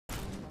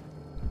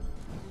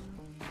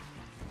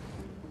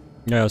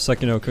Yeah,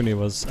 Seki no Kuni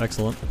was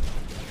excellent.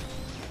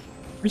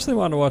 Recently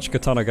wanted to watch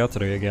Katana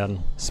Gatari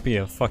again. Speaking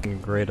of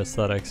fucking great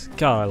aesthetics.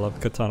 God, I love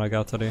Katana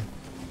Gatari.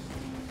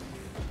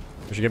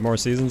 We should get more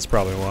seasons?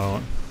 Probably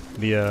won't.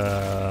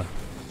 The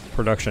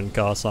production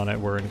costs on it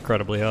were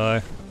incredibly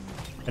high.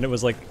 And it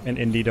was like an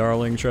indie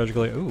darling,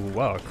 tragically. Ooh,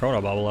 wow,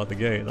 Chrono Bobble out the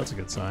gate. That's a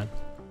good sign.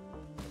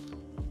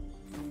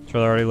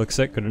 Trailer already looks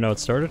sick. Couldn't know it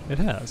started? It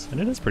has, and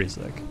it is pretty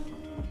sick.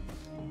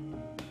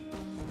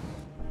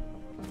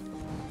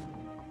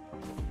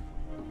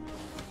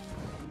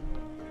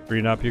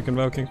 Green up you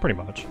convoking? Pretty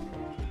much.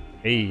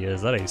 Hey,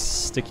 is that a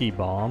sticky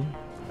bomb?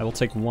 I will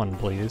take one,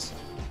 please.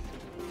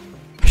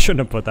 I shouldn't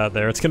have put that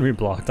there. It's gonna be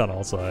blocked on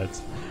all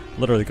sides.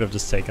 Literally could have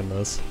just taken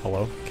this.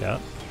 Hello,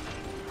 cat?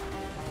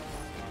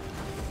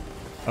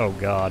 Oh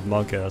god,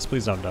 monk ass.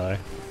 Please don't die.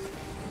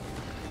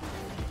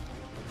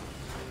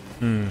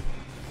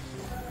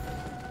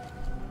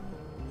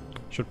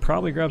 Should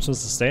probably grab some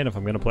sustain if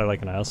I'm gonna play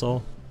like an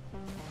asshole.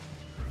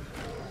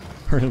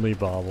 Really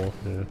bobble,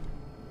 dude.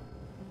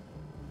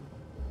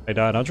 I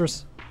died,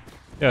 Huntress?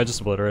 Yeah, I just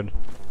obliterated.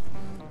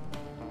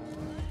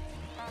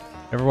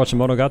 Ever watch the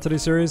Monogatari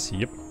series?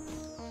 Yep.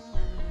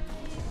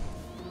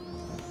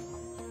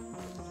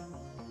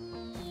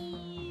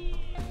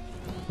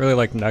 Really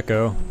like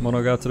Neko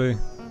Monogatari.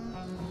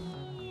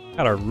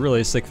 Had a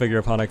really sick figure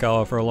of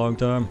Hanekawa for a long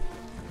time.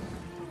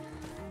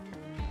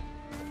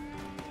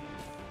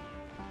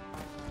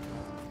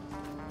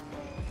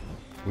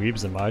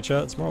 Weebs in my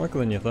chat? It's more likely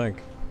than you think.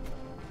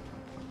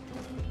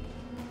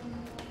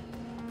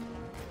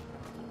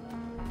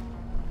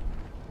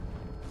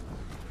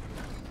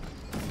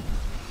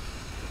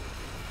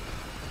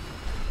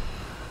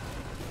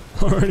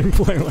 Already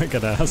playing like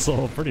an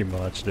asshole, pretty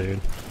much, dude.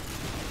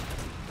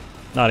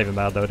 Not even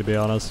mad though, to be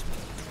honest.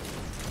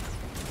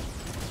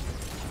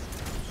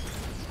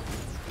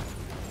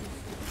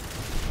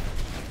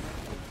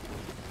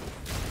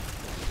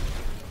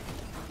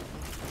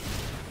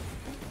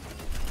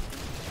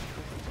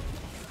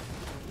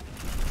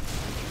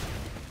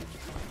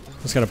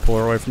 Just gonna pull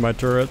her away from my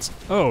turrets.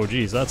 Oh,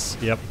 geez,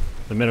 that's, yep.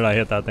 The minute I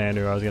hit that thing, I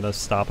knew I was gonna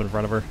stop in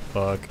front of her.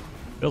 Fuck.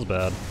 Feels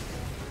bad.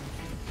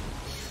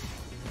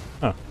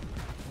 Huh.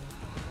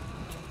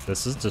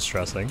 This is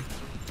distressing.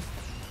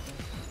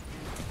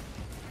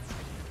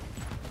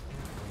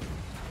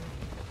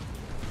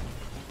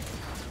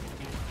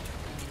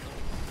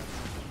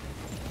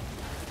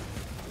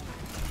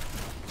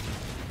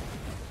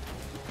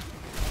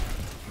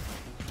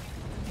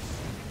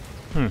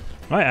 Am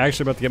I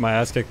actually about to get my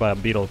ass kicked by a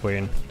beetle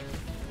queen?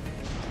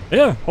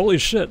 Yeah, holy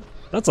shit.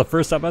 That's the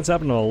first time that's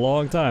happened in a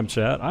long time,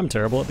 chat. I'm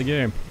terrible at the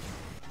game.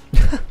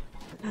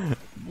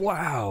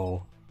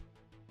 Wow.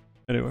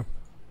 Anyway.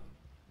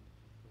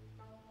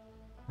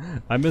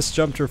 I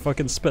misjumped her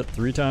fucking spit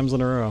 3 times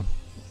in a row.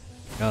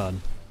 God.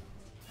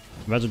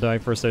 Imagine dying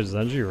first stage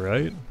Zenji,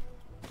 right?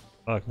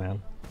 Fuck,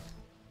 man.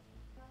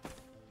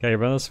 Okay, you're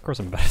better? Of course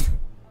I'm bad.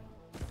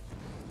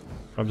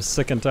 I'm just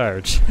sick and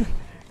tired.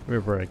 Give me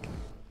a break.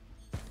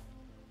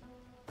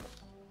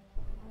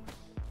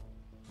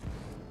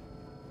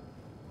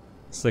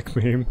 Sick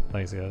meme.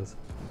 Thanks, guys.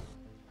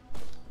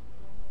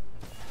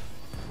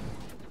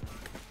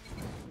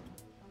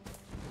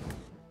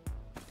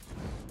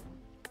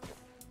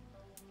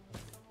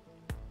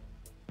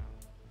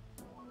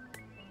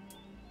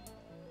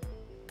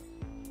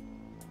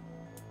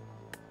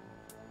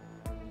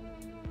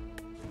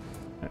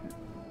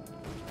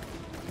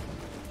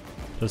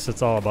 Just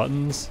hits all the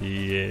buttons?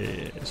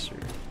 Yeah, sure.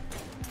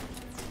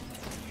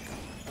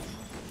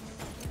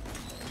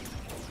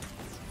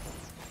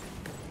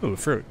 Ooh,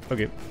 fruit.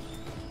 Okay.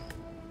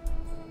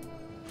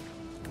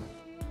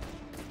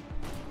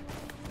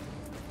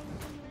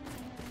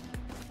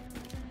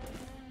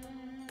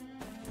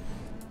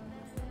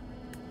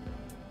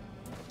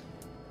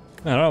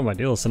 I don't know what my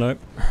deal is tonight.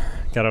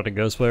 Got out a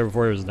ghost player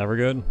before he was never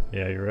good.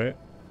 Yeah, you're right.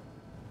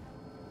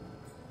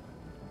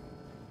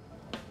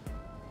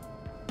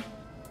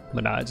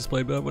 But nah, I just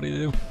played bad. What do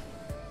you do?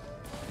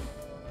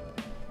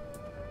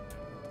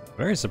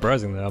 Very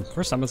surprising though.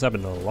 First time this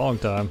happened in a long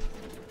time.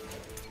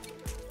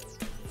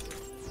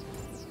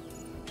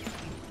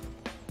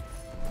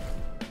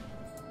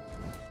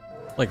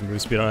 Like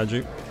move speed on a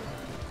Jeep.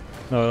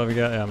 No, what have we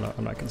got? Yeah,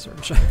 I'm not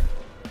concerned.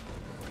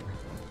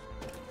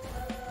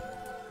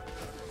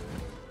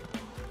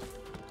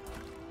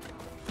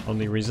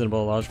 Only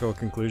reasonable logical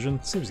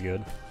conclusion? Seems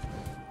good.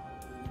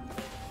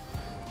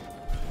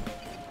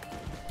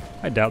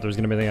 I doubt there's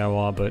gonna be anything I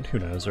want, but who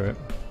knows, right?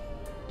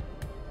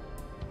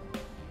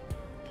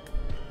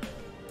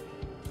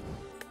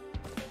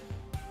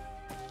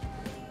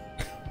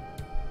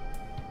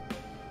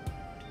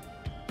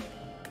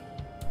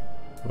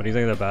 What do you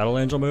think of the Battle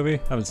Angel movie?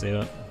 Haven't seen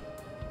it.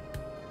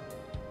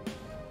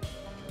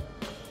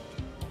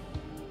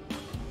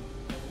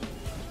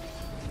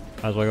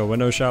 Might as well go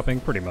window shopping?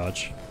 Pretty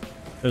much.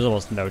 There's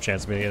almost no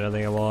chance of me getting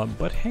anything I want,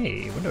 but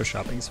hey, window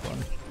shopping's fun.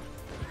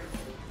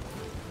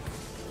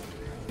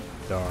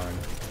 Darn.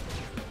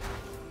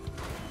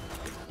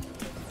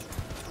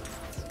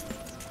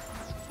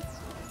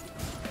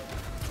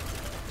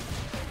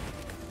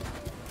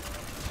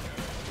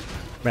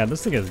 Man,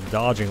 this thing is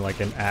dodging like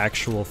an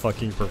actual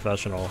fucking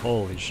professional.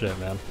 Holy shit,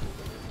 man.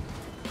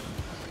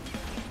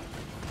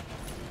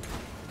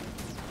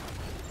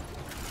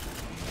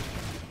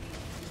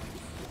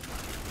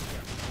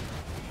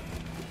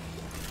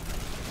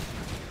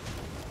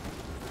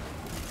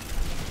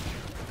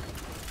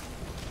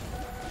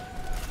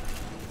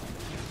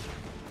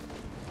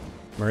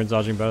 Marine's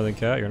dodging better than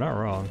Cat? You're not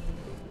wrong.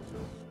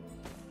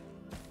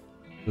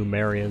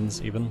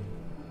 Lumarians, even.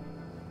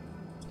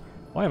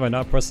 Why have I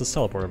not pressed this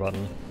teleporter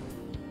button?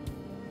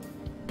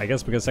 I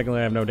guess because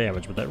technically I have no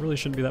damage, but that really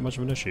shouldn't be that much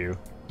of an issue. Is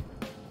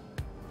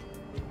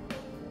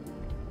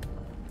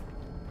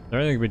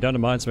there anything can be done to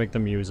mines to make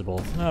them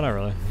usable? No, not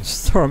really.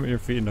 Just throw them at your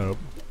feet and hope.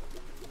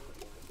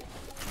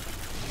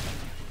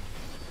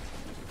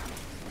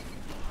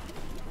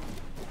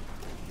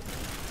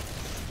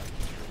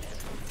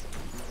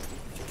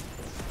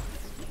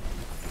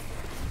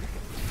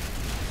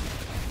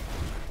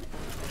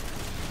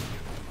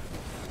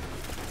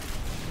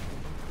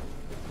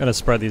 Gotta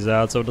spread these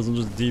out so it doesn't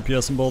just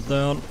DPS and bolt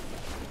down.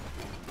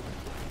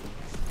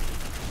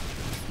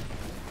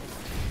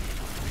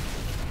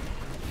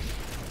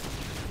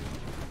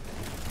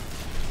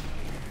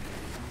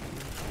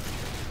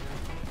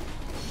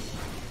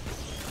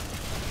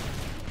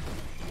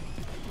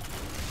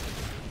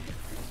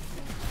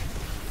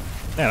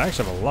 Man, I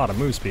actually have a lot of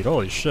move speed,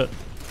 holy shit.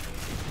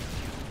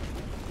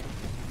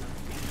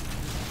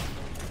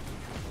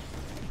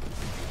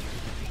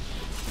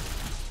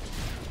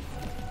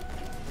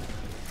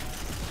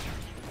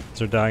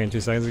 They're dying in 2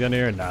 seconds again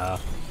here? Nah.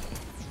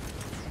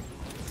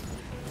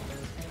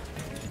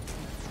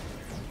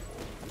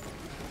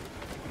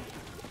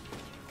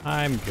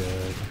 I'm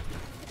good.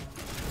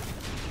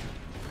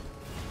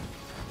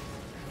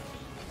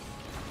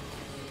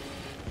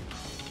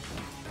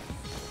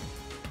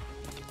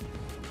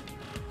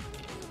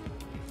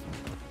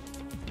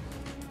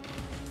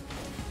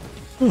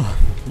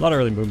 A lot of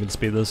early movement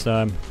speed this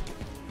time.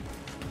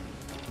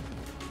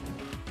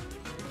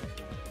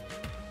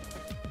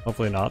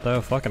 Hopefully not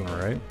though, fucking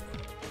right.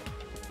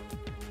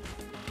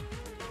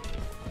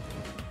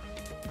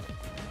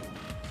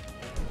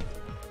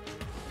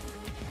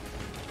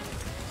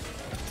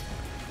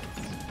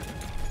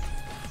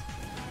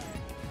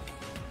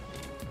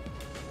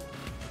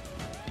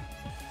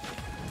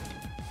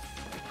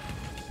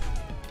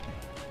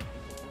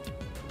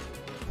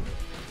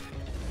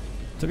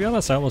 To be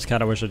honest, I almost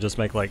kind of wish I'd just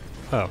make like,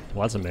 oh,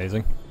 well, that's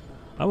amazing.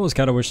 I almost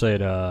kind of wish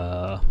they'd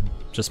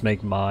just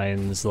make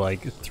mines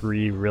like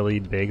 3 really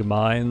big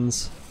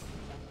mines,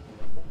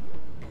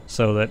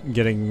 so that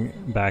getting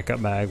backup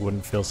mag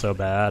wouldn't feel so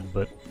bad,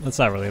 but that's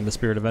not really in the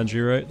spirit of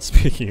NG, right?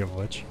 Speaking of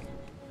which.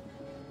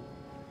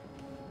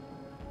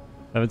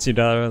 I haven't seen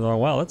that in a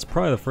while. That's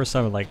probably the first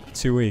time in like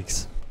 2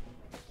 weeks.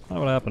 I don't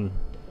know what happened.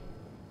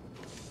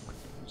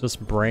 Just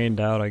brained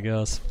out, I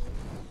guess.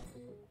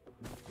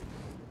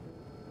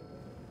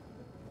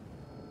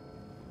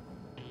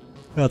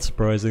 Not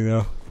surprising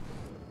though.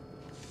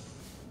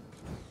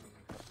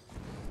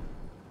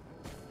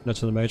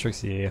 Nuts of the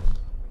Matrix, yeah.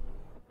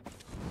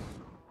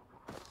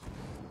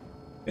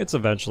 It's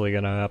eventually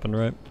gonna happen,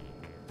 right?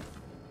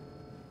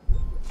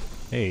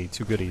 Hey,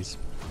 2 goodies.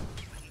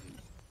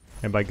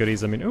 And by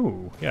goodies I mean,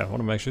 ooh, yeah, one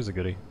of them actually is a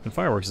goodie. And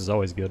fireworks is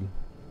always good.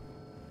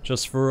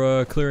 Just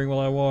for clearing while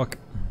I walk.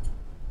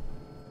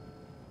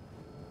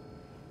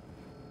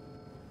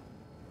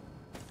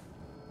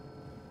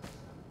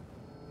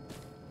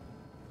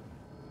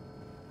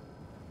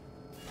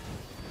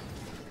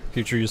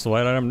 Future use the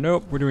white item?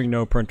 Nope, we're doing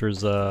no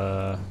printers,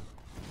 well,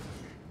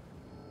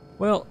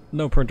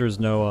 no printers,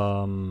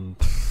 no,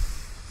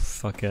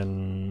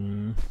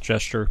 fucking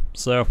gesture.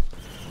 So,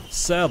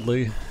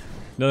 sadly,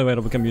 the only way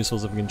it'll become useful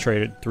is if we can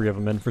trade 3 of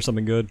them in for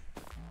something good.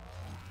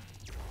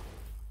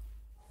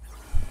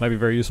 Might be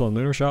very useful in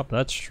Lunar Shop,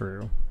 that's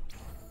true.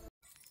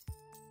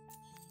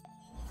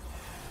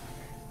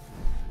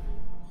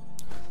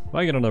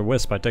 Might get another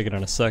wisp, I'd take it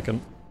in a second.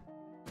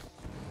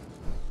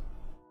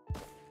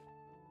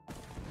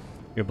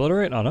 You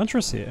obliterate on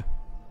Huntress here?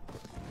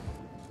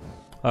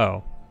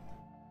 Oh.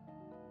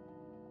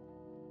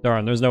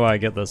 Darn, there's no way I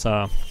get this,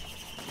 huh?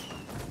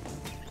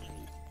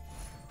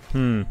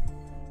 Darn,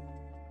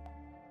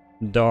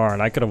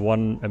 I could have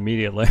won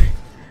immediately.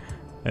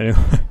 Anyway.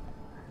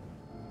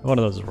 One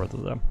of those is worth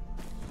it though.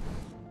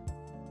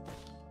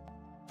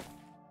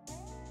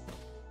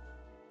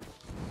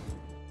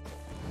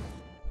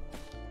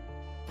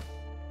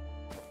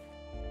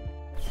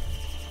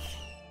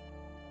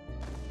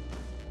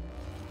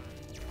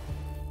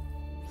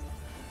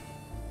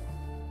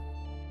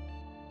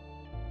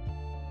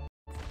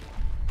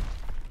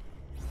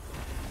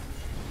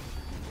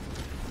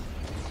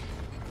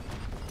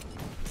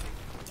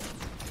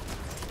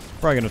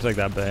 Probably gonna take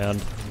that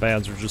band.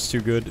 Bands are just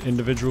too good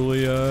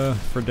individually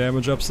for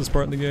damage ups this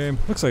part in the game.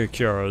 Looks like a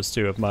Kyoro's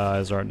too if my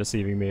eyes aren't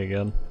deceiving me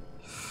again.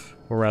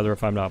 Or rather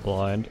if I'm not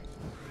blind.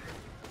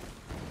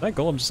 That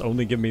golem just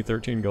only give me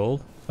 13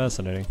 gold?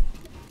 Fascinating.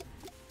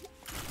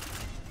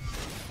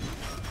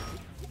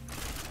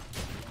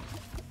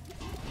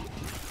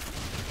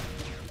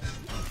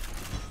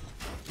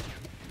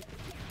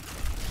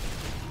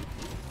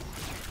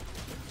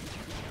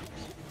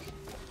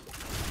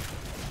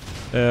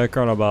 Yeah,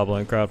 Chrono Bobble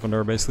and Crowdfunder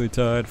are basically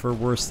tied for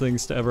worst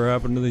things to ever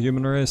happen to the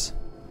human race.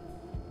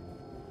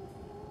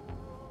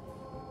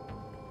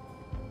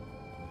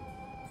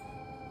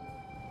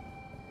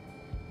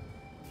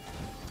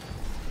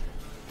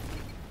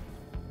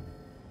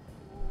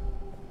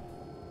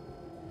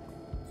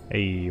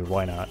 Hey,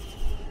 why not?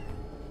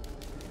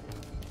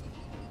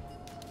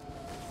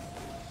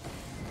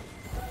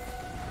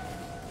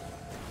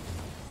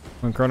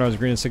 When Chrono is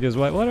green and Sticky is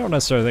white, well, I don't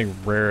necessarily think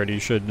rarity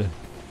should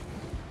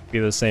be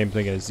the same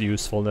thing as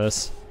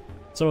usefulness.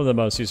 Some of the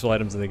most useful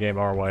items in the game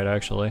are white,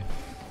 actually.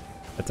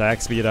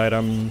 Attack speed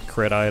item,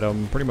 crit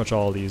item, pretty much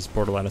all of these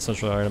Borderline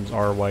essential items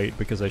are white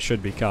because they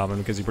should be common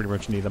because you pretty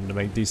much need them to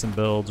make decent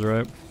builds,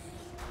 right?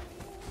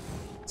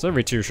 So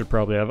every tier should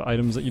probably have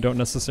items that you don't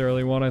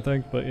necessarily want, I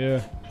think, but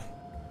yeah.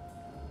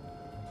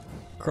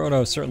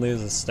 Chrono certainly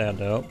is a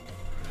standout.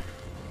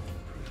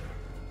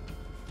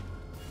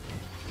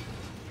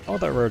 Oh,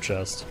 that row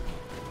chest.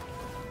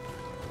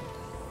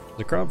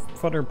 The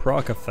Crowdfunder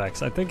proc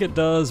effects, I think it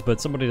does, but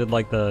somebody did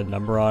like the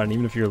number on, and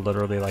even if you're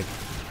literally like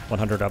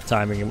 100 up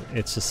timing,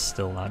 it's just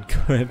still not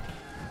good.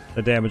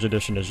 The damage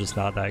addition is just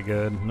not that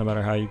good, no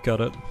matter how you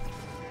cut it.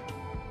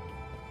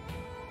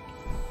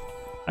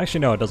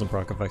 Actually, no, it doesn't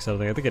proc effects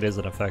everything. I think it is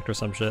an effect or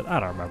some shit. I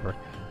don't remember.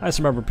 I just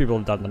remember people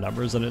have done the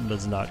numbers and it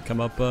does not come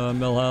up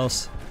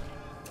Millhouse.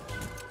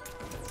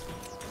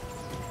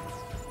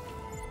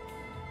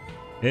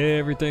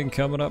 Everything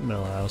coming up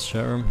Millhouse,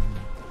 chat room.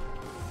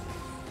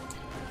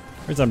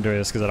 The reason I'm doing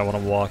this because I don't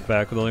want to walk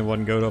back with only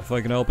one go-to if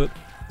I can help it.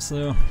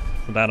 So,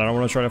 with that, I don't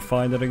want to try to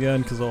find it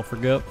again because I'll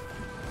forget.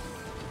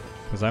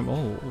 Because I'm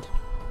old.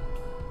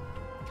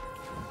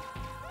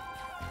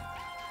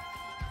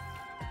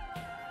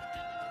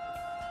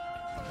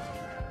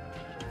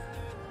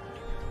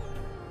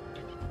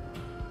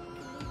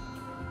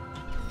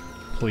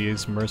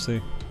 Please,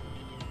 mercy.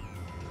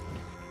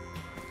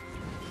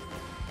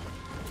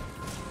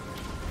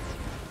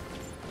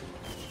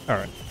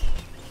 Alright.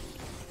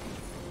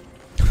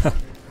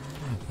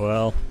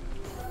 Well,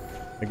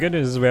 the good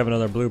news is we have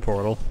another blue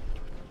portal.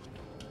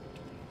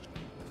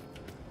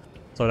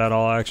 So that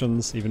all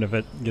actions, even if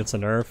it gets a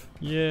nerf.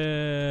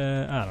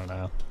 Yeah, I don't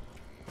know.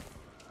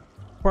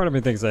 Part of me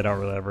thinks they don't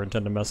really ever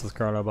intend to mess with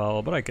Chrono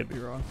Bobble, but I could be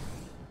wrong.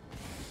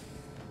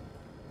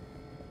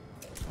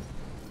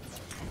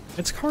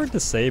 It's hard to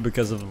say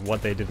because of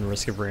what they did in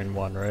Risk of Rain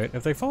 1, right?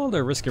 If they followed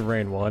their Risk of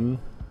Rain 1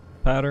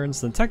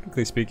 patterns, then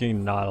technically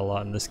speaking, not a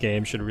lot in this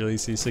game should really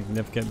see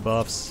significant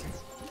buffs.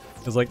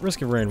 Because like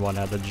Risk of Rain 1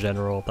 had the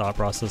general thought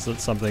process that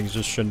some things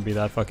just shouldn't be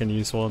that fucking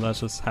useful, and that's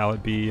just how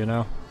it be, you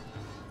know?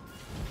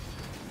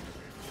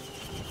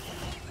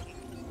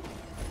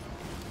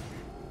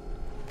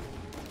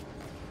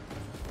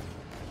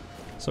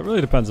 So it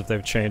really depends if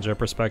they've changed their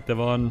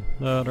perspective on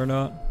that or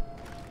not.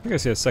 I think I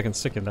see a second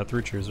stick in that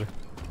through chooser.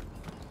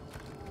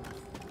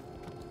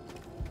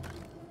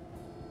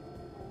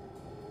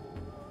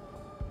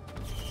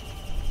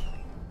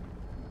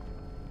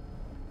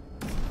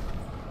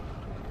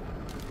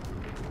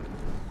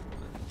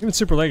 Even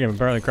super late game,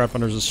 apparently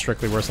Crowdfunder is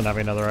strictly worse than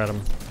having another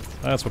item.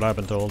 That's what I've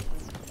been told,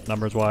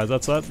 numbers wise.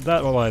 That's why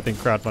I think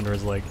Crowdfunder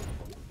is like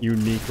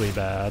uniquely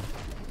bad.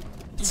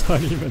 It's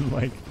not even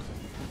like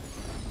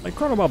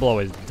Chrono Bobble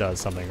always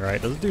does something,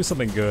 right? Does it do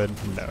something good?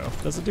 No.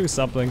 Does it do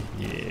something?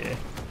 Yeah.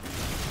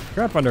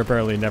 Crowdfunder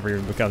apparently never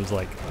even becomes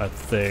like a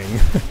thing.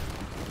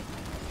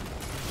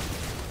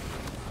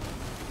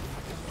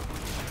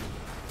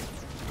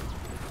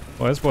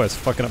 Boy, this boy is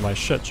fucking up my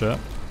shit, chat.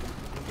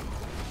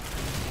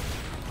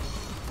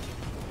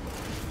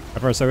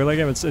 For a solo late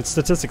game, it's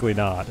statistically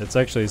not. It's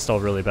actually still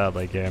really bad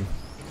late game.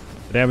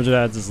 The damage it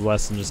adds is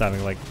less than just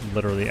having like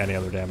literally any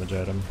other damage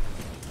item.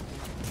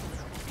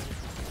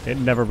 It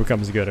never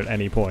becomes good at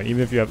any point,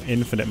 even if you have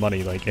infinite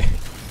money late game.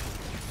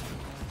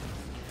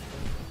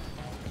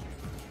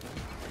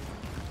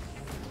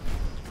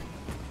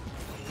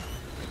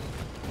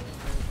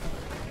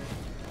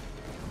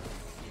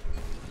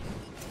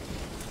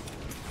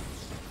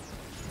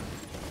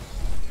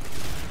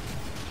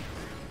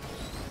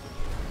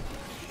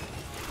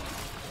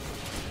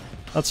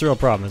 That's the real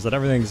problem, is that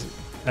everything's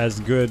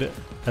as good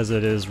as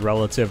it is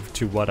relative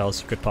to what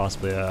else you could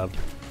possibly have.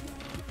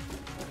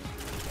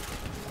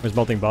 Was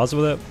melting bosses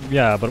with it?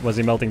 Yeah, but was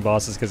he melting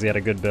bosses because he had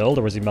a good build,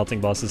 or was he melting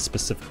bosses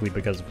specifically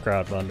because of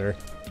Crowdfunder?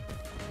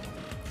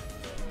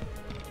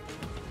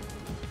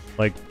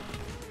 Like,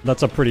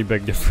 that's a pretty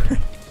big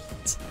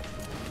difference.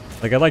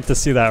 Like, I'd like to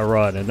see that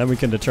run, and then we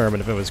can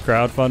determine if it was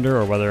Crowdfunder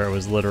or whether it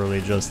was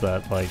literally just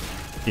that, like,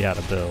 he had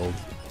a build.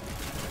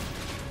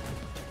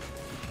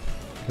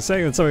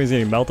 Saying that somebody's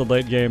getting melted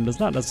late game does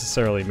not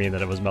necessarily mean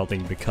that it was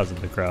melting because of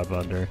the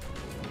Crowdfunder.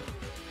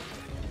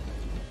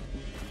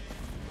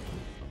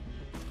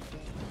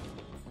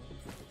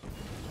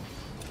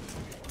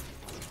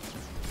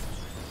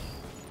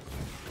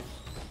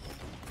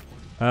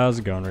 How's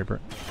it going, Reaper?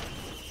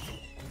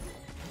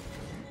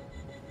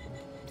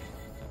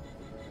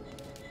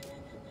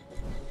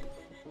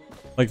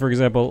 Like, for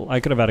example, I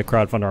could have had a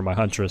Crowdfunder on my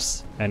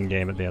Huntress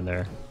endgame at the end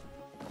there.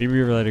 BB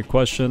related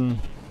question.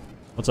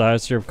 What's the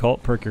highest tier of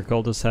cult perk your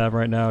cultists have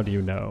right now? Do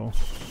you know?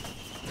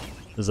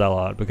 Is that a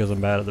lot? Because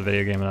I'm bad at the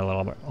video game and I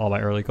let all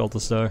my early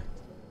cultists die.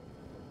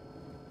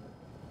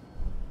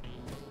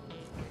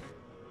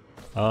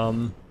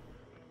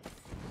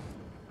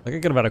 Like I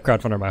could have had a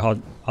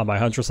crowdfunder on my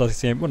Huntress last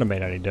game. Wouldn't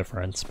have made any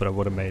difference, but it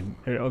would have made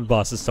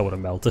bosses still would have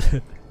melted.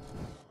 It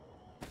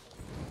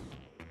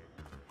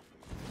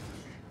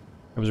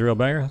was a real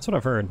banger. That's what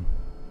I've heard.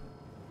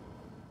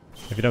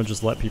 If you don't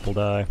just let people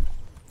die.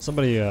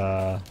 Somebody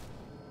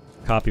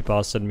copy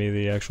pasted me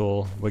the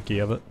actual wiki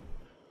of it.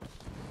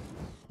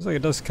 Looks like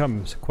it does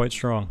come quite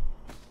strong.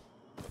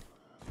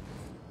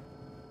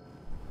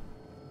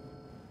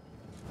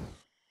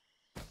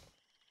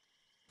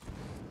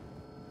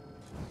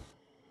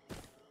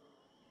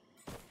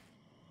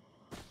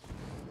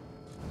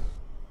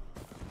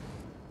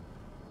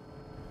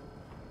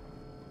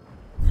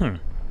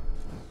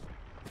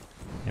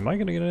 Am I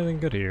gonna get anything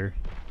good here?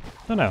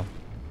 I don't know.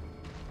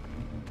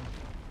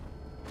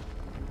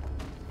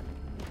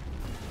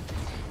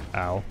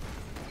 Ow.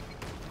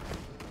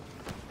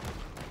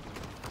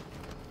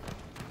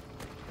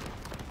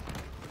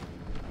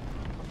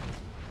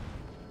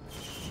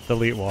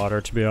 Delete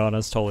water, to be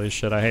honest. Holy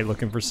shit, I hate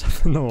looking for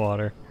stuff in the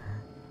water.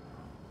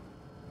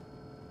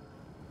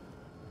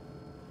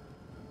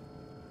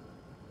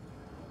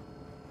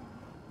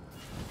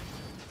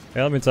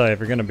 Yeah, let me tell you, if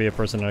you're gonna be a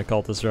person in a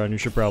cultist run, you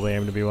should probably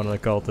aim to be one of the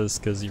cultists,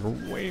 because you're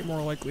way more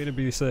likely to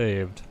be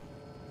saved.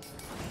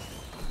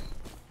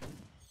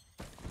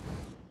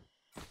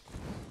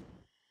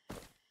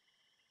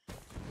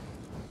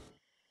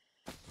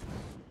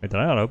 Wait, did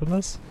I not open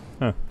this?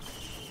 Huh.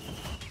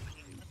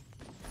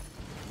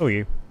 Oh,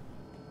 you.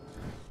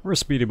 We're a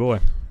speedy boy.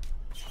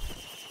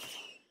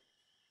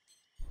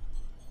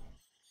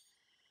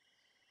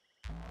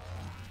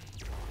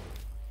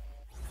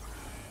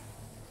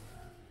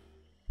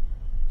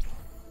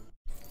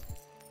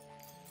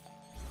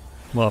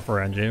 Well,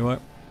 for NG anyway.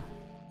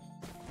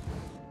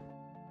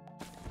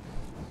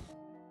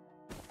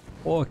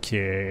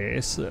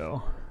 Okay,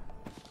 so.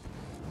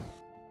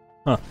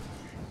 Huh.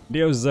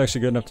 Dios is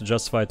actually good enough to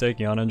justify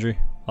taking on NG.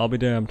 I'll be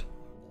damned.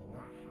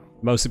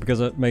 Mostly because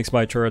it makes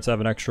my turrets have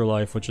an extra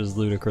life, which is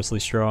ludicrously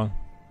strong.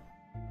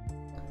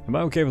 Am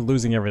I okay with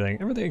losing everything?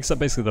 Everything except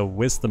basically the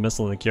Wisp, the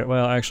Missile, and the Cure.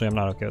 Well, actually, I'm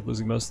not okay with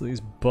losing most of these,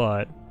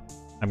 but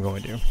I'm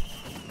going to.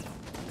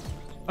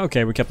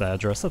 Okay, we kept the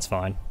address. That's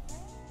fine.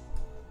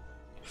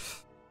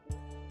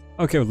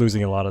 Okay with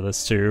losing a lot of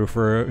this too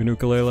for an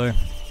ukulele.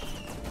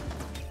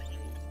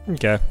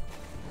 Okay.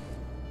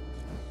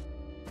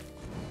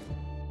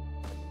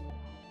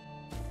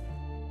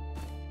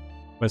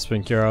 Wisp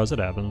and Kuros, it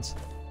happens.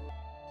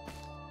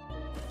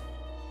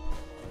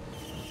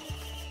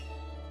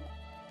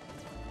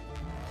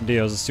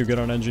 Dios is too good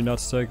on NG not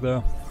to take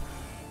though.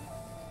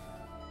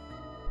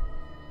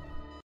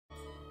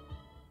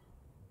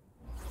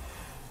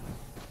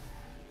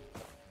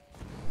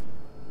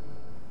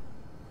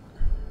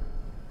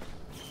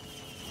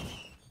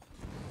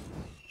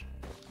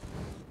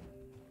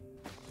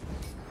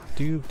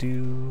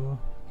 Doo-doo.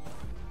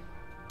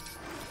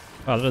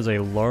 Wow, that is a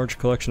large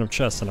collection of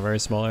chests in a very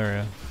small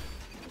area.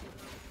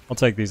 I'll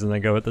take these and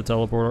then go hit the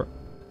teleporter.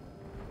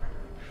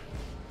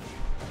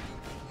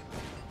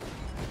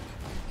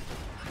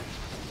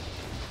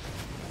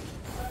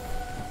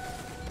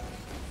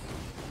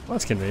 Well,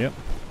 that's convenient.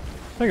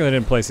 I think they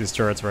didn't place these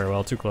turrets very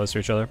well, too close to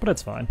each other, but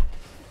it's fine.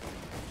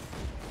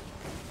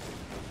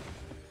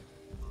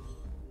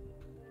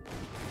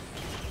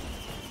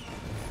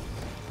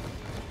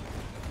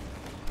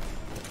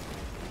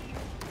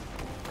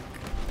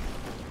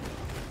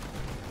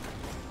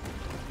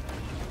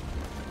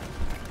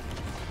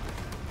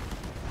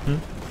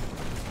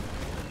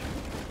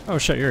 Oh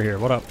shit, you're here.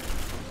 What up?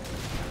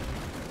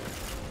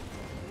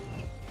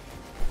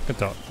 Good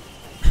talk.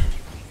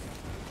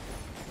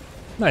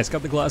 Nice,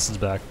 got the glasses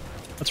back.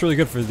 That's really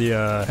good for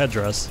the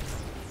headdress.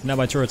 Now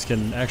my turrets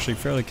can actually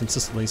fairly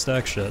consistently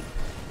stack shit.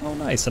 Oh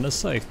nice, and a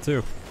scythe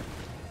too.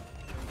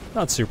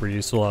 Not super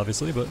useful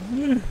obviously, but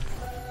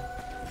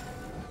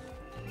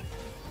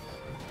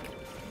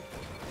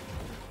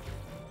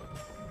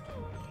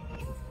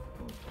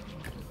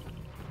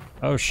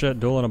Oh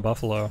shit, dueling a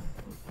buffalo.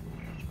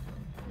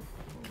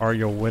 Are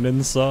you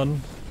winning,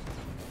 son?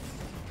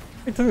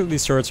 I think that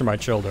these turrets are my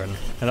children,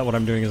 and that what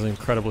I'm doing is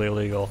incredibly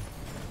illegal.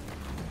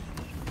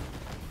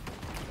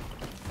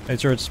 Hey,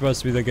 turrets supposed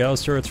to be the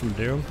Gauss turrets from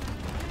Doom?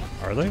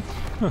 Are they?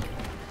 Huh.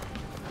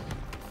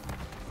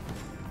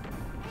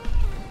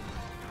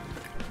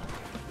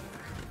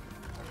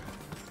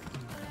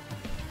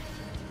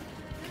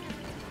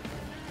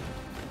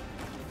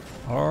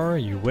 Are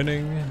you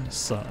winning,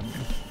 son?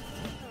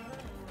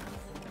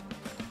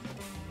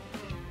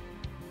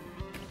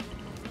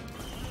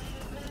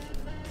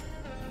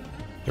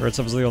 Turrets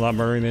of Zeal not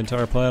murdering the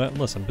entire planet?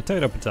 Listen,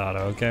 potato potato,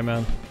 okay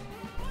man?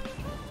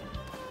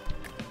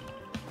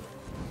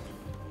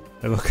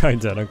 They look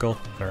identical.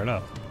 Fair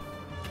enough.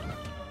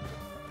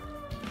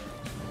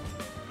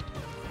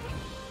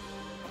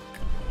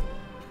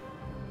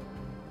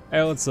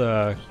 Hey, let's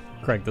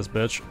crank this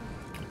bitch.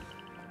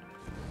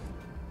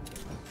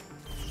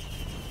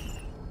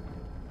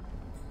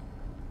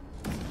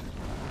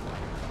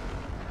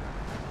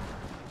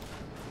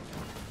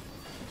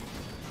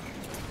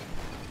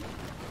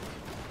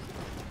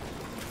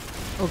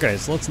 Okay,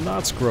 so let's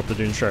not screw up the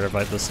Dune Strider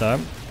fight this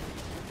time.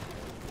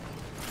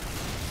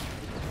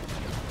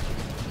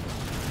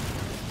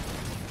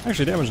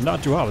 Actually, damage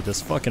not too hot with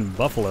this fucking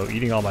buffalo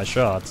eating all my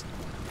shots.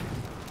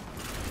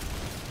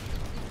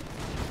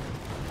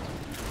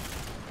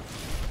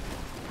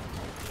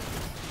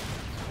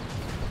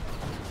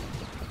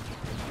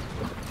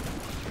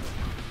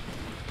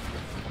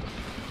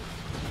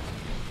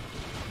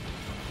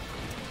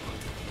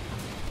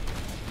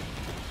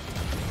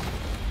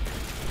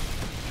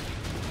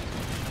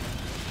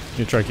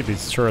 You try to keep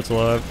these turrets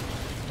alive.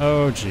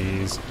 Oh,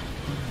 jeez.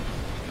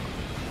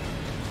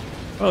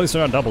 Well, at least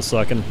they're not double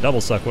sucking. Double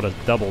suck would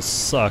have double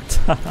sucked.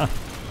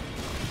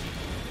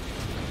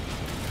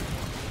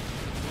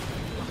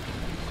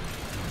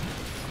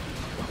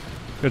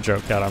 Good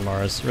joke, Cat on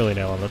Mars. Really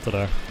nailing it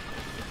today.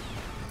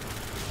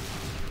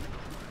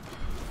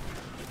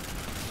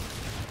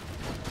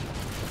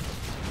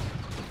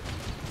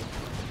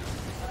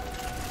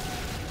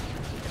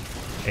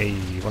 Hey,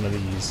 one of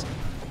these.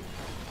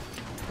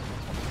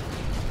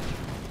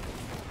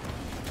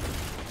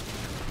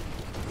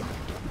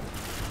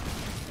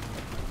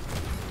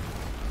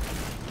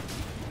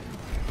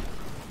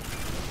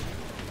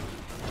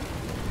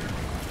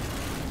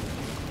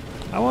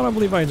 I want to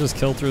believe I can just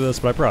kill through this,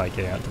 but I probably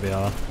can't, to be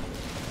honest.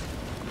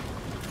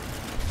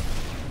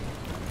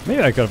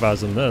 Maybe I could if I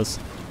was in this.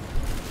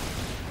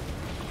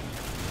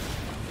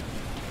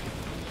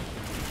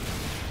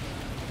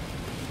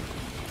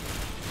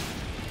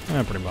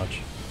 Yeah, pretty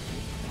much.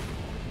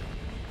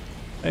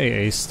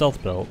 Hey, a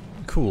stealth belt.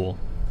 Cool.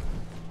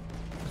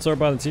 Start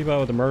by the teapot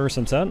with a murderous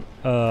intent.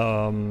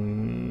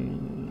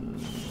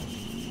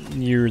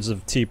 Years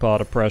of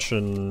teapot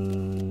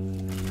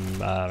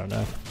oppression. I don't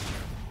know.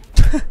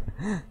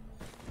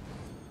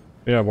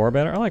 Yeah, War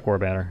Banner? I like War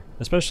Banner.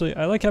 Especially,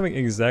 I like having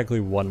exactly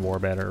one War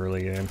Banner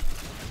early game.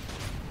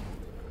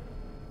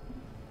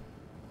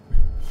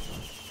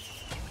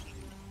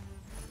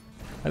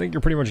 I think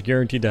you're pretty much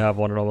guaranteed to have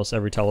one in almost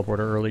every teleporter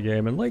early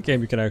game, and late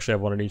game you can actually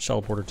have one in each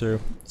teleporter too.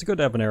 It's good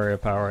to have an area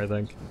of power, I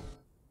think.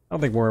 I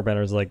don't think War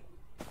Banner is like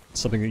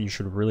something that you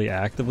should really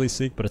actively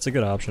seek, but it's a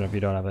good option if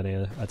you don't have any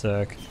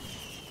attack.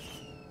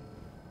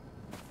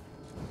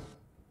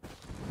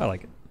 I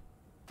like it.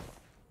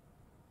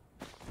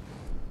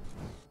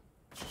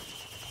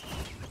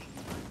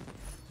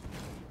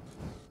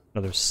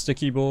 Another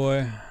sticky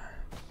boy.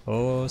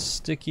 Oh,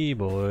 sticky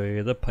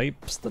boy. The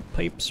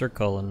pipes are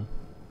calling.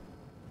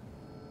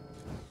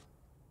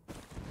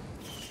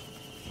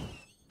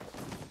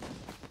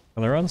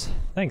 Other runs?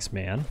 Thanks,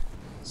 man.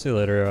 See you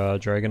later,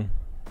 dragon.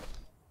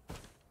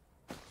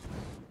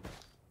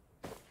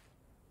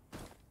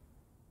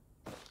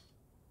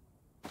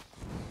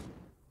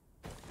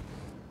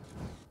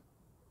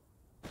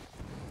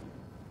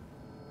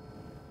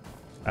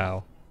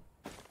 Ow.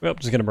 Well,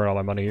 just gonna burn all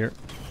my money here.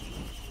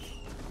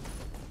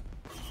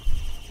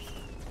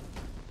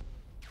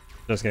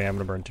 Just kidding, I'm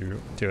gonna burn two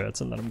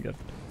hits and then I'm good.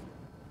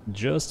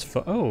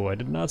 Oh, I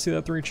did not see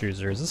that 3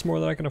 chooser. Is this more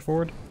than I can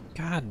afford?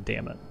 God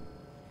damn it.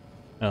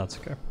 Oh, that's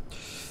okay.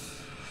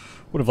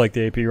 Would have liked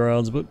the AP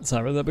rounds, but it's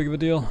not really that big of a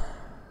deal.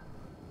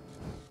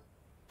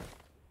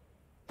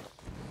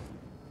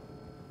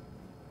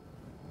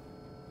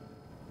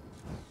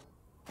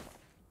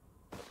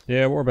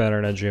 Yeah, War Banner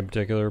and Edgy in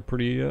particular are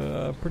pretty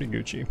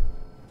Gucci.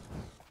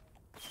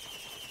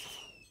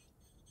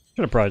 Should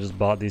have probably just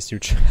bought these 2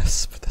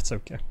 chests, but that's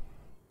okay.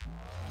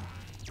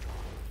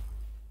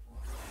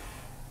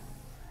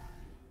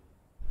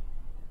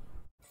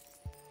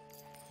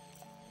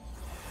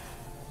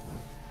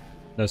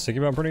 No sticky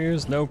bomb printer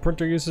use, no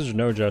printer usage,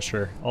 no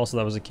gesture. Also,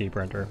 that was a key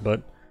printer,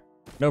 but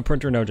no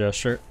printer, no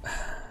gesture.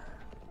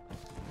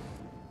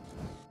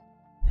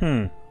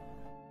 I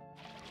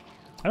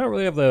don't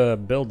really have the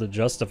build to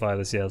justify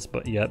this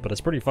yet, but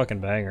it's pretty fucking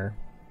banger.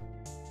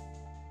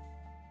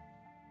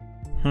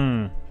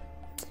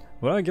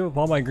 Would I give up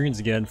all my greens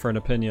again for an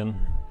opinion?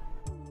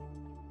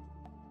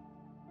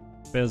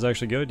 Is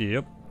actually good?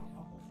 Yep.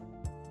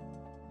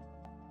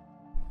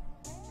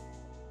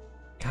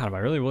 God, am I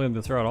really willing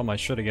to throw out all my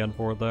shit again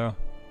for it, though?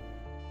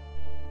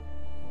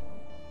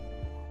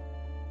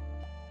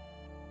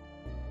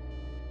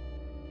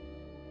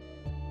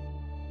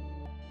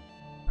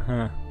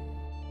 Huh.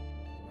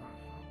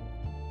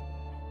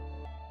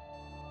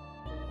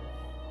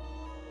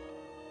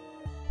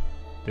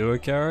 Do a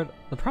carrot?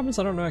 The problem is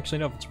I don't actually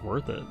know if it's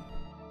worth it.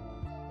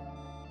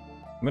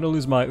 I'm gonna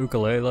lose my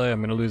ukulele, I'm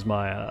gonna lose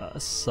my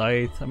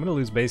scythe, I'm gonna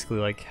lose basically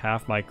like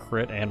half my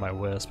crit and my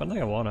wisp. I don't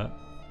think I want it.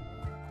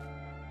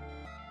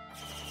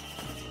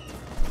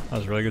 That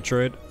was a really good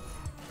trade.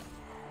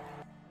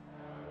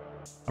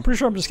 I'm pretty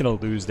sure I'm just gonna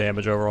lose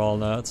damage overall on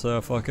that, so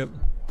fuck it.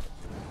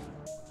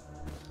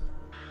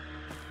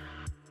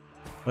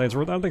 I think it's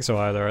worth it? I don't think so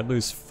either. I'd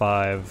lose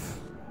 5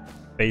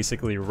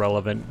 basically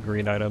relevant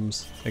green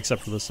items,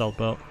 except for the stealth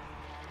belt.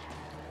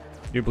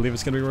 Do you believe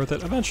it's gonna be worth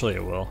it? Eventually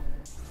it will.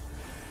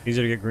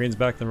 Easier to get greens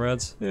back than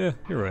reds? Yeah,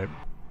 you're right.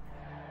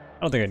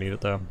 I don't think I need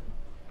it though.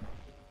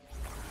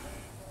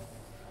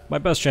 My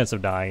best chance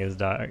of dying is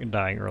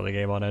dying early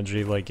game on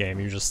NG. Late game,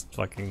 you just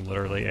fucking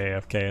literally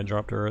AFK and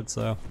drop turret,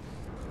 so.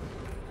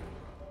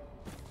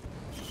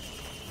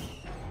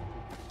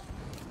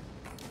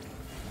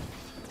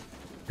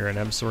 You're an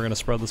imp, so we're gonna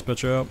spread this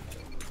bitch out.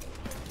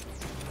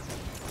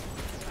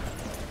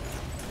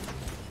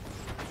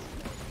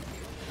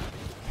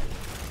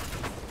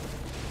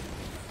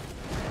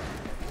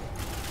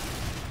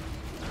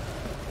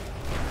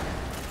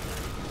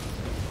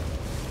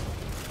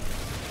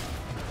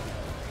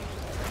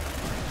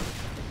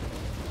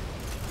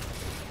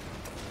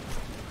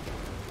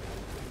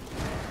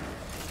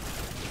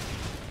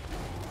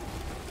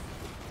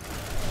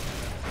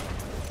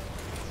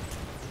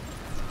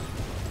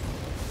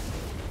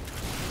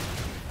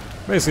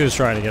 Basically just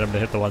trying to get them to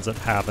hit the ones that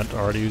haven't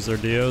already used their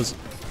Dios.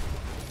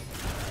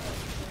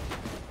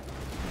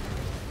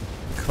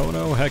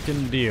 Kono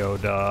heckin'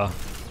 Dioda.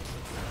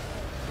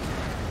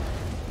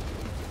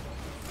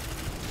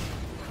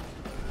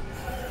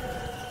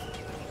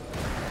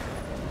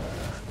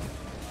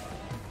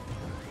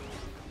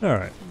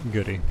 Alright,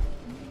 goody.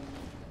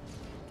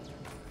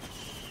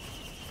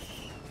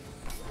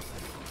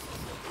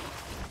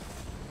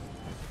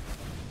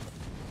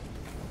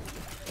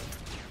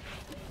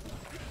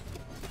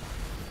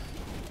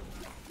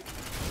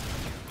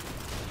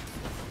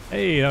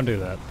 Hey, don't do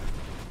that.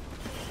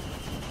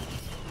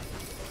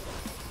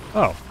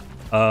 Oh.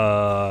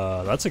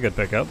 That's a good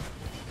pickup.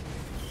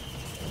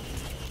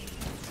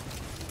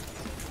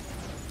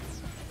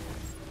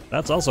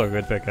 That's also a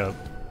good pickup.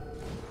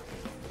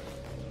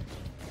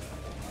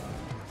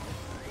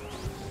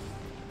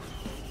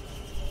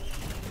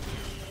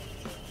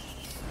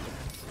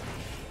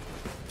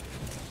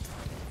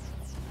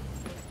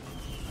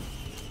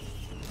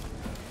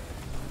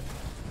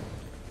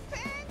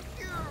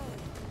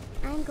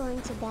 I'm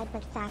going to bed,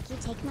 but fuck you,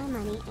 take my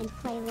money and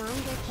play longer,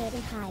 kid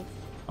and hide.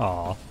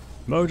 Aw.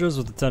 Mojos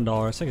with the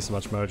 $10. Thank you so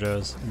much,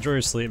 Mojos. Enjoy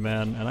your sleep,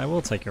 man, and I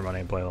will take your money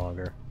and play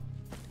longer.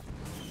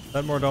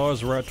 10 more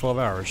dollars, we're at 12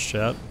 hours,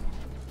 chat.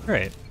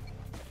 Great.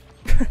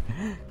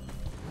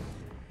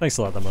 Thanks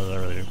a lot, that Mojos, I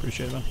really do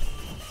appreciate it, man.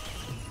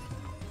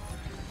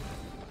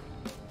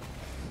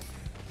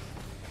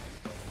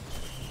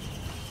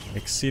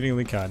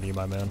 Exceedingly kind of you,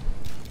 my man.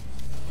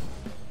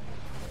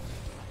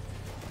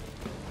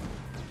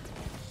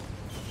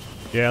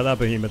 Yeah, that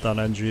behemoth on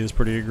NG is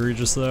pretty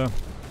egregious though.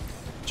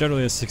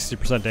 Generally a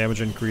 60%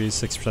 damage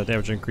increase, 6%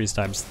 damage increase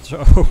times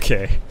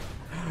okay.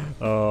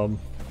 Well.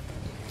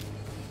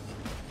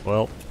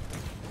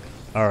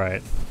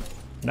 Alright.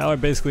 Now I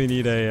basically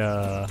need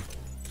a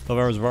 12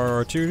 hours of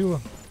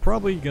RR2.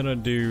 Probably gonna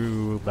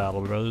do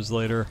Battle Brothers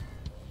later.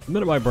 The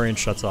minute my brain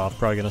shuts off,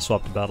 probably gonna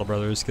swap to Battle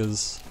Brothers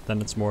because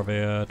then it's more of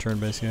a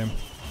turn-based game.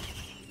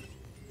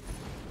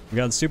 I've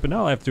gotten stupid, now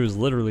all I have to do is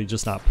literally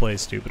just not play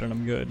stupid and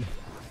I'm good.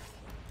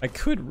 I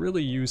could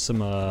really use some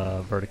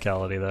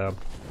verticality though.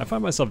 I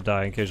find myself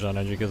dying occasionally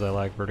on NG because I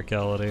lack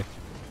verticality.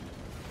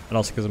 And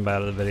also because I'm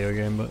bad at the video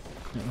game, but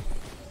you know.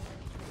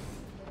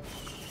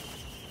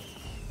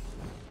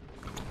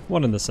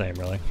 One and the same,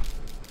 really.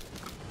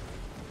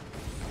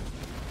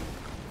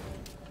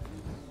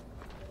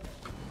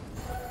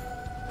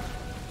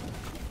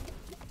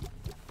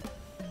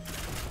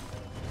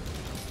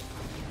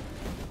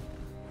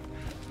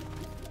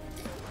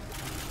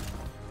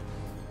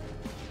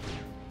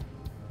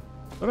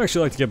 I'd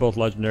actually like to get both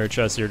legendary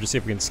chests here, just see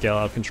if we can scale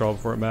out control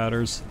before it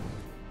matters.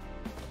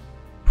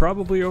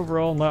 Probably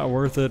overall not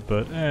worth it,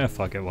 but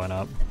fuck it, why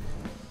not?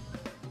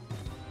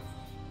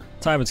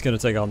 Time it's gonna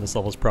take on this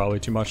level is probably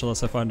too much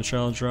unless I find a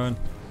challenge run.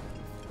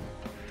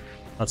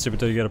 Not stupid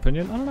till you get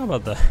opinion? I don't know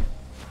about that.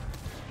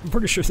 I'm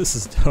pretty sure this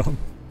is dumb.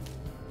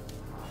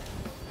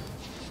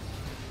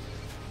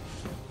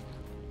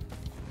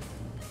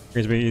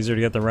 It's be easier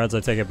to get the reds, I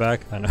take it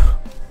back. I know.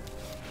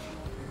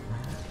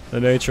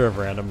 The nature of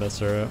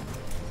randomness, right?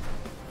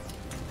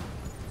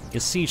 You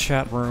see,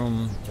 chat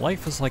room,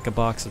 life is like a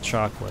box of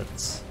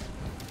chocolates.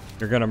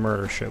 You're gonna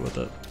murder shit with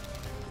it.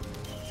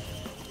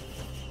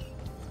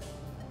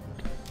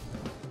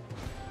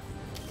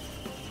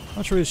 How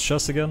much were these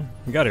chests again?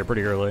 We got here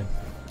pretty early.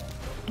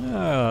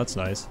 Ah, that's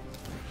nice.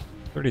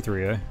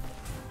 33, eh?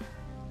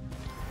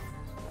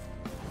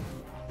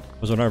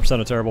 Was 100%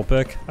 a terrible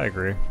pick? I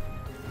agree.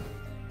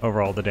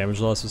 Overall, the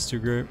damage loss is too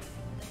great.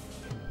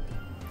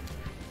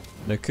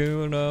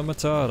 Nakuna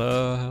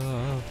Matata,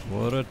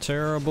 what a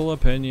terrible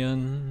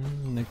opinion.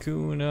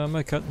 Nakuna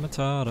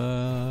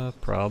Matata,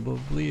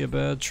 probably a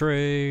bad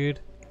trade.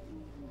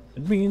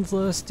 It means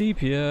less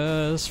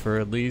DPS for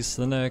at least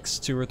the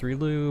next 2 or 3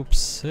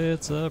 loops.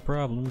 It's a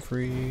problem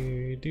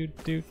free.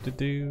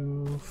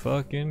 Do.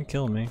 Fucking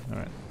kill me.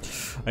 Alright.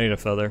 I need a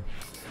feather.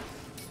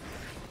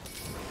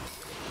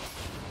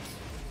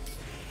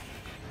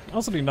 I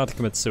also need not to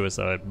commit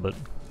suicide, but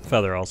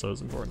feather also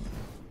is important.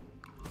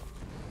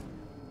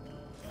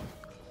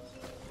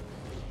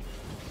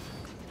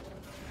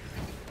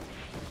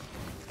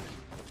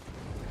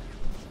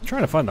 I'm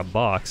trying to find the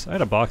box. I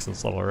had a box in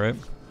this level, right?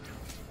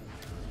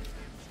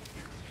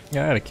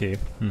 Yeah, I had a key.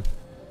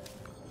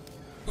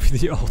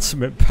 The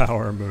ultimate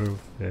power move.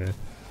 Yeah.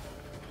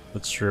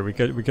 That's true. We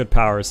could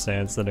power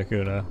stance the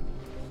Nakuna.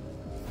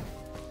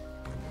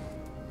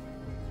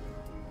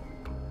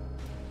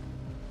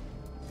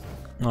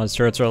 Oh, his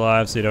turrets are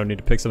alive, so you don't need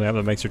to pick something up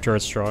that makes your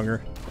turrets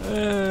stronger.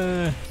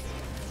 I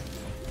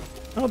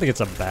don't think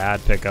it's a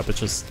bad pickup. It's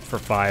just for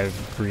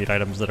 5 greed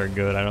items that are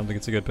good. I don't think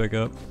it's a good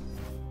pickup.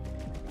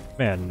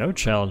 Man, no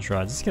challenge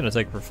runs. This is gonna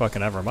take for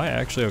fucking ever. Am I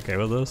actually okay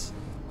with this?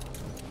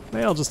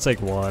 Maybe I'll just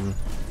take one.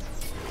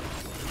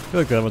 I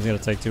feel like that one's gonna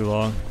take too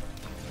long.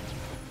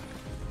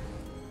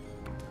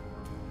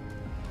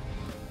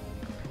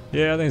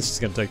 Yeah, I think it's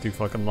just gonna take too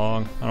fucking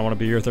long. I don't want to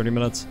be here 30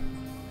 minutes.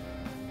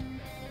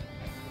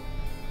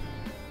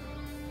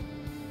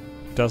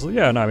 Tesla?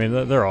 Yeah, no, I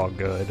mean, they're all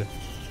good.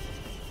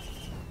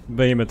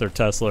 Behemoth or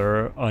Tesla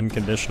are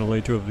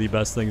unconditionally 2 of the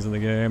best things in the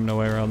game. No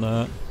way around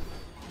that.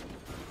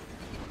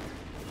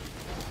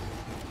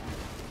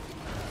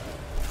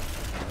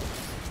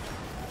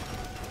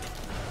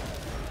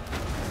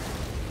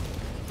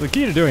 The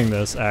key to doing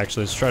this,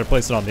 actually, is to try to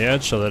place it on the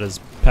edge so that his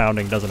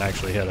pounding doesn't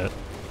actually hit it.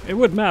 It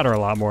would matter a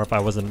lot more if I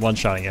wasn't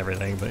one-shotting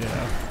everything, but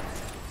yeah.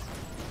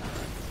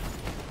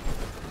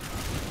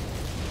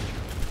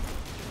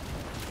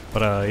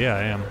 But yeah,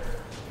 I am.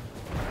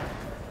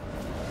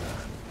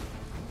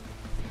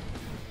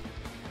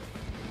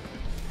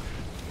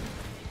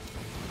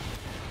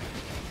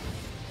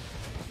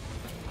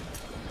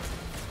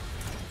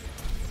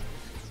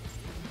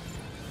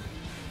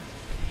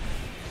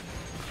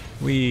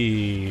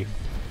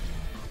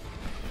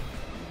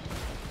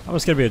 I'm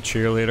just gonna be a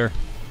cheerleader.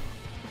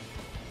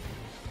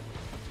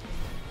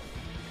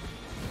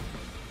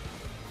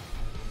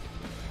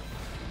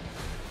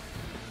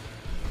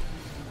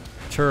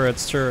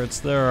 Turrets, turrets,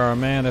 there are,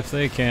 man, if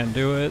they can't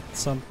do it,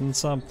 something,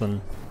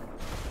 something.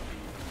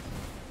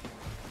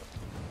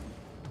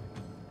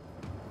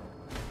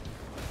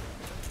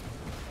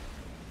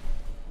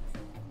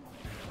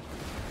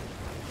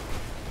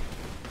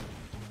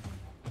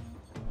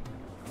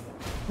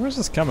 Where's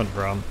this coming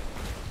from?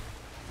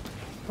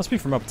 Must be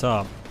from up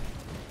top.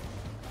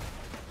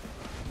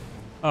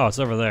 Oh, it's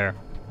over there.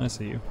 I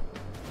see you.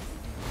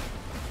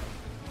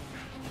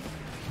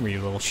 Come here,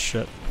 you little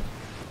shit.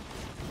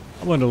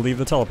 I'm going to leave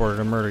the teleporter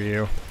to murder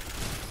you.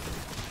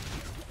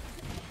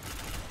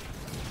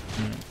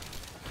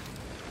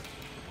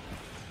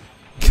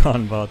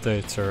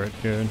 Ganbate turret,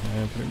 good.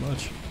 Yeah, pretty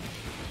much.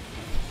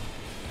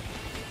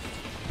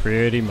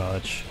 Pretty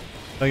much.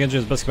 I think NG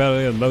has best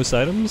compatibility with most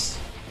items?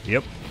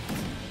 Yep.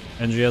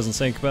 NG has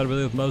insane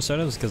compatibility with most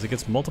items because it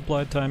gets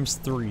multiplied times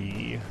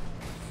 3.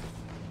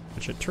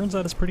 Which it turns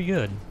out is pretty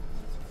good.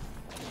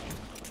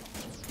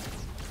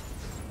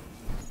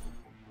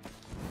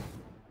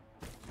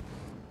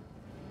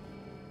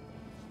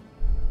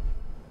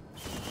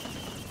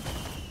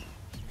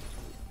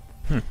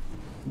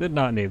 Did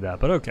not need that,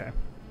 but okay.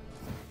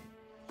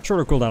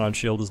 Shorter cooldown on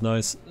shield is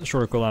nice.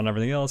 Shorter cooldown on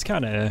everything else,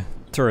 kinda.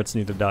 Turrets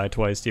need to die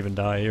twice to even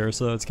die here,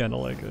 so it's kinda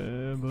like,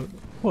 but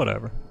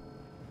whatever.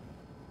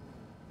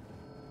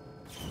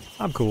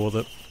 I'm cool with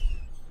it.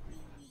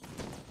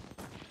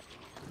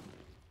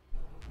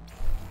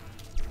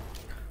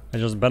 I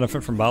just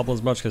benefit from bobble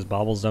as much because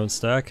bobbles don't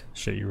stack?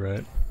 Shit, you're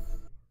right.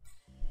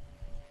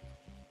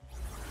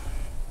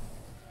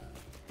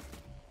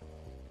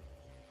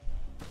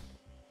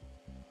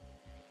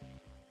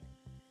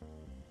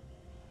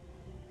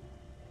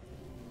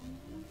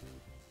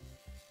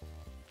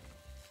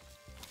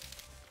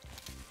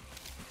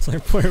 It's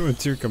like playing with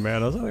 2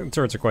 commandos. I think the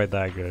turrets are quite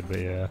that good, but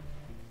yeah.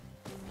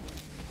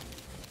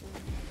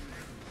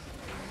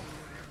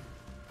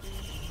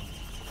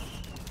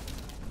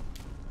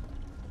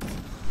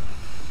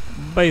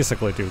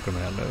 Basically 2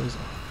 commandos.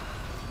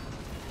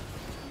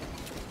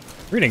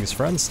 Greetings,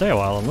 friends. Stay a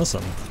while and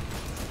listen.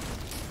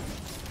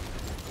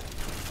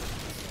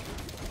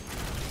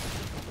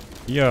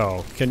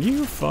 Yo, can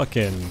you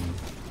fucking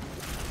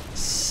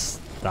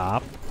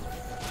stop?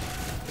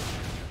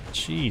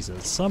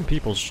 Jesus, some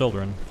people's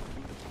children.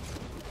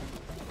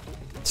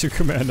 2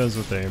 commandos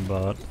with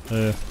aimbot.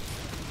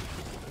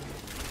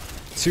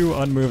 2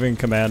 unmoving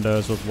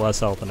commandos with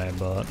less health than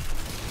aimbot.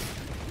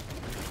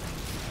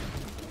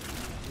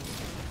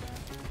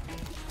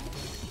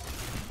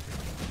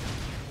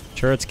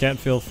 Turrets can't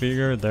feel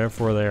fear,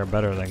 therefore they are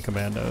better than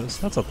commandos.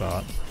 That's a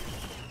thought.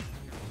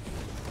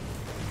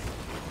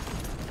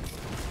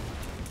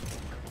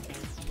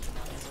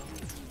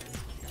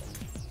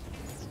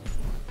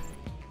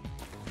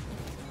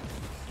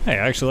 Hey,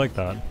 I actually like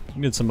that.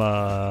 You need some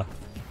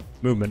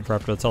movement for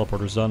after the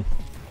teleporter's done.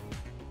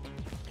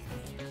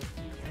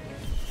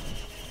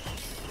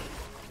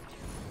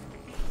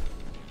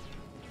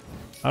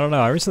 I don't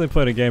know, I recently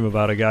played a game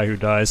about a guy who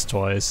dies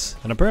twice,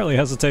 and apparently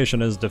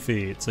hesitation is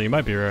defeat, so you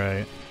might be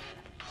right.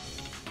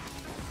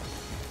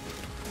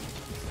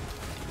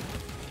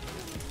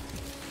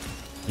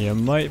 You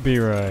might be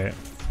right.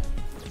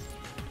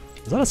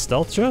 Is that a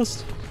stealth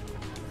chest?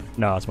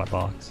 No, it's my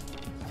box.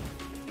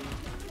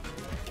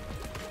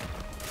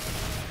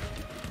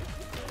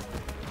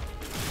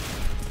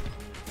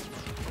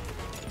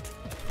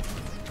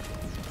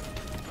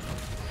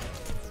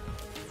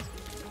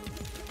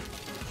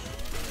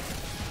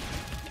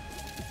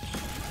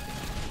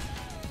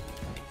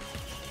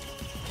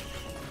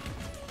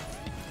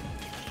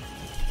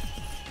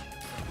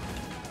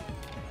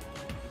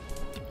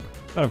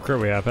 Kind of crit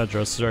we have,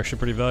 headdresses are actually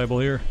pretty valuable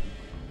here.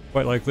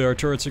 Quite likely our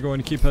turrets are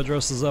going to keep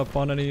headdresses up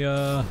on any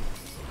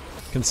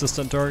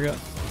consistent target.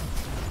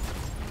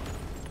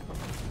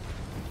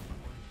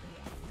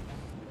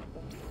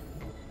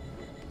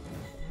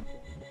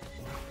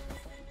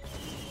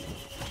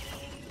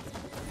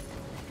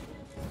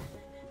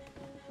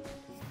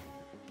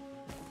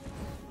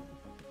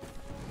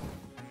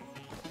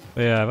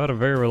 But yeah, I've had a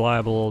very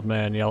reliable old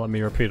man yell at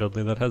me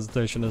repeatedly that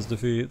hesitation is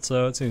defeat,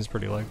 so it seems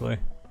pretty likely.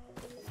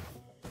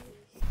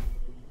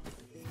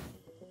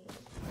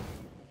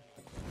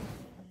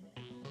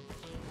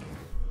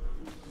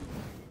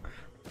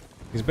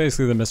 He's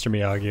basically the Mr.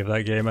 Miyagi of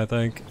that game, I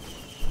think.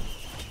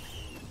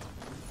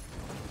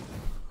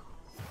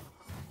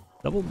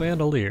 Double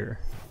bandolier.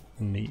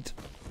 Neat.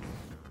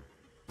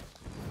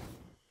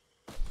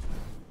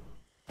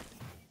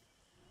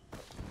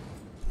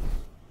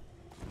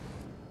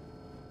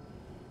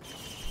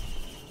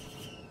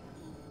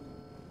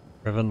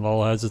 Riven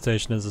lol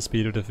hesitation is the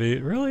speed of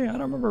defeat. Really? I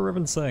don't remember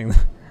Riven saying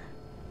that.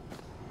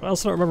 I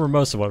also don't remember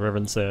most of what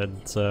Riven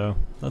said, so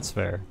that's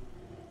fair.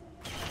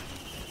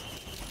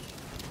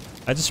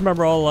 I just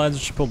remember all the lines when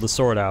she pulled the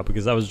sword out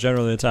because that was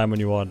generally the time when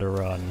you wanted to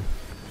run.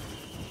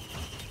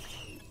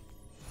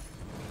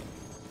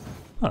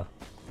 Huh.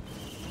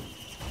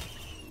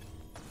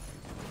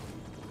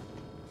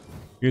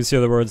 You can see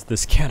the words,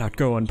 "This cannot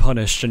go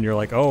unpunished," and you're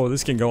like, oh,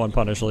 this can go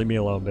unpunished, leave me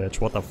alone, bitch.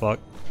 What the fuck?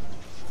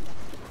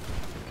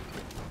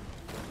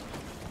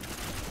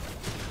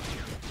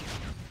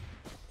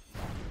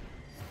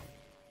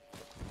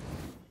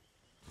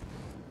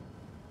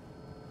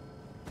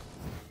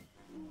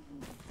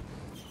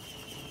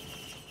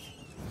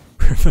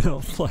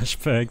 Criminal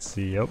flashbacks,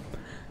 yep.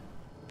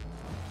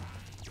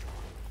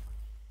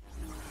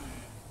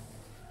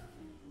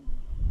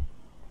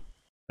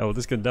 Oh,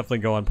 this can definitely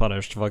go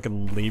unpunished.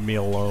 Fucking leave me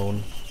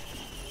alone.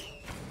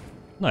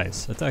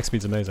 Nice. Attack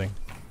speed's amazing.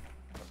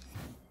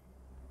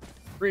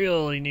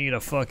 Really need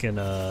a fucking,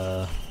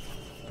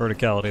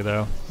 verticality,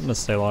 though. I'm gonna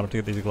stay long enough to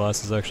get these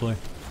glasses, actually.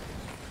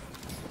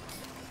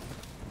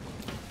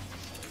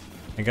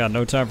 Ain't got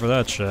no time for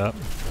that shit.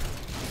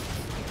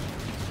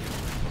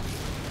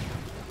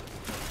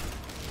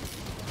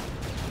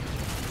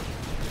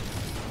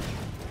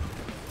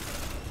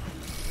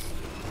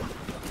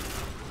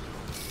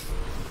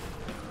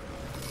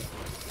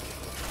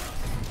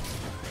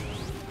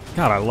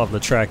 God, I love the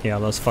tracking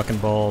on those fucking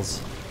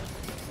balls.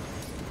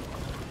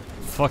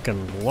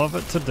 Fucking love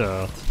it to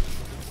death.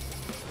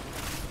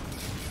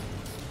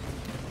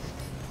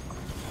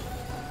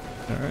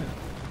 Alright.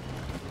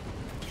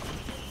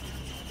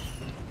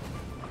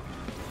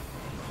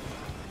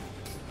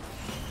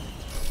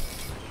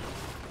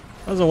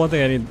 That's the one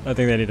thing I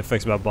think they need to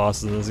fix about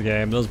bosses in this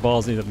game. Those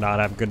balls need to not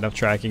have good enough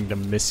tracking to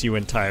miss you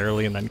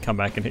entirely and then come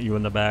back and hit you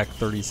in the back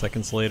 30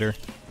 seconds later.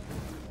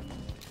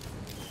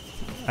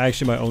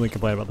 Actually, my only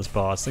complaint about this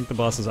boss, I think the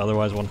boss is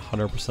otherwise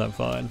 100%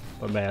 fine,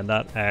 but man,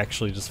 that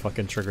actually just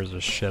fucking triggers the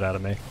shit out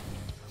of me.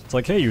 It's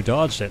like, hey, you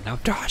dodged it, now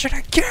dodge it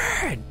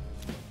again!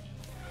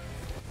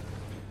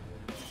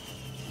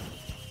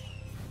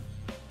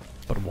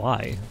 But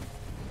why?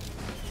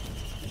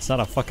 It's not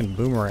a fucking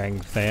boomerang,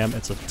 fam,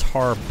 it's a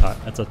tar pot.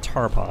 It's a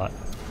tar pot.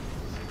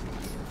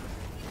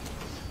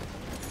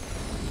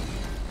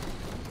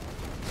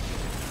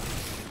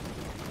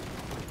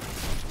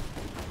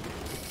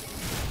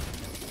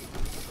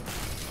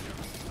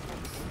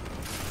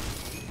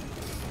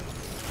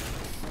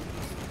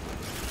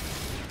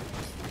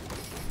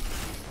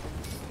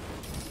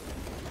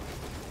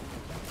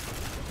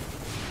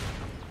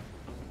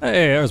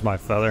 Hey, there's my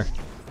feather.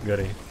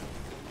 Goody.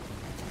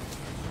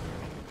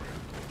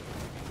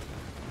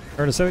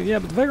 Hard to say, yeah,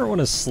 but the Vagrant one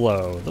is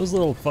slow. Those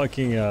little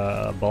fucking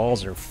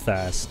balls are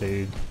fast,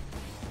 dude.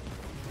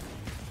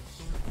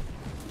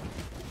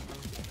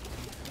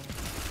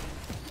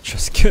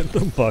 Just get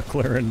the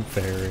buckler and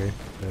parry.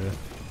 Yeah.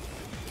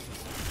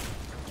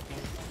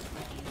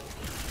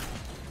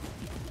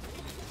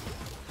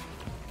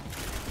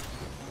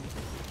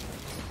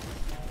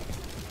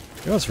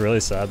 You know what's really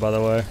sad, by the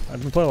way?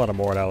 I've been playing a lot of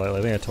Mordau lately,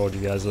 I think I told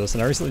you guys this,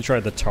 and I recently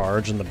tried the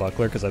Targe and the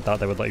Buckler because I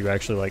thought they would let you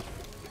actually, like,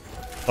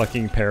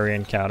 fucking parry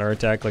and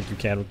counterattack like you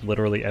can with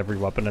literally every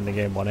weapon in the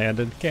game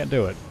one-handed. Can't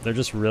do it. They're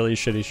just really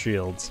shitty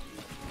shields.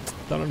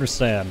 Don't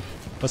understand.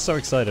 I was so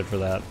excited for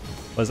that.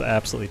 It was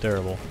absolutely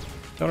terrible.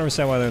 Don't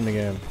understand why they're in the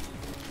game.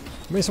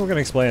 Maybe someone can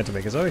explain it to me,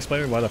 because don't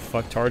explain to me why the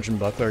fuck Targe and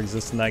Buckler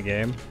exist in that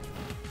game.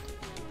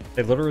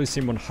 They literally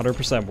seem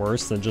 100%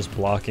 worse than just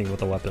blocking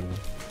with a weapon.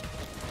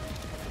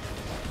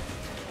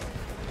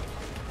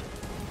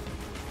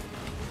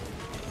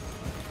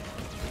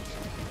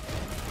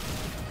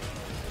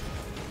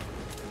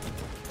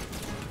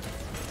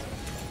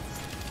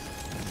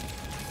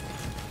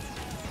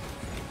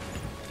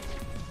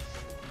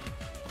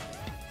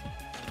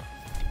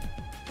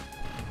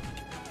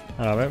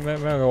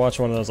 Maybe I'll go watch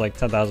one of those like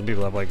 10,000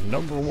 people have like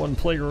 #1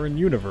 player in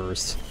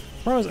universe.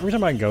 Every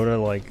time I go to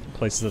like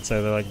places that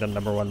say they're like the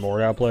 #1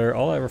 Mordau player,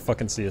 all I ever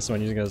fucking see is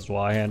someone using a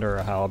Zweihander or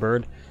a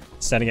Halberd.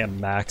 standing at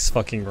max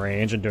fucking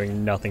range and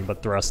doing nothing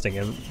but thrusting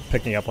and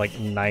picking up like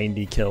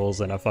 90 kills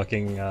in a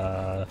fucking,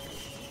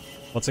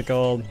 what's it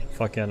called?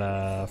 Fucking,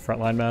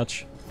 frontline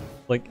match.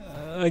 Like,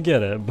 I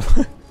get it,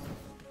 but...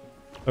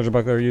 Treasure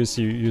buckler you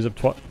use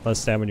up less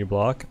stamina when you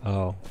block?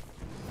 Oh.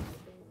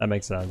 That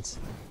makes sense.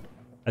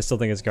 I still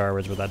think it's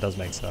garbage, but that does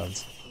make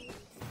sense.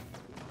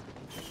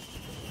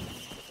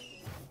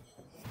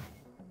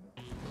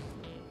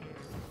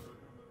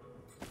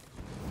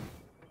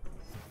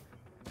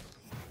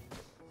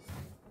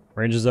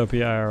 Range is OP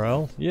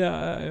IRL?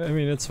 Yeah, I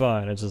mean, it's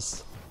fine. It's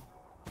just...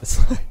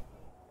 It's like...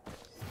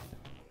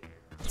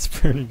 It's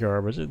pretty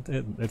garbage.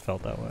 It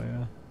felt that way,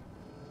 yeah.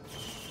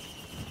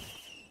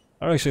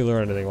 I don't actually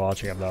learn anything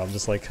watching him, though. I'm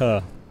just like,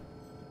 huh.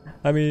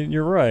 I mean,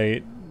 you're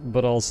right,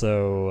 but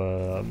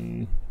also,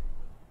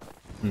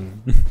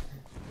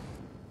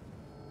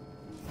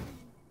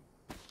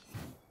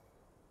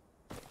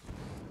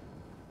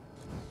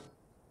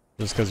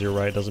 Just because you're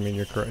right doesn't mean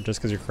you're correct. Just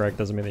because you're correct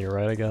doesn't mean that you're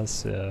right, I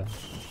guess. Yeah.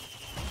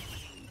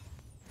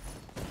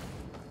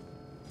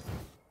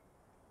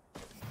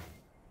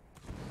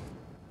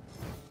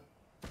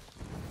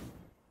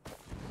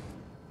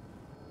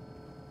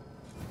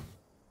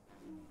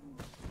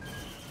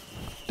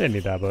 Didn't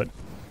need that, but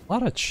a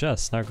lot of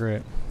chests, not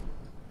great.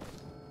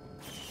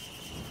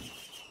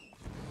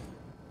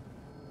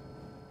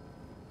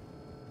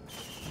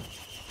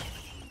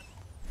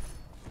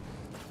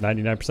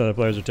 "99% of the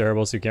players are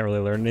terrible, so you can't really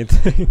learn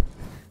anything."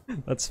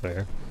 That's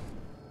fair.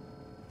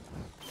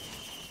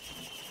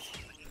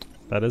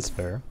 That is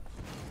fair.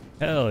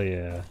 Hell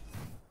yeah.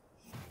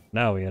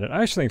 Now we get it.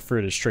 I actually think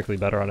fruit is strictly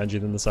better on NG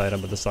than this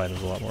item, but this item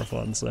is a lot more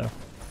fun, so.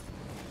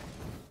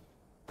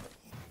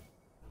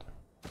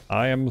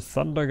 I am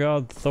Thunder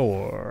God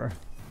Thor.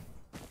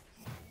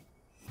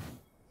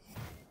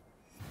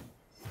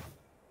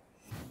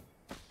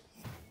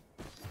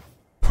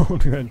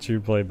 Won't you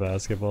play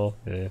basketball?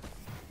 Yeah.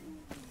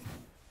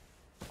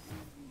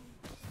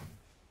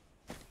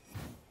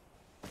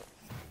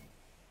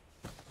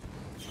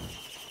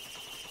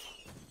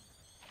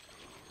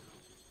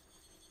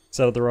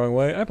 Said it the wrong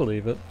way? I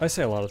believe it. I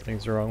say a lot of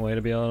things the wrong way,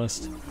 to be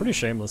honest. Pretty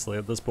shamelessly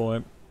at this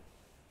point.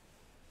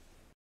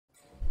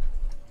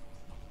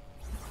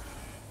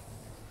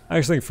 I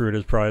actually think fruit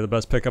is probably the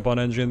best pickup on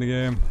NG in the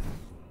game.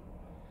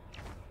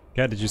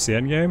 Cat, did you see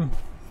Endgame?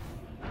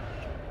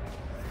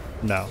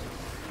 No.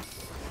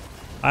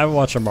 I haven't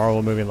watched a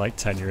Marvel movie in like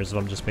 10 years, if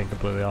I'm just being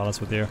completely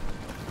honest with you.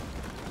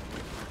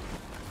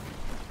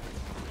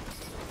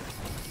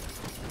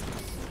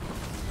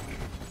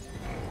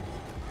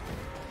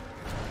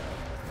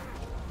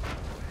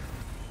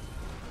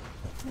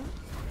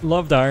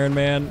 Loved Iron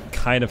Man,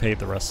 kind of hate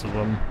the rest of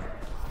them.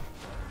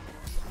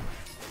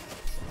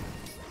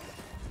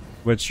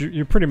 Which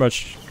you pretty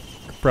much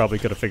probably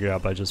could have figured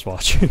out by just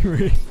watching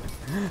me.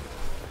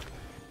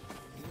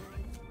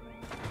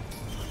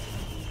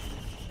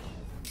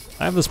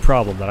 I have this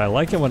problem that I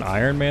like it when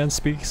Iron Man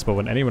speaks, but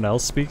when anyone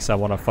else speaks, I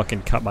want to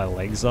fucking cut my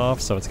legs off,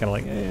 so it's kind of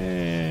like,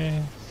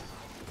 eh.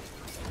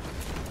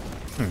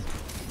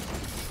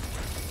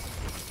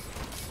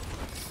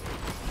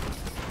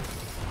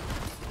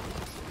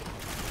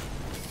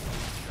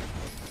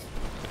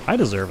 I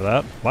deserve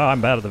that. Wow,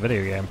 I'm bad at the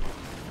video game.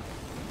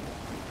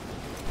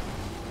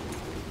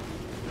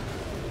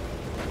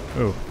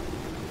 Ooh,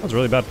 that was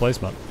really bad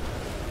placement.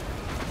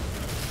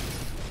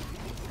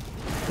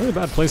 Really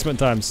bad placement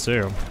times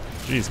too.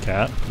 Jeez,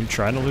 Cat, you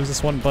trying to lose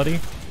this one, buddy?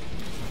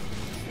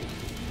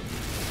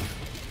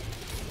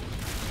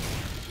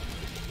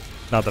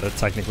 Not that it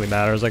technically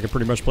matters. I could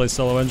pretty much play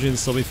solo NG and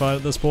still be fine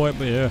at this point,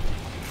 but yeah.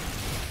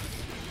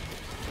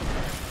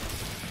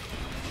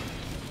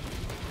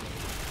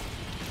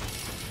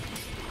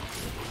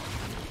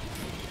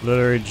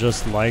 Literally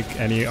just like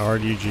any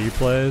RDG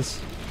plays.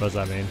 What does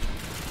that mean?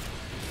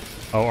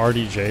 Oh,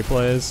 RDJ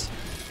plays?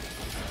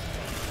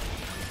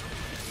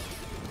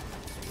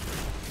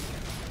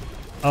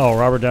 Oh,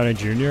 Robert Downey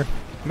Jr.?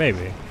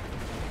 Maybe.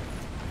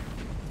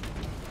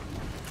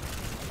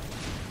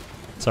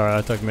 Sorry,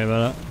 that took me a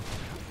minute.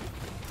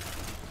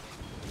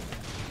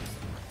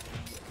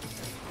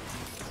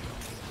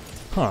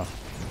 Huh.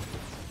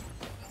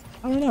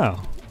 I don't know.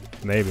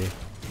 Maybe.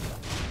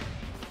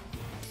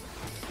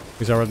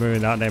 Is that with a movie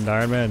not named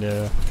Iron Man?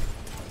 Yeah.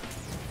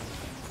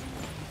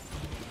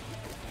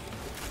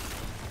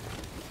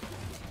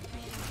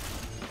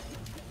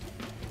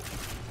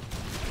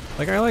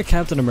 Like, I like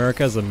Captain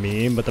America as a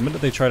meme, but the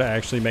minute they try to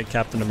actually make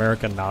Captain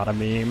America not a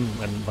meme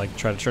and like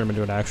try to turn him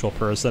into an actual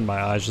person,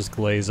 my eyes just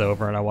glaze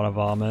over and I want to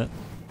vomit.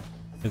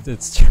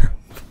 It's terrible.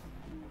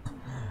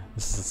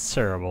 This is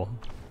terrible.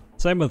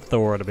 Same with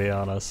Thor, to be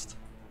honest.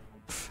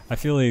 I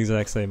feel the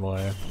exact same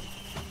way.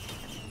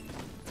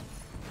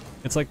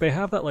 It's like they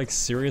have that like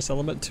serious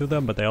element to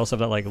them, but they also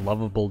have that like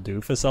lovable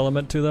doofus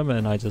element to them,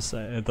 and I just,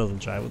 it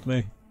doesn't jive with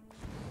me.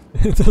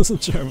 It doesn't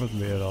jive with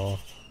me at all.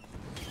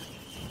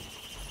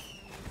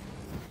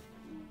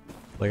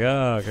 Like,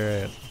 oh,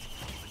 great.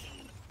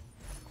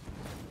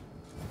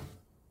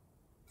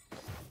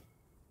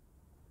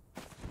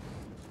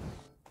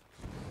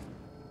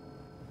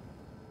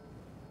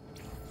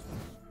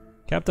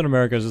 Captain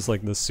America is just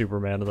like the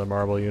Superman of the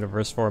Marvel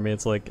universe for me.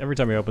 It's like every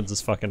time he opens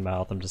his fucking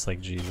mouth, I'm just like,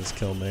 Jesus,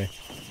 kill me.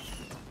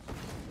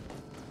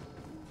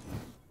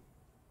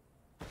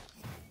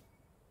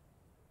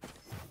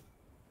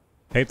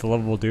 Hate the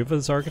lovable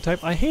doofus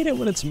archetype. I hate it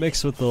when it's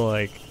mixed with the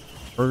like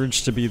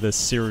urge to be the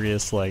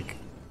serious like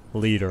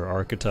leader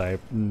archetype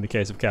in the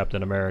case of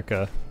Captain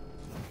America.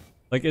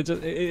 Like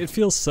it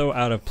feels so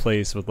out of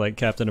place with like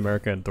Captain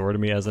America and Thor to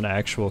me as an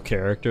actual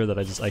character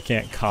that I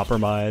can't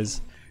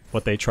compromise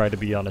what they try to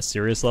be on a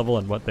serious level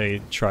and what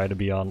they try to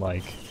be on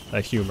like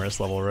a humorous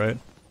level, right?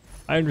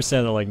 I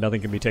understand that like nothing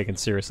can be taken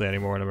seriously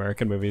anymore in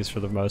American movies for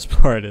the most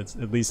part. It's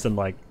at least in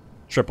like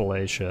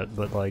AAA shit,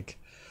 but like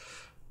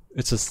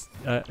it's just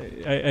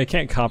I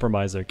can't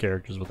compromise their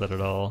characters with it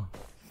at all.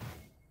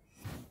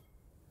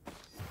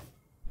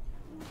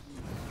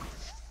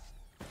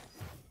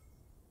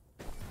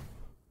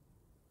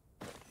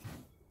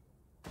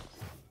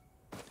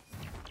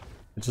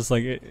 It's just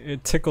like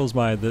it tickles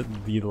my the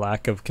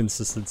lack of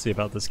consistency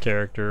about this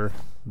character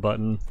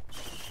button.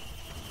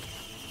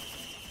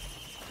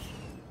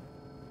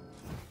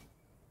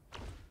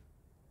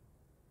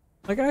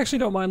 Like I actually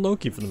don't mind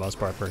Loki for the most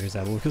part, for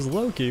example, because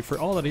Loki, for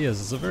all that he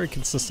is a very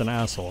consistent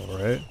asshole,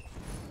 right?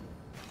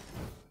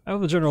 I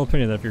have the general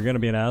opinion that if you're gonna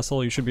be an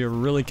asshole, you should be a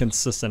really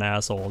consistent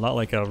asshole, not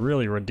like a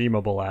really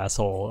redeemable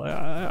asshole.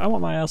 I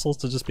want my assholes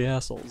to just be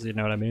assholes, you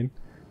know what I mean?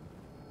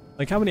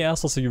 Like, how many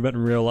assholes have you met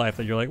in real life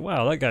that you're like,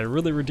 wow, that guy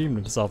really redeemed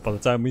himself by the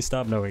time we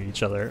stopped knowing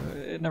each other?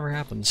 It never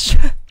happens.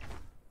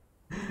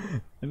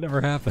 It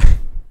never happened.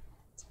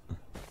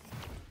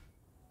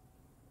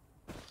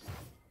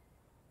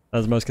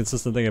 That's the most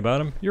consistent thing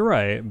about him? You're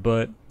right,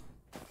 but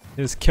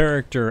his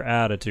character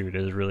attitude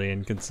is really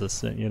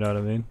inconsistent, you know what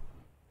I mean?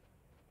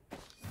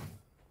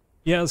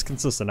 He has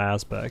consistent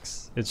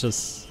aspects. It's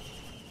just...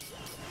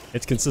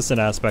 it's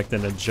consistent aspect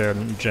in a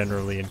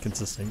generally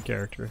inconsistent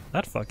character.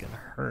 That fucking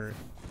hurt.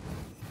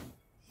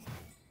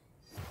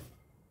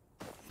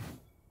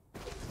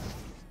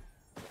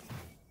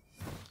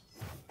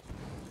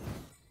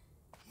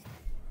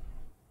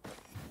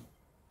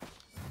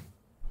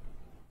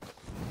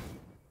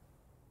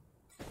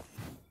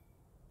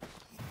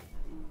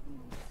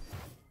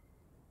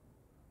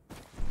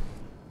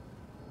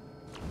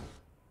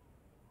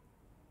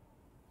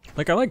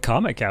 Like, I like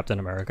comic Captain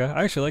America.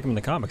 I actually like him in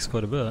the comics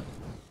quite a bit.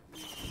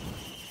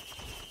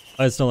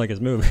 I just don't like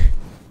his movie.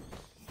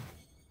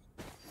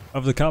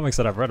 Of the comics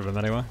that I've read of him,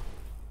 anyway.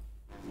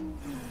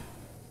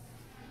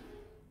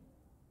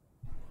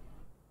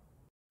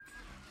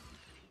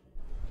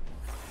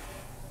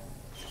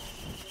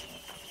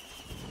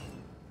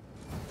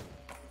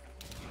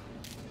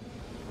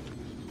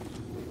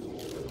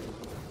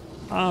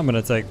 I'm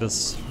gonna take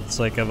this for the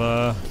sake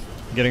of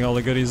getting all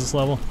the goodies this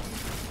level.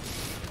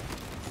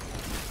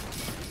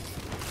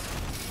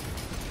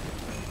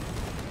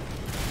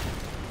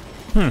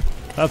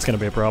 That's gonna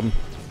be a problem.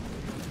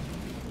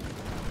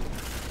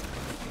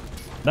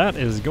 That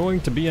is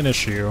going to be an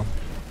issue.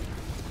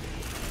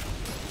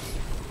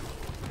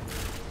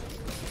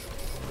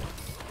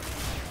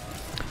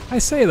 I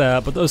say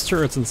that, but those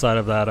turrets inside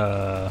of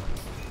that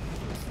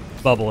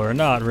bubble are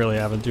not really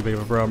having too big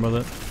of a problem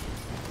with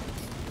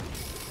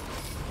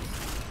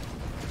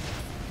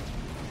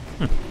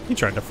it. He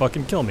tried to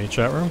fucking kill me,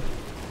 chat room.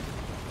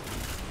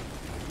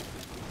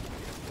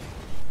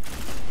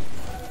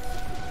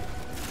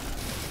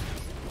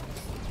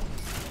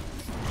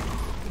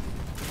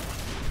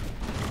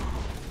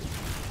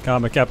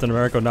 Comic Captain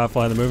America would not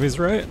fly in the movies,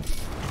 right?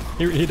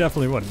 He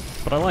definitely wouldn't,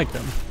 but I liked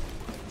him.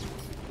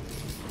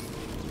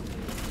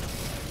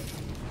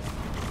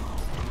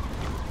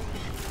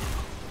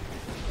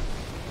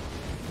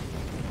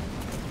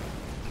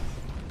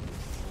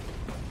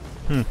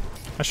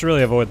 I should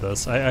really avoid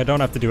this. I don't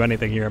have to do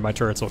anything here, my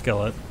turrets will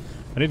kill it.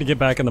 I need to get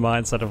back in the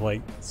mindset of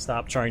like,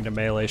 stop trying to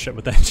melee shit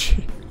with that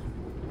shit.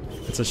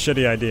 It's a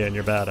shitty idea and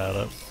you're bad at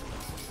it.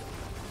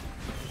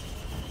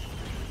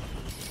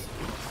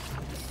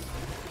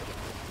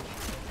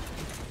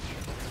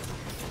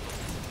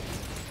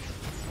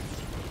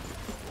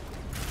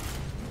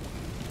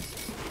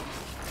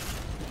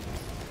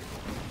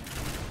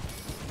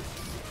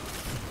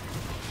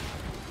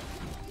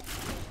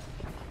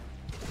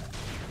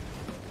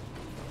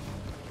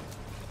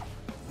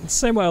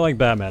 Same way I like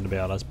Batman, to be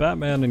honest.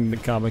 Batman in the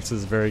comics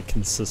is very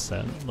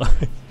consistent.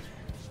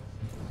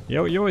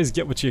 You always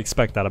get what you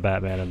expect out of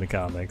Batman in the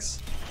comics.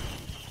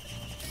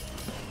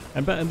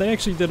 And they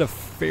actually did a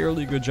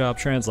fairly good job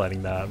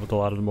translating that with a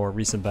lot of the more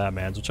recent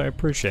Batmans, which I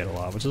appreciate a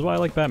lot, which is why I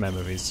like Batman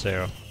movies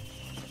too.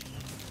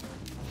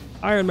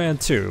 Iron Man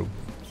 2.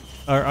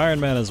 Or Iron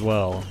Man as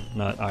well,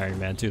 not Iron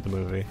Man 2 the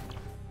movie.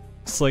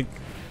 It's like,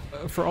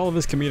 for all of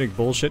his comedic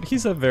bullshit,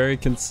 he's a very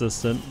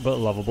consistent but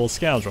lovable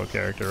scoundrel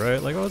character,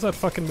 right? Like, what was that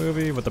fucking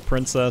movie with the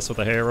princess with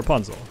the hair,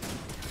 Rapunzel?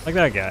 Like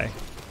that guy.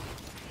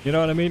 You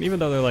know what I mean? Even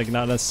though they're like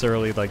not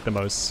necessarily like the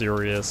most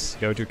serious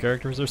go-to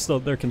characters,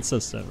 they're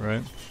consistent,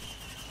 right?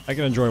 I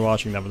can enjoy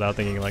watching them without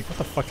thinking like, what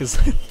the fuck is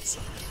this?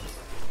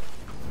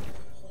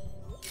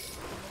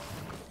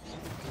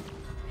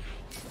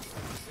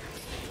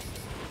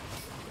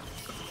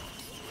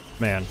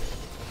 Man,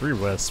 3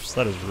 wisps,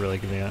 that is really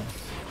convenient.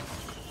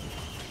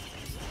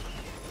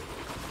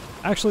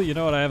 Actually, you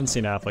know what, I haven't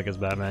seen Affleck as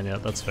Batman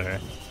yet, that's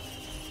fair.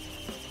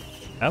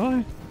 Have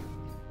I?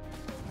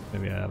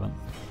 Maybe I haven't.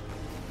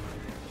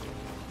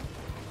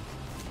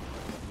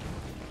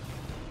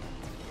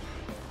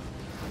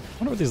 I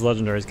wonder what these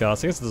legendaries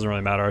cost. I guess it doesn't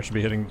really matter, I should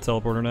be hitting the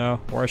teleporter now.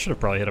 Or I should have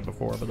probably hit it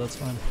before, but that's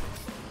fine.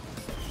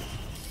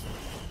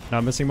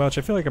 Not missing much?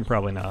 I feel like I'm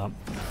probably not.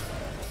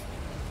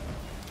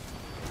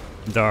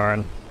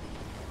 Darn.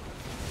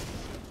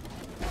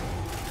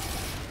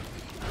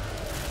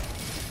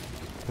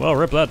 Well,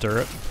 rip that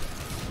turret.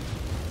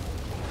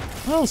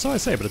 Well, so I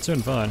say, but it's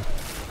doing fine.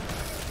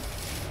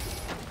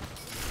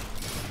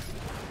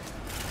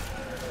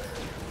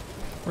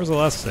 Where's the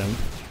last sim?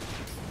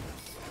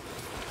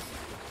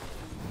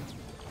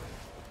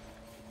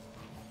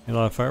 A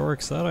lot of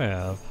fireworks that I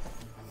have.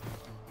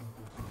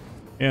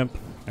 Imp.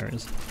 There it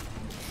is.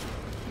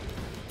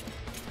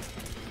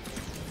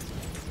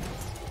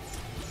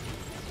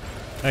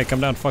 Hey,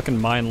 come down fucking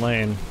mine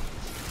lane.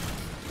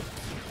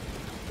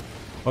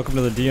 Welcome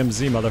to the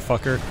DMZ,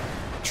 motherfucker.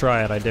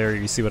 Try it, I dare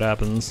you, see what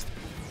happens.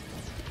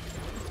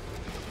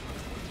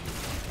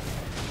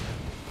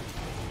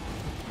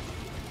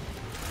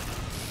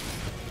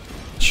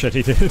 Shit,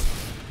 he did.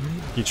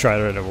 He tried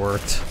it and it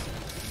worked.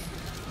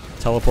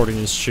 Teleporting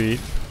is cheat.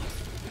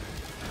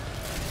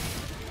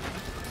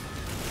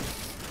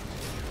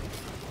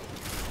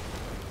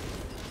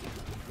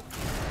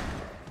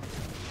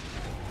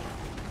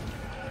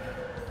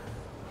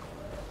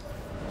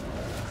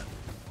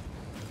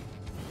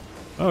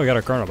 Oh, we got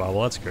a Chrono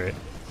Bobble, that's great.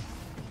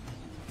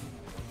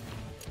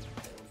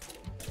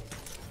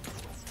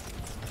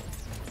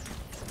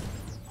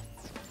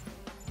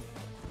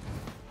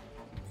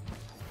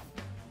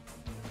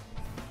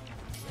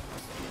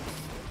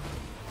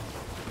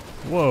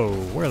 Whoa,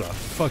 where the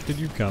fuck did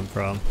you come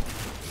from?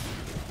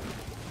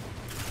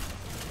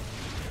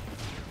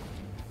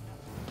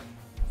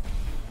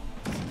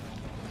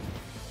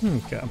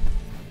 Okay.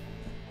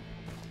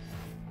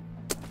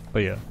 But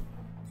yeah.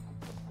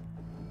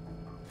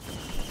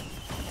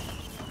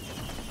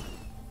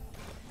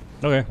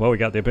 Okay, well we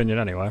got the opinion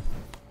anyway.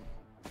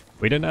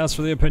 We didn't ask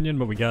for the opinion,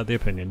 but we got the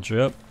opinion,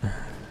 Chip.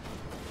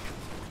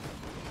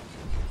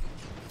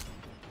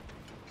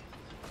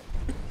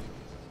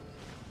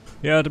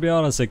 Yeah, to be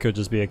honest, it could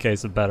just be a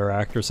case of better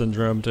actor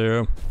syndrome,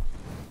 too.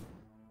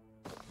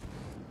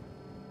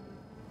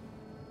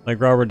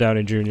 Like, Robert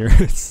Downey Jr.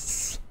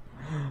 is,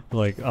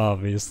 like,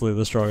 obviously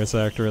the strongest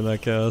actor in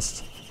that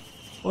cast.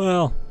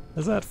 Well,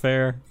 is that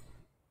fair?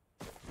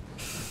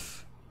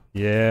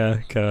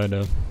 Yeah,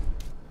 kinda.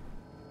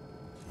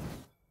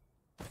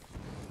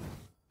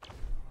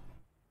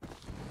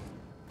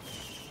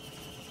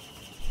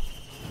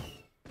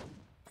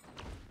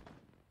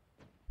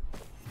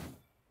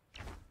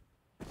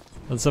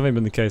 That's definitely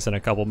been the case in a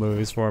couple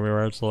movies for me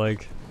where it's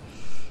like,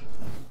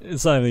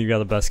 it's not even that you got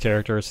the best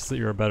character, it's just that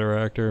you're a better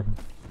actor.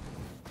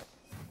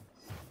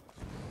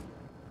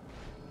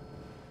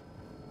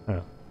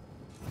 Oh.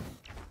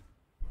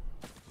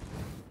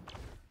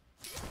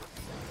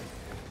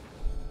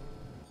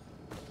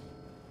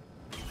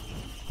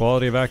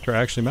 Quality of actor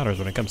actually matters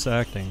when it comes to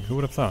acting. Who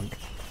would have thunk?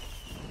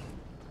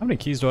 How many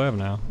keys do I have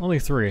now? Only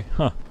 3.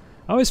 Huh.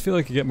 I always feel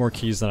like you get more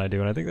keys than I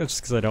do, and I think that's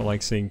just because I don't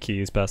like seeing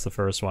keys past the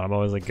first one. I'm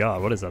always like,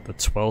 God, what is that, the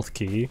 12th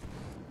key? And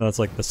that's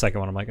like the second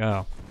one, I'm like,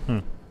 oh,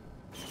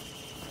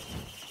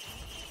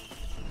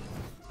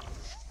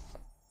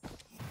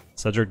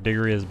 Cedric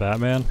Diggory as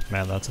Batman?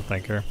 Man, that's a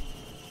thinker.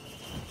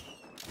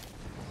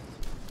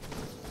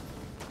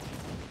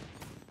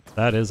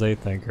 That is a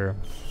thinker.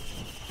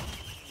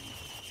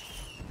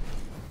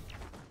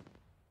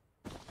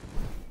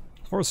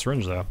 Fourth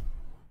syringe, though.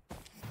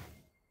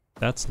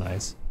 That's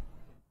nice.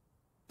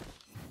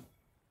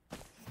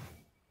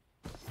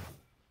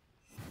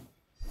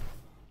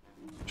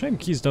 Shame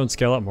keys don't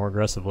scale up more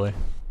aggressively.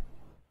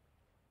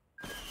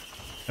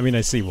 I mean,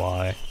 I see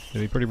why. They'd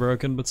be pretty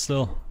broken, but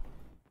still.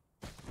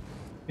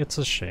 It's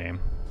a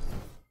shame.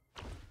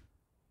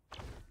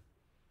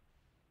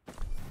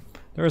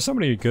 There are so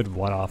many good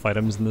one-off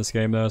items in this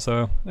game, though,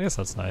 so I guess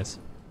that's nice.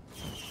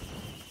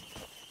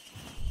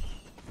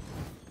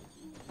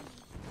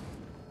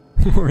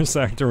 Worst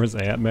actor was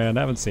Ant-Man.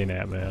 I haven't seen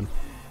Ant-Man.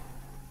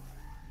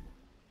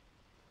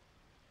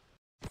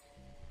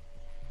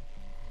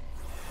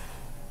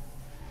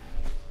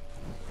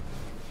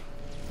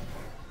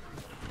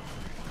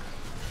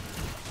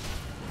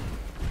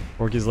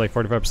 Porky's like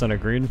 45% of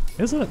green.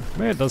 Is it?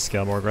 Maybe it does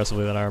scale more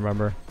aggressively than I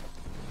remember.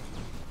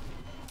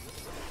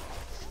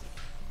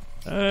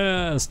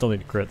 Still need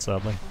to crit,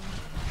 sadly.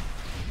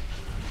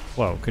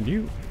 Whoa, could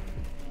you?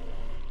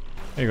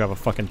 You have a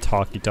fucking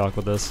talkie-talk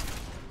with this.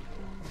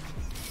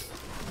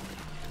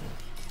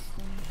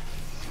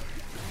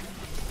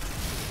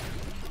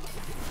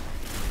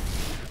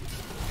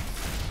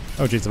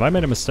 Oh jeez, have I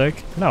made a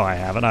mistake? No, I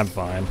haven't, I'm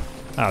fine.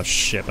 Oh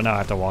shit, but now I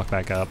have to walk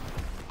back up.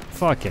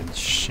 Fucking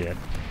shit.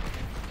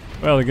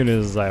 Well, the good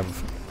news is I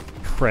have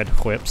cred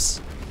whips.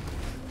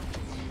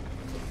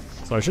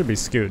 So I should be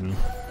scooting.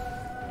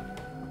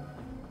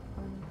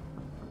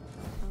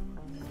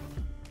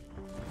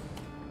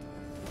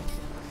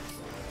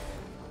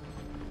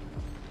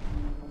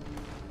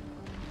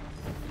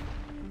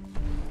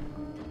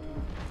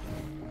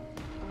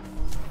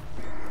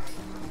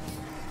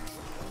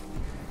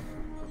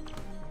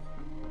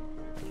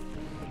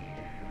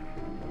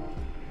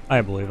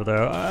 I believe it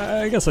though.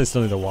 I guess I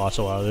still need to watch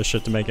a lot of this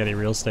shit to make any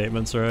real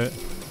statements, right?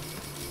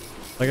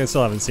 Like, I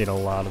still haven't seen a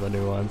lot of the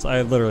new ones.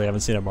 I literally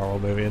haven't seen a Marvel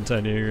movie in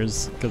 10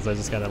 years, because I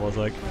just kind of was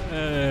like,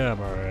 I'm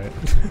alright.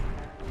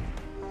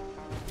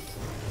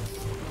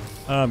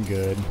 I'm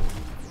good.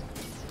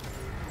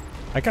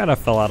 I kind of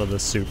fell out of the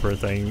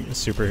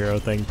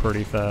superhero thing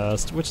pretty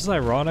fast, which is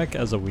ironic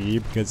as a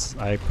weeb, because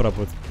I put up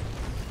with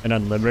an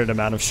unlimited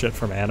amount of shit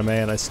from anime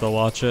and I still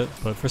watch it,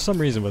 but for some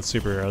reason with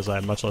superheroes I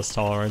have much less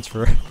tolerance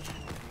for it.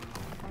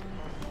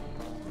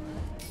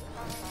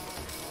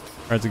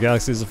 Guardians of the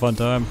Galaxy is a fun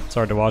time. It's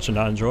hard to watch and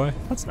not enjoy.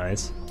 That's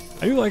nice.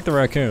 I do like the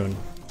raccoon,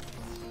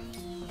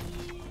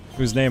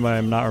 whose name I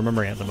am not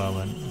remembering at the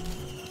moment.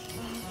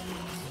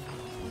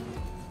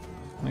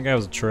 That guy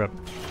was a trip.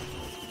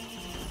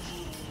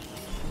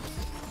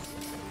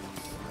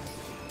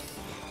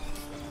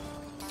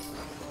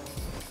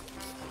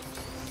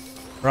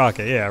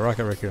 Rocket, yeah,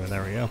 Rocket Raccoon,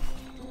 there we go.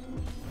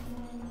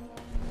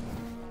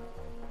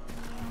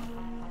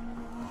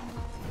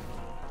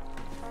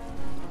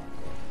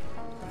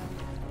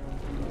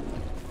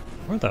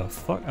 Where the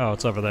fuck? Oh,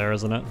 it's over there,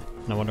 isn't it?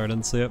 No wonder I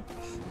didn't see it.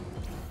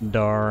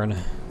 Darn.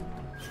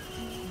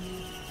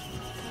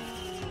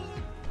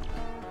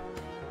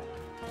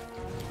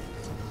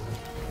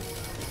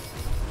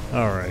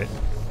 Alright.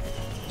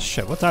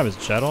 Shit, what time is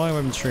it, chat? How long have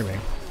I been streaming?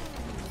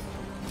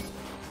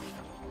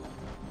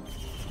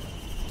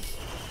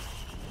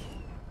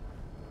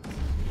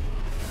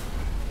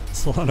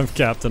 It's a lot of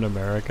Captain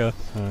America.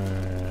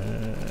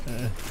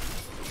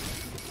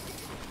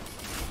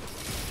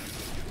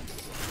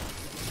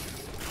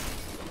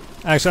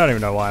 Actually, I don't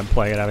even know why I'm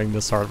playing it, having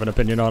this hard of an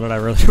opinion on it. I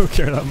really don't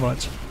care that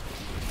much.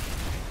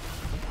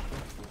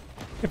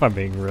 If I'm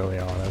being really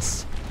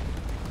honest.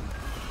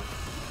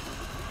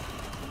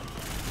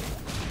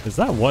 Is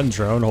that one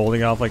drone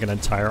holding off like an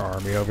entire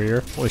army over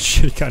here? Holy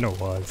shit, it kind of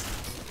was.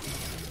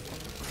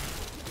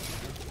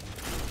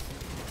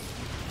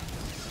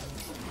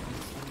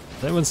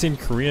 Has anyone seen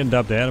Korean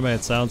dubbed anime?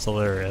 It sounds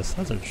hilarious.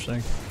 That's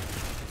interesting.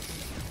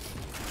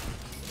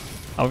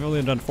 Oh, we've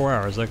only done 4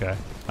 hours. Okay.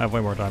 I have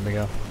way more time to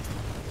go.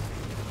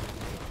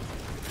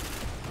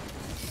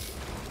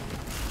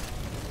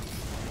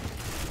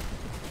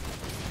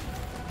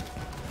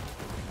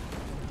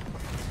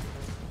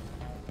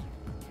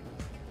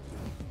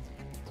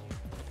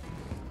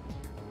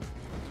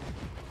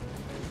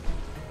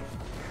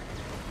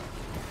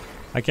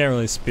 I can't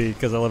really speak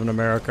because I live in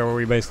America where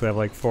we basically have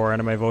like 4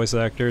 anime voice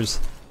actors,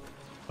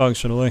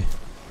 functionally.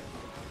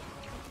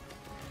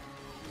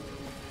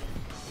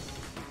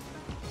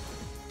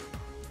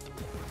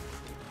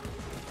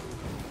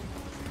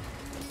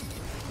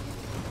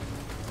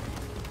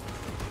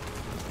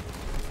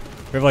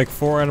 We have like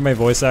 4 anime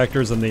voice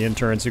actors and the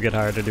interns who get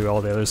hired to do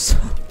all the other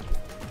stuff.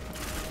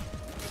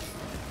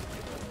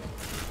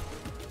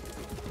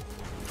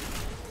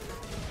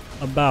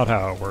 About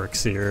how it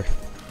works here.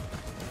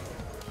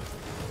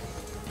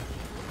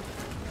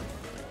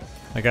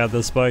 I got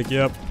this bike,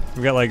 yep.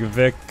 We got like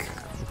Vic,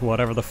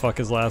 whatever the fuck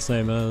his last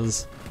name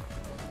is.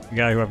 A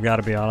guy who I've got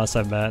to be honest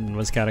I met and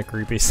was kind of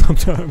creepy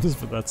sometimes,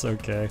 but that's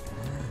okay.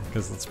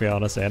 Because let's be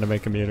honest, anime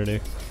community.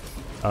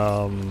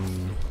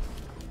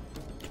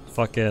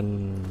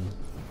 Fucking...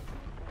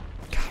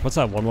 God, what's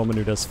that one woman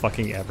who does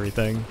fucking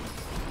everything?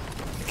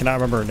 I cannot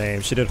remember her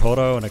name. She did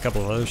Horo and a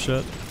couple of other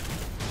shit.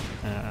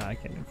 I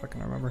can't even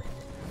fucking remember.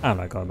 I'm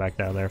not going back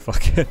down there,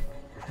 fuck it.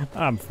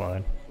 I'm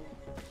fine.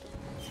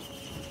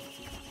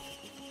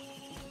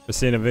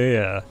 Christina V,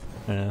 yeah.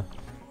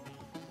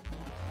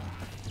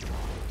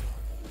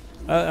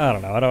 I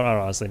don't know. I don't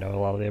honestly know a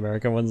lot of the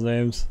American ones'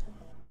 names.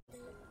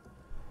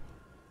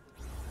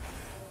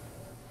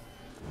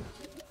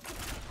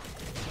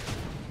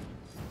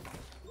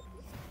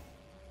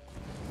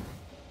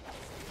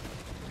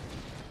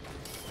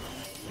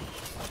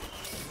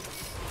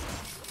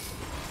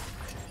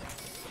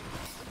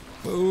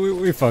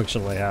 We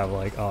functionally have,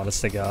 like,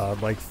 honest to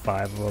God, like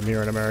 5 of them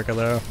here in America,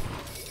 though.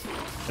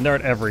 And they're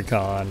at every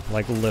con,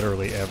 like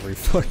literally every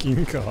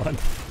fucking con.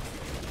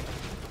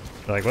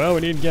 They're like, well,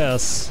 we need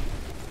guests.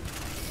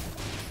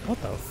 What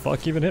the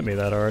fuck even hit me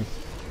that hard? I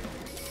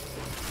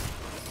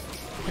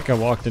think I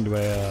walked into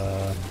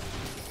a,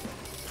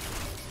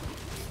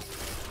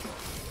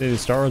 new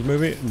Star Wars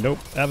movie? Nope,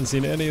 haven't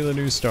seen any of the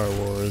new Star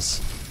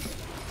Wars.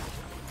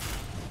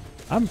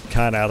 I'm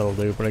kinda out of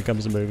the loop when it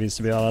comes to movies,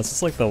 to be honest.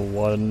 It's like the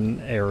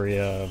one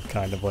area of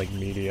kind of like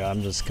media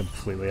I'm just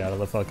completely out of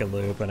the fucking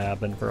loop and have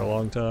been for a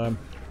long time.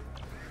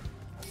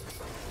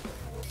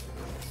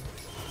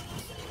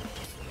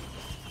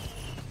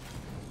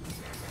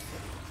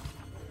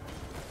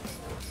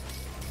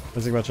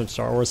 Nothing much on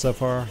Star Wars so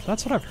far?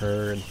 That's what I've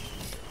heard.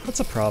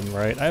 That's a problem,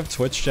 right? I have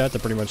Twitch chat to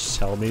pretty much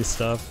tell me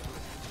stuff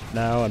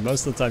now, and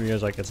most of the time you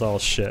guys are like, it's all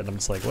shit, and I'm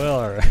just like,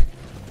 well, alright.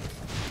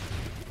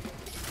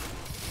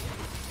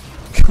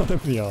 Gotta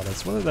be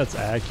honest, whether that's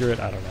accurate,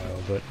 I don't know,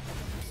 but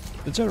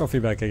the general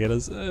feedback I get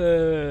is,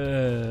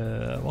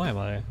 why am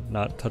I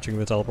not touching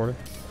the teleporter?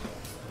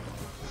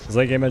 Does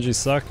late game NG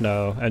suck?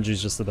 No,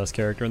 NG's just the best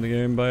character in the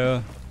game by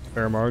a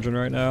fair margin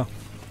right now.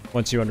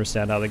 once you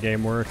understand how the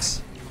game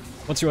works.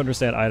 Once you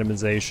understand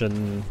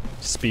itemization,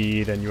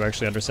 speed, and you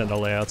actually understand the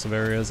layouts of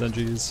areas,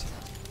 NG's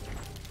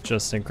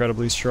just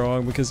incredibly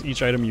strong, because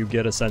each item you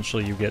get,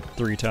 essentially you get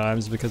 3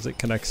 times because it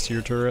connects to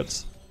your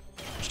turrets.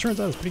 Which turns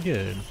out is pretty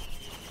good.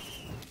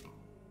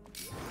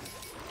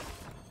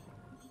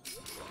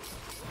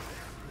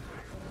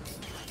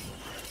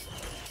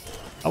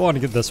 I want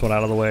to get this one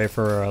out of the way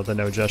for the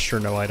no gesture,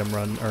 no item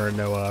run, or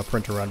no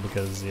printer run,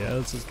 because yeah,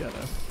 this is gonna...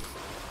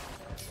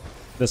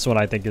 This one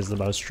I think is the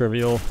most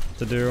trivial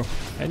to do,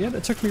 and yet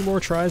it took me more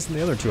tries than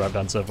the other 2 I've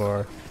done so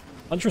far.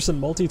 Huntress and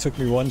Multi took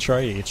me 1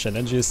 try each, and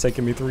NG has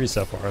taken me 3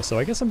 so far, so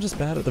I guess I'm just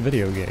bad at the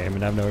video game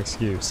and have no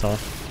excuse, huh?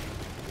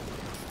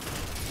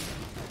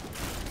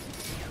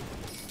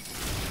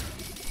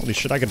 Holy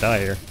shit, I could die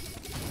here.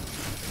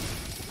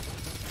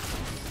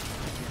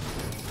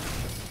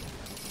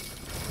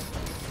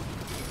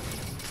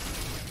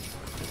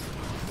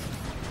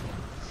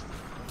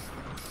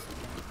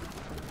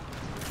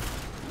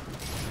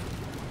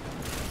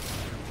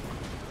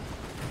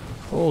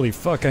 Holy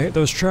fuck, I hate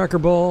those tracker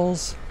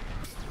balls.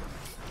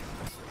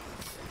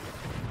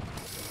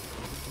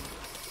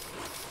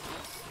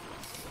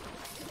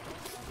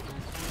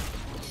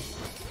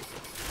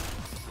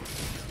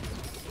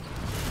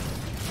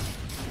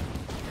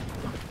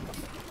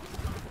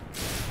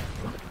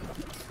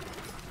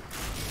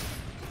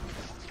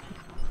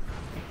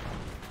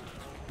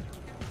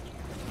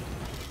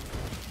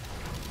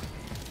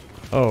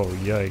 Oh,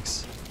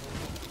 yikes.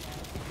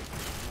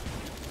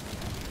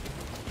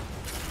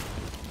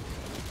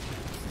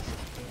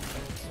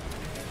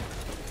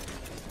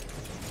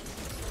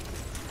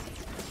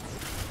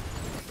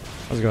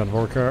 How's it going,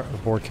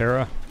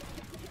 Vorkara?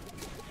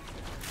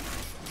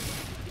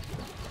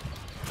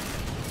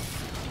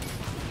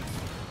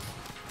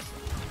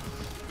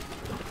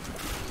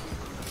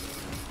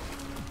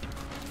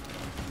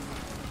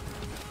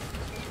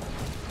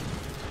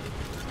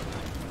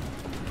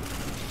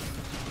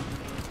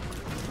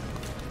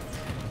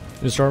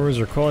 New Star Wars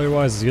are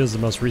quality-wise as good as the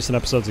most recent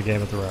episodes of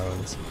Game of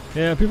Thrones.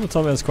 Yeah, people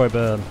tell me that's quite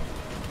bad.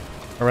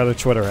 Or rather,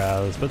 Twitter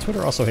has, but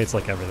Twitter also hates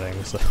like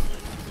everything, so...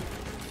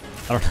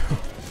 I don't know.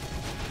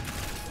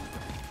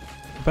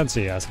 Depends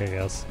who you ask, I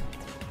guess.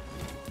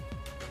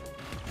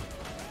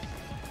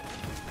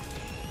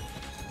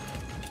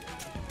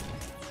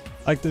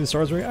 Like the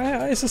Star Wars movie?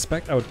 I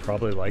suspect I would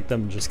probably like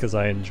them just because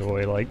I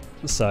enjoy like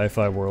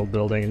sci-fi world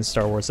building, and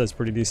Star Wars has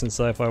pretty decent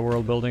sci-fi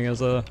world building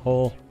as a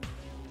whole.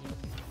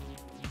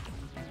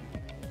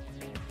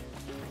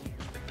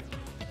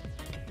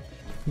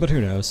 But who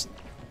knows?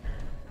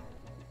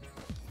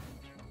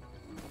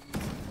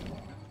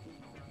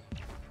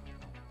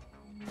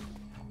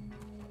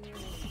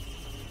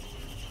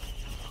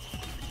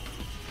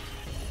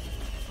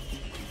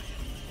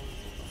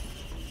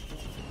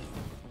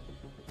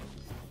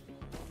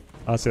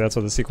 Honestly, that's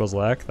what the sequels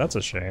lack. That's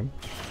a shame.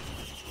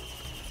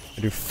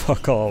 They do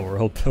fuck all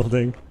world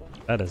building.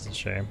 That is a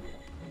shame.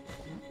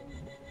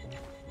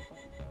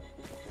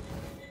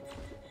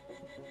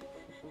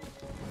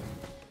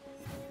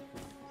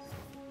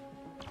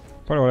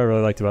 Part of what I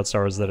really liked about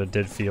Star Wars is that it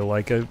did feel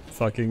like a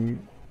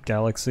fucking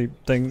galaxy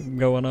thing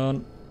going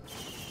on.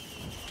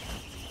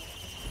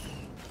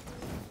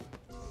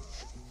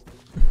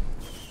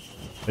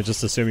 They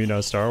just assume you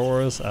know Star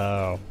Wars?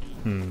 Oh,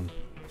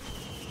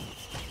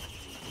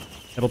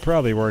 It'll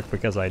probably work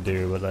because I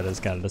do, but that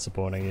is kind of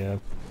disappointing, yeah.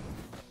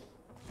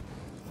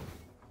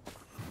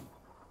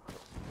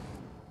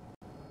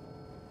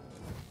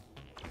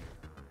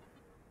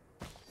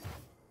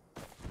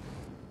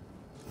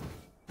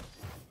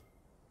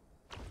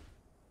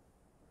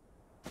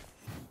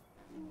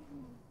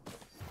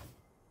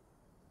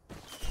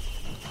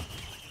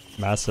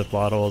 Massive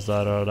bottles,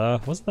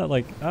 wasn't that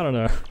like, I don't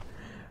know.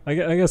 I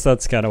guess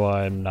that's kind of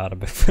why I'm not a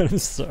big fan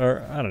of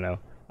Star, I don't know.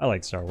 I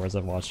like Star Wars,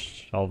 I've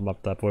watched all of them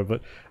up to that point,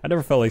 but I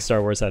never felt like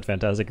Star Wars had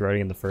fantastic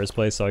writing in the first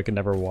place, so I could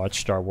never watch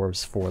Star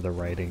Wars for the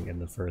writing in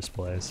the first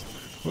place.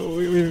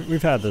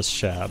 We've had this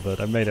chat, but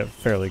I've made it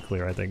fairly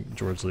clear I think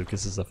George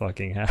Lucas is a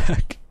fucking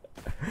hack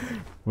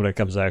when it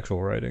comes to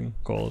actual writing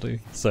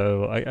quality.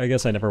 So I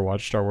guess I never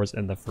watched Star Wars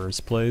in the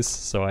first place,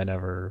 so I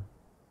never...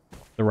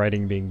 The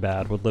writing being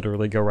bad would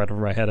literally go right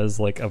over my head as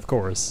like, of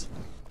course.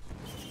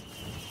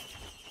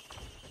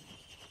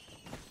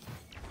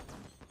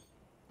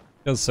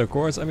 Because of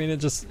course, I mean it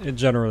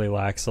generally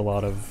lacks a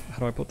lot of, how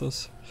do I put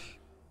this?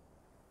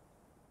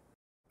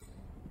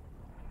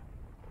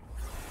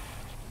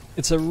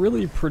 It's a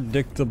really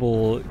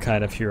predictable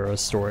kind of hero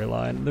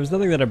storyline. There's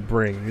nothing that it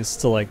brings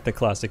to like the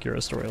classic hero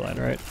storyline,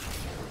 right?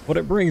 What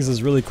it brings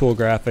is really cool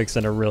graphics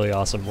and a really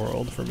awesome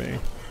world for me.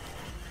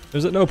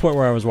 There's at no point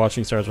where I was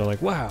watching Star Wars where I'm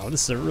like, wow,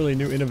 this is a really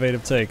new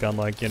innovative take on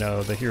like, you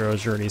know, the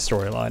hero's journey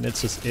storyline.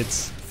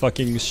 It's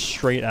fucking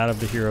straight out of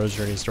the hero's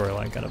journey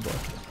storyline kind of book.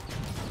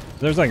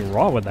 There's nothing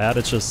wrong with that,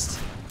 it's just,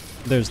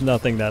 there's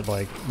nothing that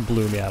like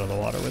blew me out of the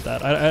water with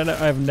that.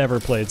 I've never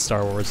played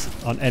Star Wars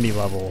on any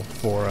level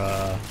for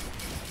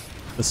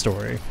the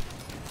story.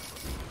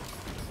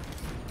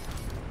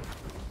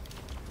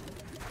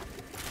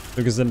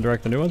 Lucas didn't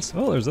direct the new ones?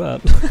 Oh, there's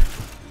that.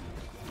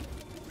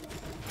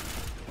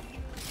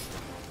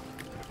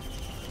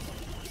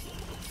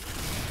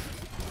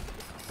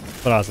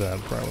 But honestly, that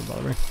probably wouldn't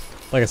bother me.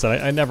 Like I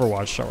said, I never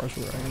watched Star Wars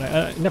Blu-ray, and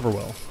I never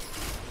will.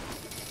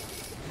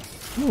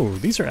 Ooh,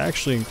 these are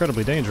actually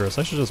incredibly dangerous.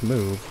 I should just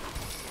move.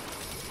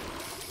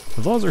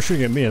 As long as they're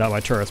shooting at me and not my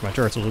turrets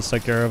will just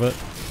take care of it.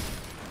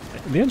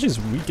 The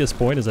Engi's weakest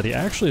point is that he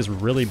actually is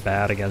really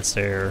bad against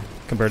air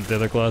compared to the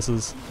other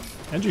classes.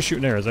 Engi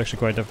shooting air is actually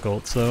quite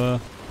difficult, so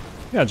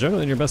yeah,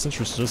 generally in your best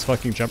interest to just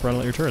fucking jump around and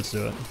let your turrets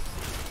do it.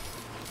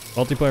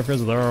 Multiplayer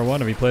friends with RR1,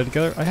 have you played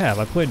together? I have,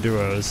 I played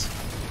duos.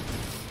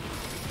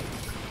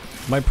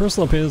 My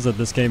personal opinion is that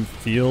this game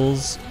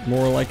feels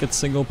more like it's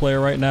single player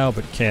right now,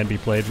 but can be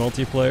played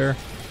multiplayer.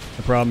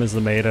 The problem is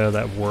the meta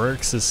that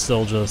works is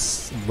still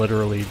just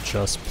literally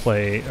just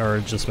play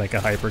or just make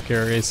a hyper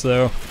carry,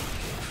 so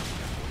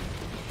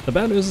the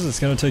bad news is it's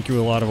going to take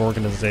you a lot of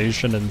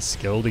organization and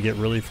skill to get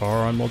really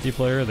far on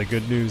multiplayer. The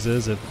good news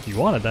is if you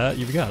wanted that,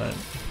 you've got it.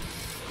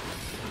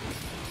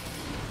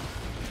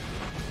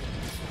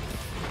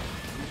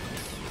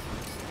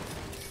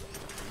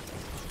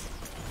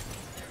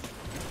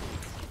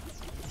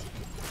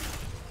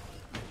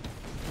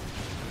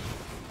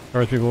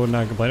 Or people would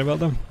not complain about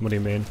them? What do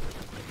you mean?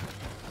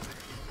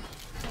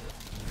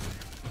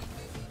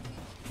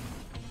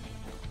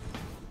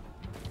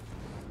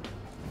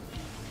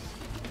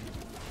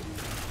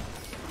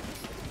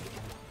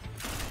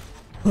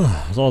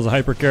 As long as the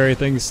hyper carry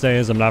thing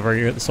stays, I'm not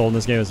very sold in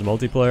this game as a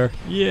multiplayer.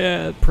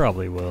 Yeah, it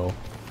probably will.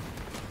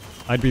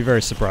 I'd be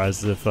very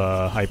surprised if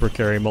hyper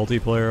carry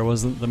multiplayer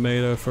wasn't the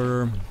meta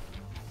for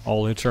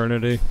all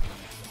eternity.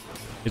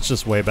 It's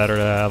just way better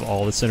to have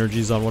all the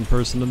synergies on one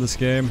person in this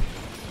game.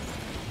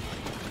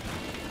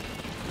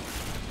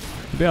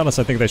 To be honest,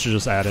 I think they should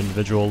just add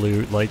individual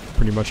loot like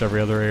pretty much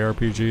every other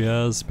ARPG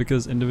has,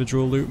 because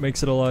individual loot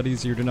makes it a lot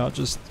easier to not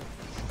just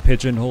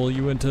pigeonhole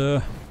you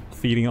into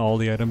feeding all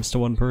the items to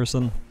one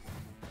person.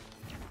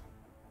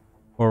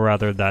 Or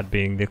rather, that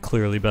being the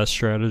clearly best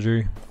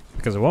strategy,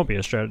 because it won't be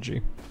a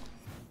strategy.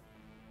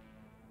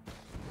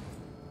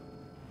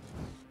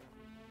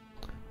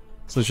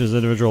 So it's just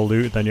individual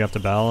loot, then you have to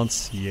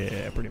balance?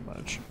 Yeah, pretty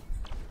much.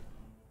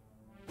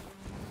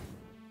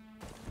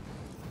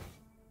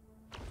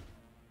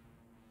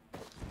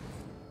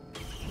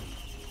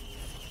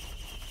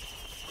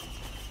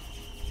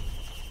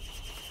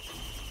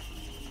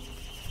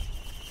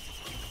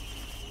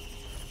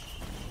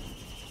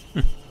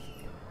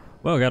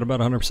 Well, got about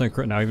 100%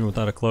 crit now, even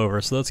without a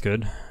clover, so that's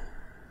good.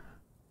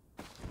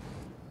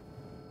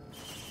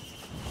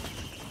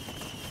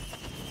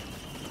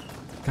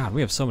 God,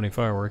 we have so many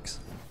fireworks.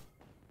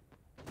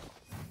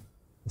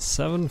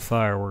 7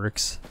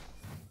 fireworks.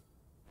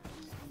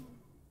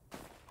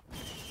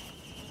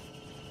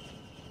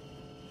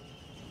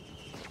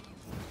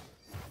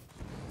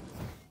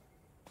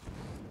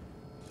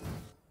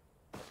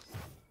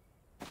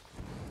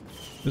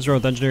 Who's wrong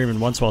with engineering even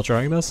once while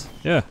trying this?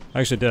 Yeah, I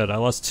actually did. I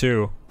lost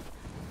 2.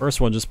 First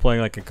one just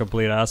playing like a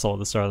complete asshole at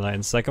the start of the night,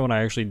 and the second one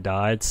I actually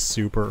died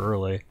super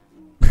early.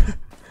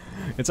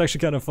 It's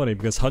actually kind of funny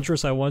because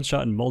Huntress I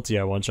one-shot and Multi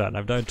I one-shot, and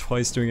I've died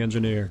twice doing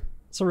Engineer.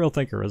 It's a real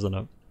thinker, isn't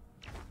it?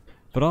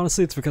 But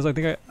honestly, it's because I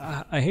think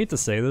I hate to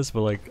say this,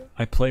 but like,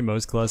 I play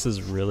most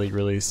classes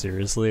really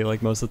seriously,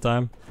 like most of the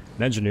time.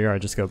 In Engineer, I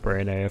just go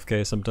brain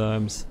AFK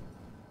sometimes.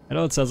 I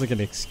know it sounds like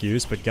an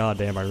excuse, but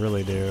goddamn, I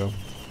really do.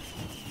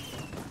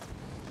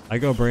 I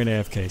go brain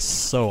AFK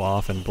so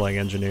often playing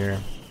Engineer.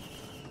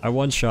 I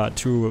one-shot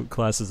 2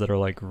 classes that are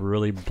like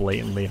really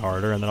blatantly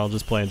harder, and then I'll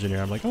just play Engineer.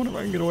 I'm like, I wonder if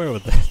I can get away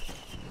with it.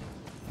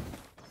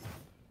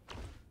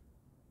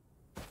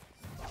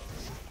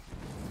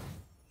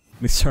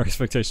 These our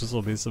expectations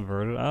will be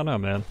subverted. I don't know,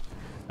 man.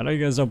 I know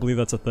you guys don't believe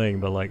that's a thing,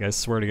 but like, I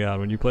swear to God,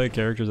 when you play a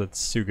character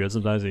that's too good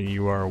sometimes and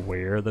you are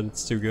aware that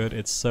it's too good,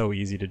 it's so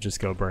easy to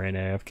just go brain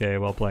AFK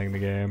while playing the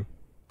game.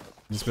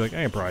 Just be like,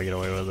 I can probably get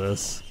away with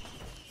this.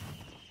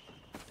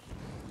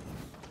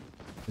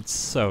 It's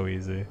so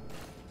easy.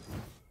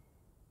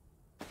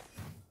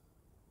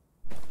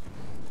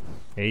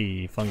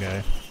 Hey,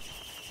 fungi.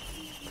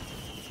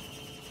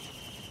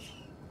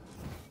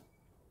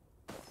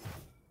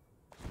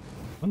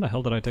 When the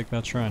hell did I take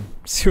that shrine?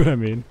 See what I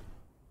mean?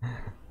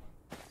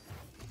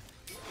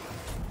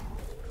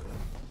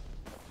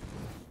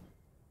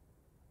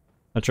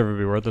 Not sure if it'd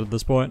be worth it at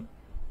this point.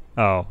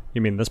 Oh,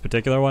 you mean this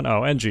particular one?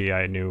 Oh, NG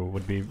I knew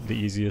would be the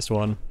easiest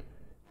one.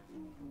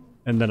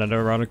 And then it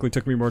ironically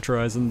took me more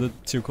tries than the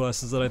 2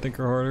 classes that I think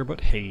are harder,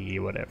 but hey,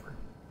 whatever.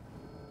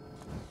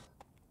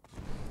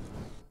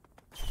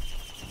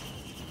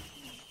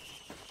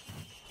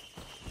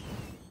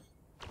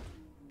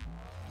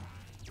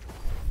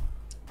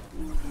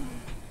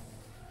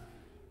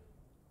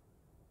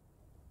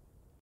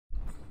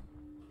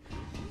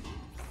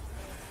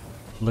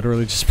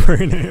 Literally just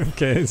brain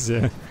AFKs,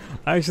 yeah.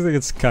 I actually think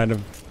it's kind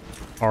of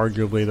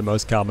arguably the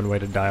most common way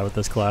to die with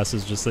this class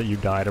is just that you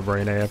die to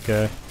brain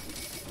AFK.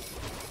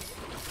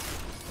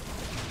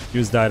 You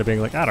just die to being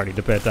like, I don't need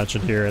to pay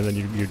attention here, and then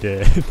you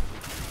did.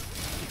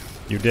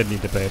 you did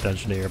need to pay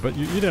attention here, but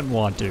you didn't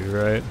want to,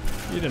 right?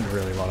 You didn't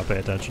really want to pay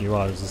attention. You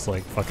wanted to just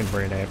like fucking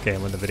brain AFK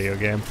and win the video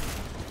game.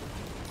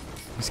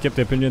 You skipped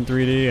the Opinion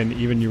 3D and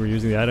even you were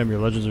using the item, your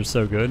legends are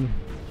so good.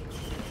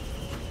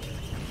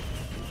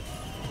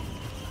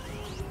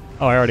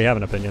 Oh, I already have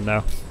an Opinion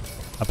now.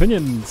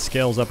 Opinion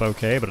scales up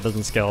okay, but it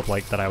doesn't scale up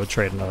like that I would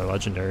trade another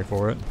legendary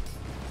for it.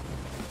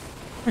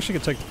 Actually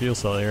could take the fuel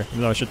cell here,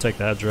 even though I should take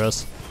the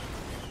address.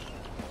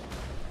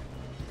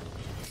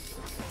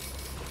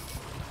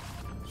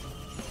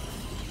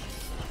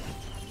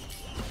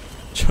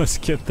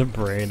 Just get the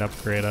brain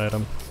upgrade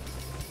item.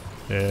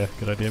 Yeah,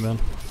 good idea, man.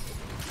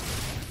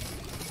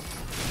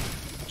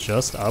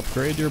 Just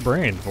upgrade your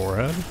brain,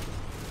 forehead.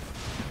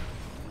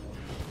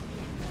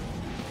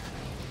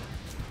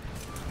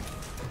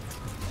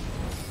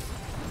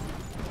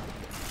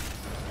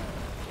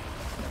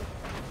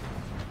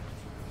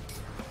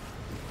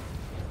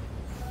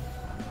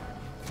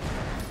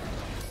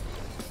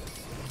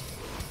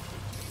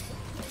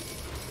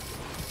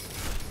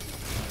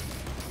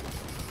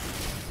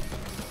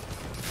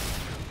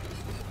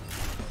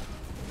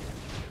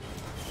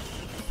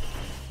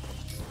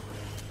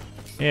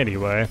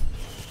 Anyway.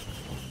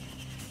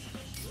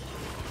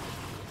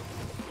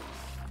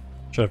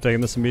 Should have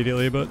taken this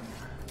immediately, but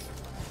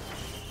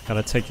kind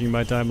of taking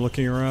my time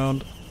looking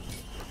around.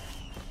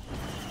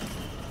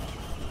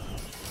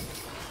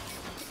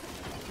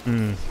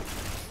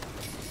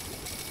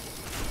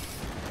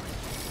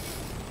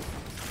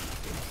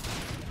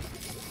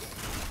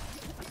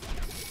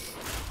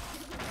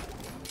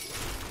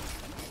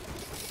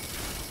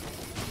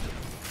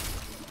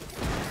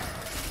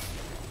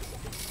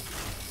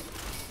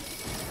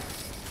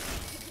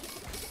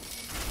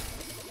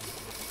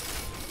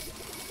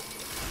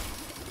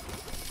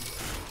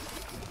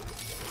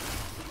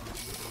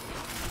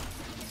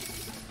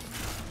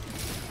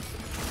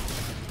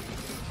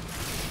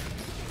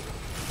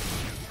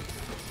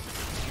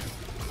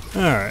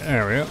 Alright,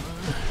 there we go.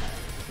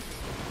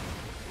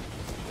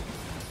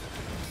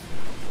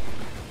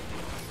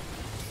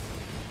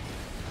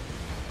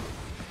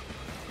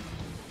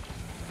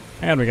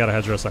 And we got a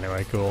headdress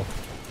anyway, cool.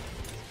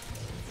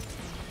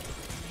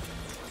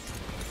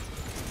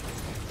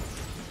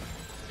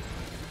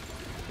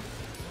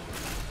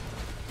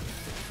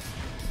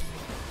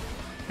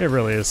 It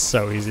really is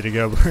so easy to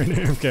go burn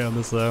AFK on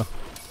this though.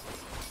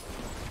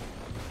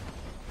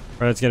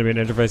 Right, it's gonna be an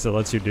interface that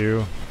lets you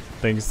do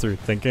things through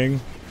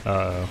thinking.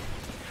 Uh-oh.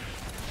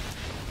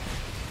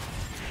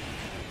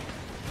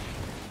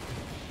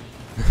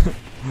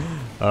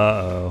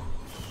 Uh-oh.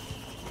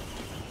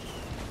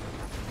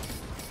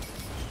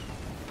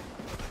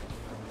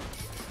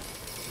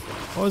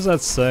 What was that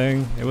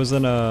saying? It was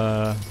in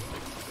a...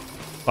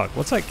 Fuck,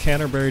 what's that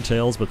Canterbury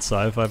Tales but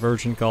sci-fi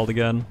version called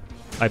again?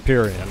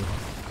 Hyperion.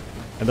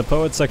 In the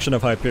poet section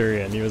of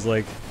Hyperion, he was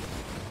like...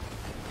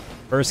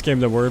 First came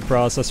the word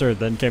processor,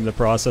 then came the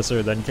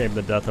processor, then came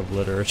the death of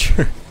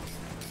literature.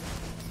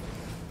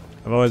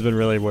 I've always been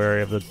really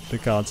wary of the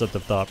concept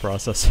of thought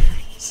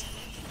processors.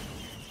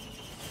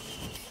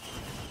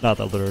 Not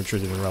that literature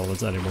is even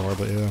relevant anymore,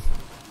 but yeah.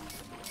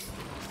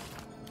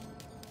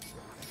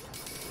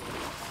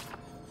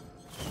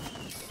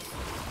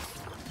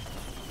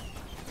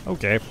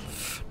 Okay.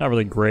 Not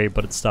really great,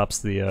 but it stops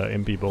the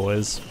MP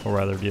boys, or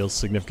rather deals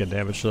significant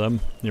damage to them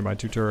near my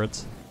two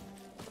turrets.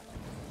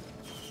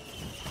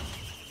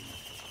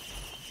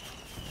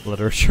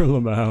 Literature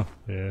Lamau,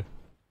 yeah.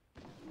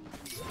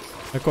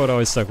 That quote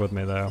always stuck with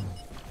me though.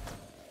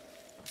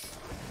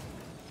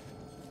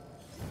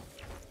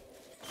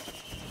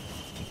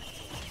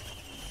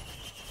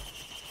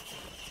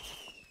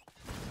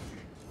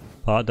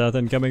 Pot death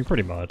incoming?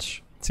 Pretty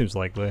much. Seems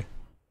likely.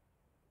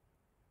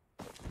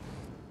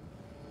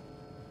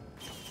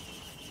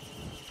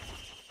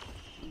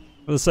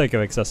 For the sake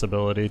of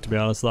accessibility, to be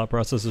honest, thought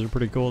processors are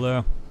pretty cool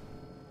though.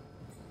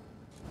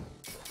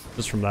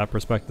 Just from that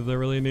perspective, they're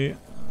really neat.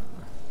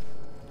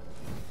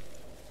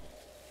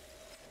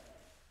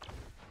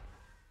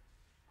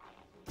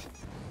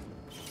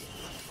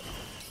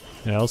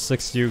 Yeah,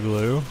 L6U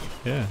glue.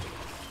 Yeah.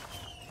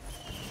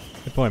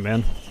 Good point,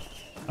 man.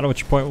 I don't know what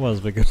your point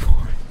was, but good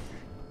point.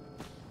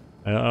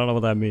 I don't know what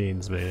that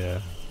means, but yeah.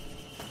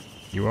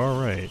 You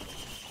are right.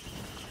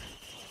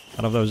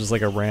 I don't know if that was just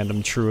like a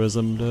random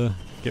truism to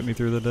get me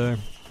through the day.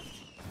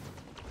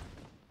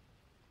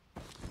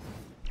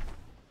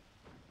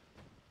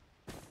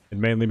 It'd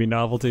mainly be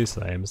novelty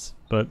sames,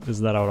 but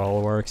isn't that how it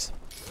all works?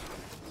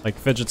 Like,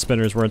 fidget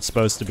spinners weren't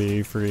supposed to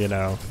be for, you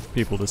know,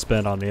 people to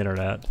spin on the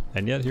internet,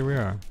 and yet here we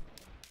are.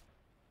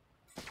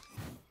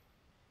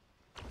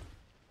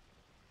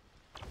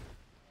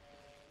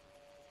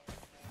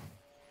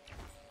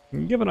 You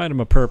can give an item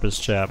a purpose,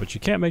 chat, but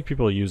you can't make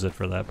people use it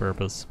for that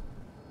purpose.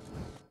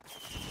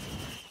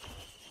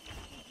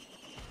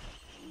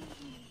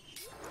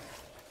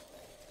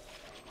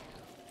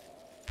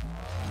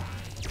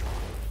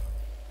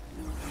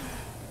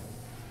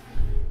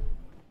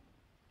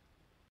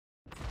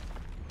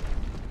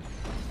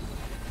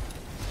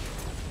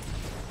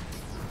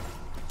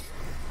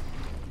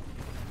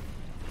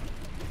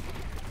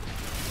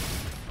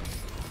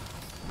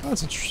 Oh,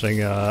 that's interesting,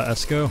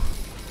 Esco.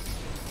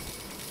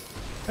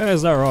 Eh,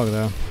 it's not wrong,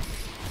 though.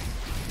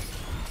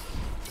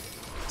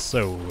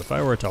 So, if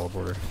I were a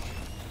teleporter...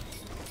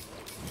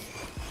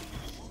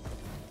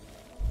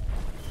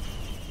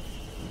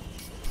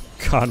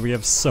 God, we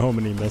have so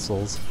many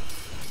missiles.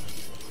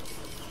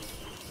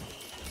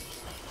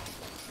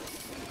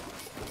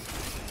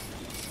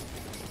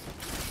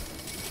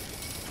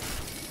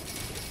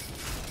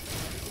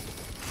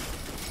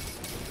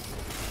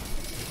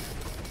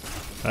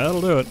 That'll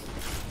do it.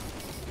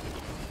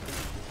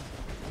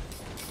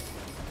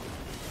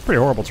 Pretty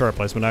horrible turret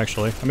placement,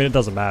 actually. I mean, it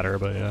doesn't matter,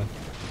 but yeah.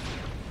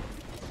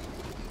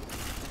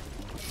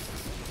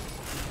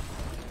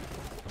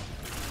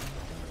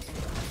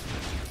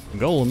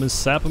 Golem is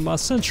sapping my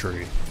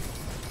sentry.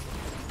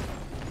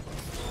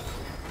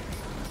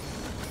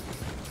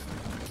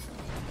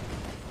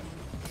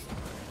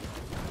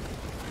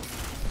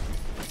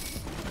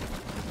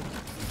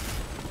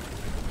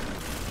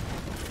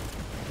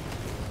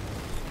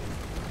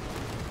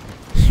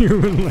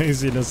 Human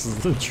laziness is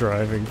the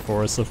driving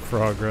force of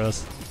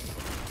progress.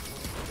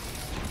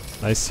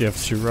 Nice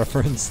TF2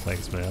 reference.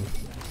 Thanks, man.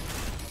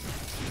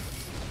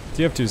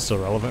 TF2 is still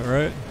relevant,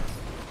 right?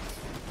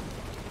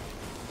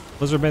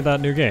 Blizzard made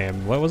that new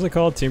game. What was it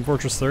called? Team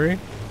Fortress 3?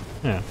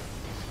 Yeah.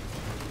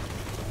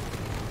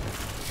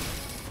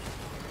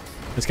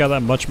 It's got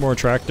that much more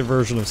attractive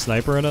version of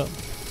Sniper in it.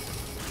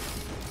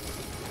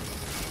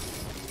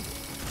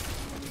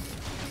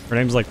 Her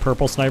name's like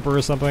Purple Sniper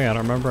or something? I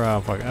don't remember.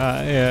 Oh, fuck. Yeah,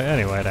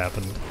 anyway, it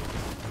happened.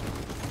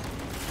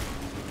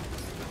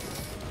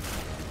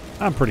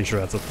 I'm pretty sure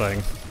that's a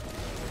thing.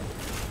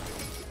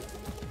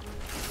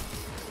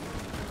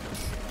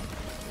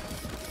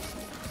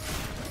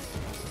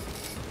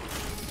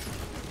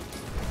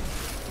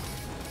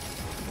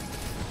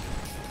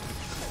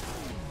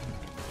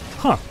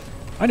 Huh.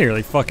 I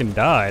nearly fucking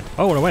died.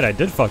 Oh, no, wait, I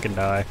did fucking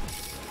die.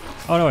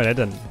 Oh, no, wait, I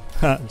didn't.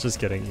 Just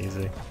kidding,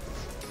 easy.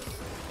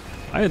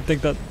 I didn't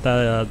think that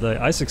the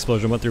ice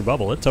explosion went through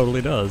bubble. It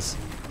totally does.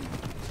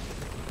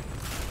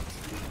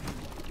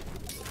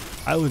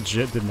 I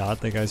legit did not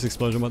think ice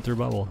explosion went through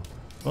bubble.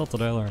 Well,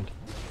 today I learned.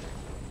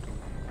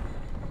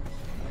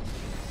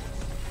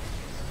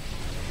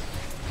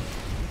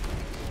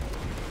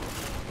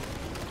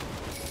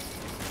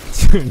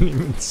 Didn't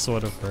even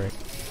sort of break.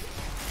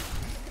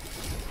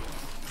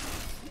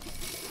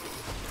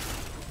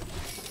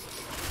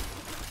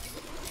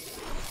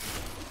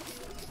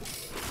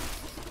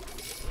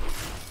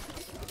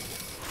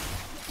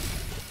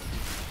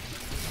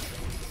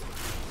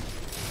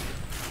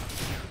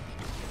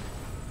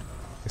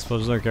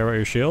 Explosions don't care about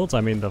your shields?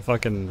 I mean, the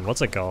fucking,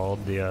 what's it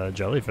called? The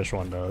jellyfish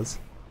one does.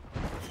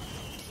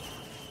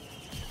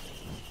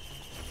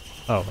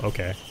 Oh,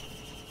 okay.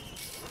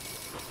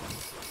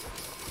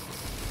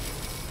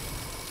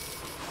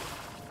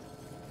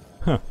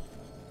 Huh.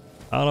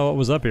 I don't know what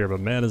was up here, but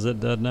man, is it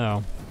dead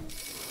now.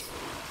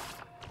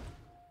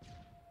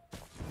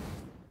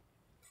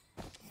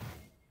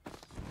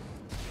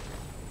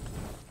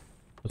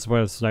 What's the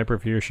point of the sniper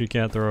if he or she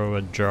can't throw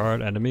a jar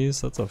at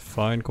enemies? That's a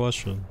fine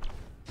question.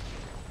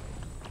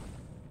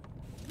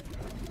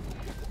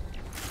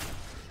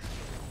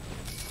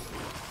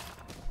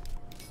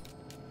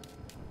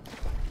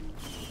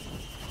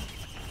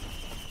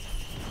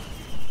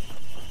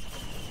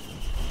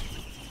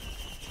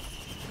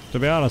 To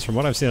be honest, from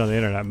what I've seen on the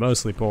internet,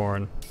 mostly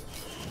porn.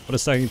 What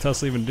does stacking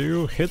Tesla even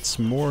do? Hits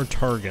more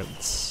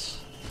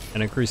targets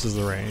and increases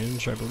the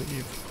range, I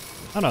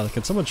believe. I don't know,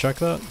 can someone check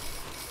that?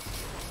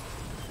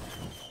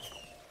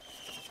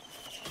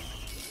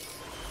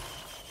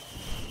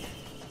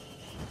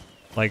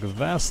 Like,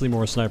 vastly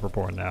more sniper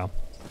porn now.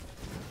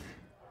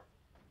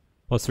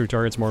 Plus 3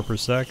 targets more per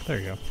sec, there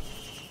you go.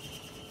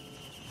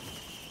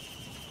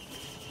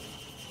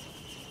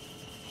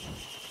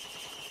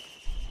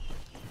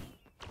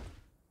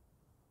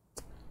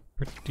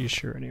 Pretty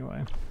sure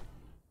anyway.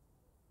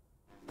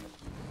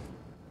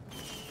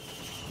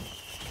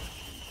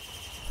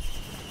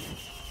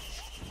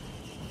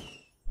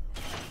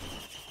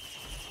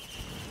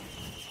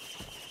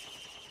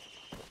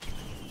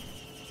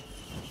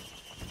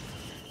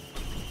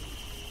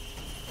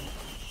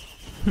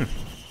 A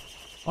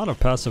lot of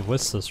passive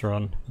wisps this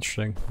run.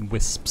 Interesting.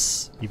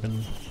 Wisps,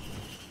 even.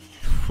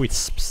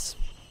 Wisps.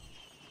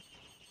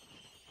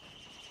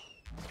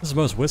 This is the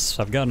most wisps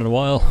I've gotten in a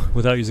while,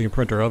 without using a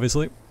printer,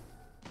 obviously.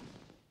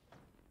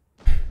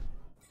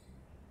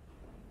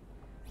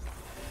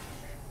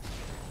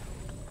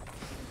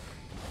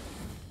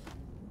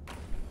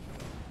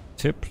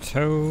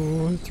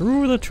 Tiptoe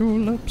through the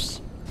tulips,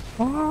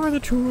 are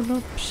the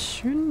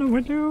tulips in the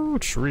willow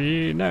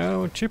tree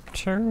now?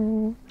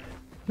 Tiptoe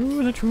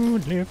through the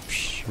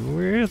tulips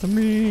with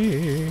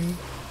me.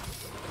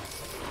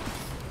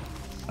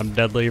 I'm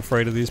deadly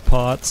afraid of these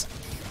pots.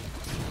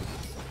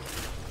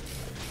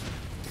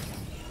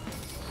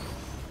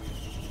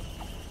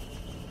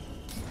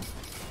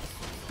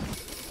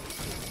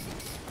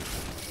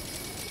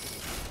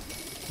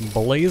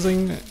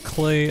 Blazing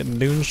clay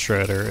dune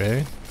shredder,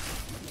 eh?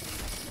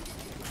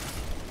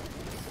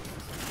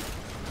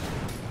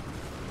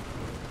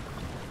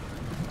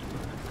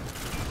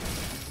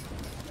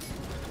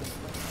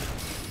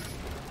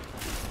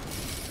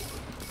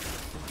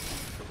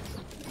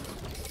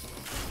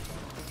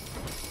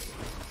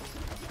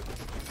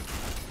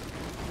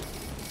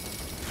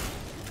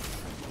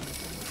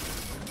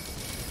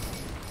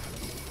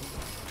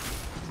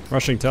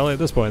 Rushing telly at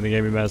this point in the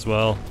game, you might as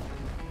well.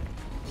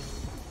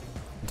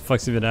 What the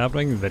fuck's even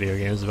happening? Video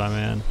games, my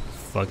man.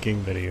 Fucking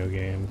video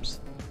games.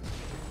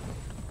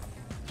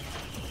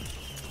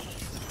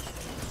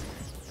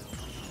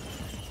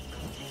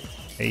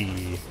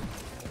 Hey.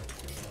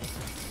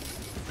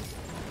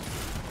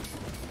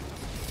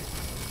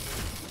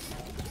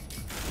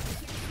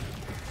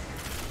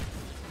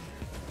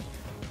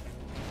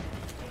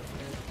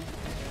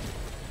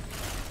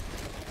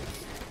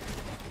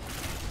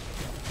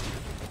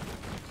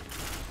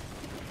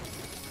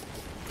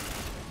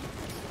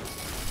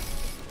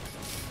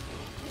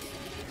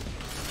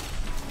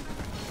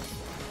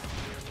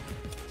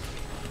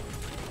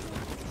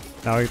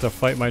 Now I get to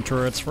fight my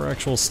turrets for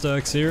actual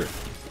stacks here.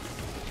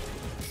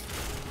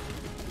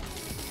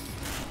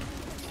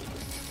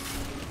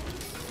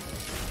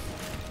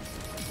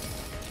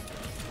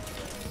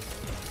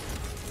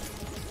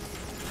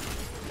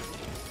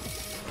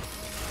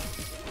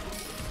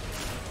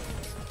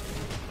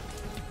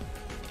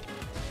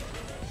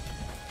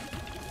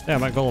 Yeah,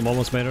 my golem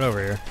almost made it over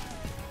here.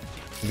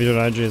 Vito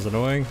 9G is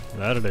annoying?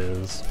 That it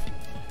is.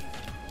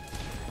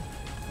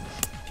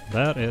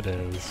 That it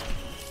is.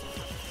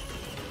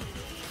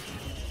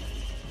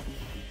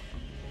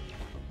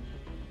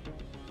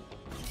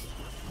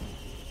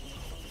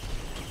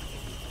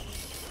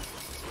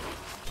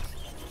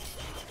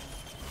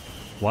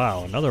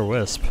 Wow, another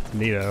wisp.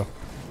 Neato.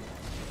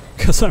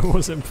 Because I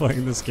wasn't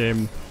playing this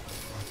game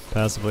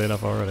passively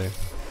enough already.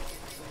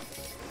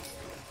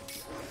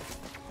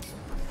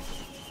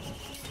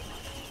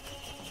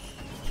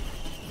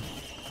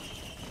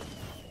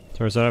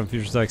 Turrets don't have a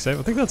future stack save?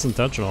 I think that's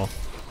intentional.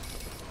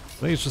 I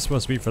think it's just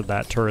supposed to be for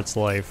that turret's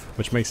life,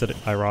 which makes it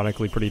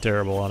ironically pretty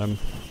terrible on him.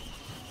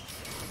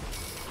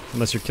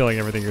 Unless you're killing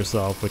everything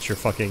yourself, which you're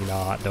fucking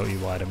not, don't you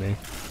lie to me.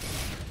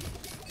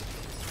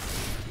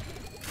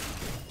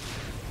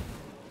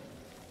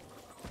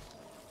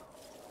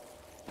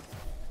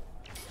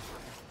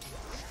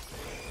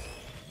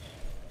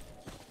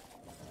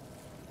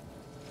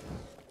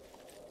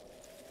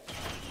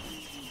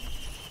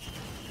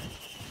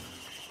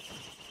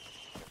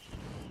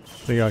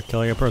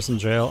 Killing a person in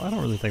jail? I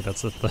don't really think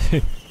that's the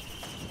thing.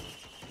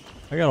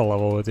 I got a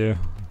level with you.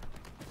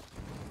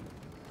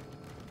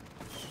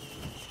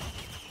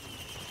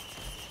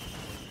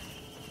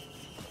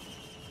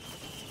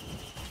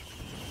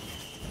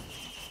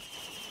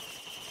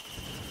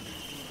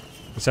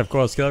 Just have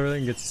coils kill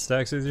everything, gets you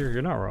stacks easier?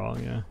 You're not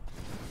wrong, yeah.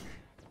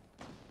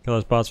 Kill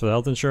those bots for the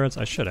health insurance?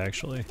 I should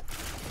actually.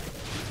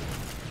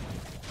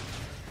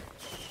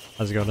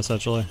 How's it going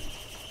essentially?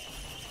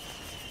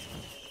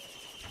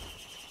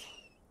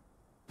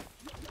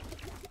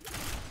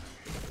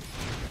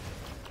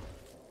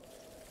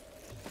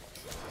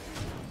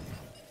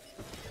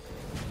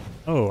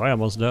 Oh, I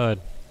almost died.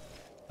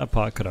 That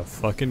pot could have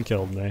fucking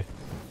killed me.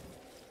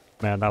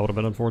 Man, that would have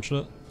been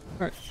unfortunate.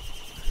 Alright.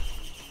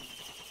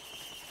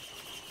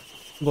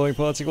 Blowing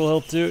pots equal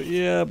health too?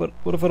 Yeah, but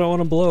what if I don't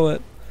want to blow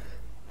it?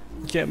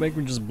 You can't make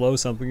me just blow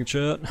something,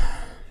 chat.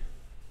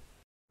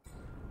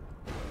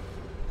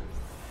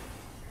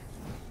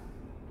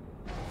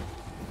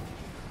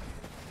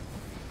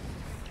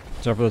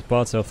 Sorry for those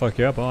bots, they'll fuck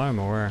you up. Oh, I'm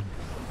aware.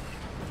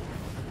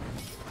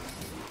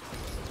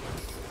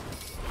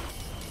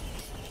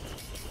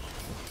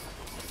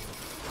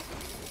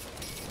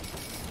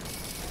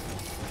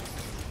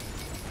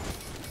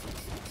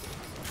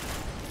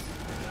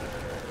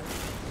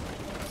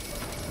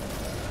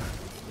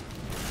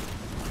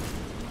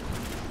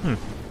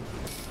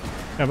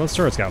 Yeah, those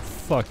turrets got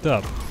fucked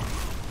up.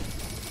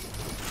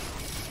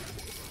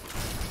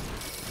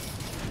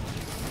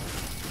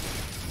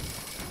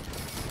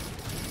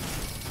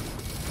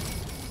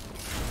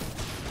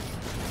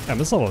 Yeah,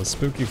 this level is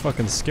spooky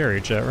fucking scary,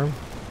 chat room.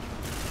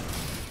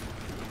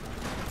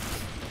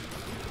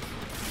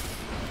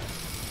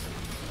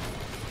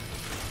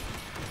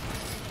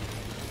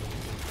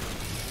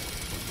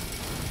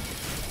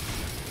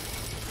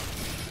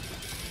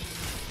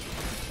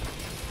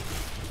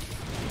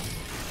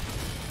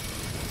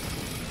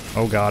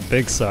 Oh god,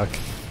 big suck.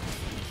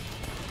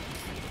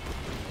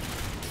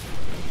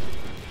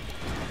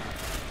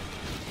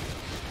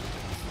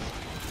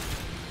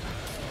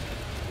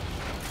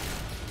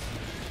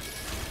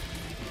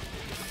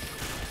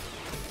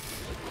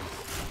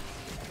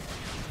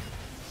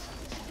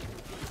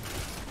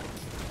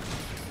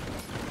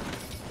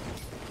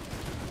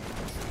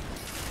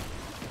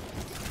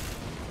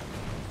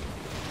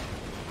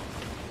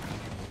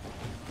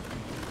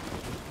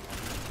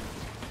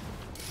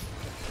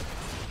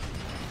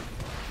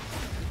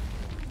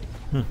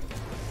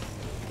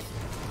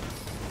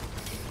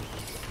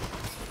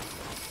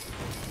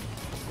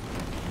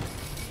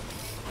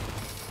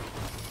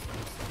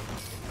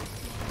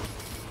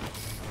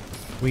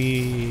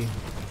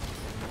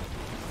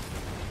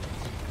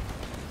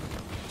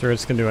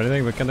 Turrets can do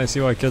anything, but can they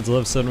see why kids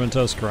love Cinnamon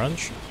Toast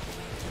Crunch?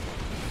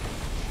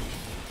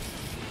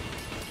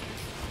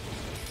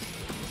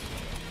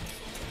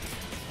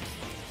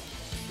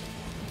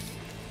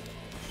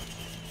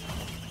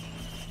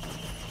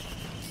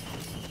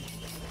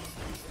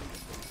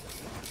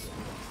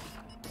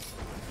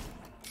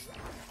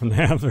 when they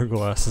have their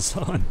glasses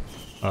on.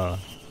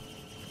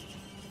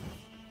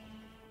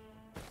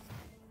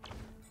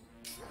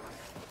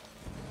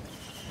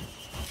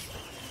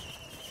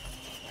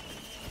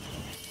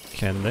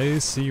 Can they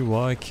see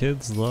why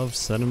kids love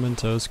Cinnamon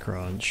Toast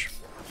Crunch?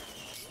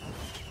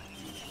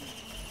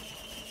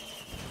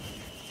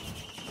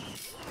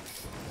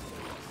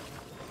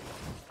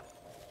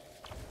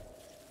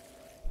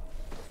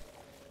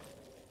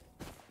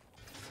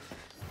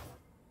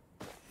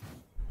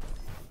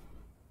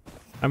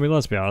 I mean,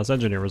 let's be honest,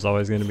 Engineer was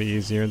always going to be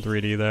easier in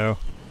 3D though,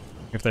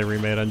 if they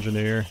remade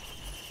Engineer.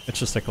 It's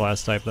just a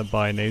class type that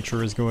by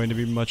nature is going to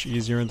be much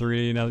easier in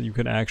 3D now that you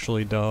can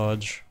actually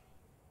dodge.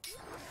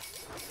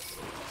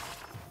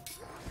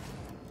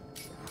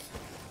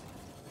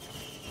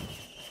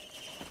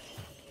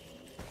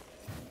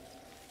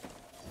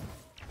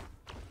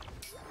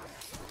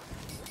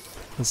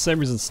 The same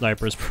reason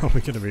Sniper is probably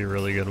going to be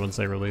really good once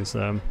they release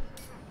them.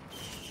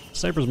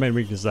 Sniper's main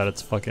weakness is that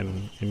it's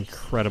fucking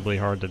incredibly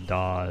hard to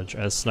dodge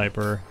as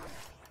Sniper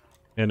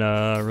in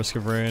Risk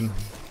of Rain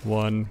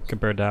 1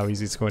 compared to how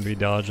easy it's going to be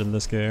dodged in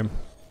this game.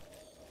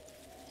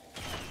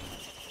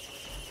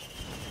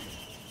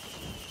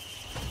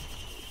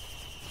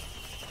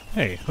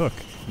 Hey, hook.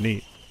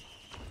 Neat.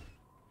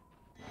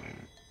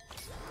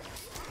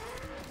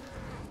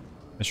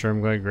 I sure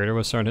I'm glad Greater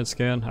was starting hit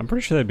scan. I'm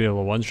pretty sure they'd be able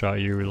to one-shot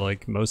you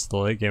like most of the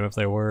late game if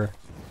they were.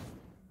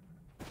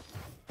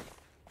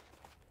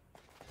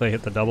 They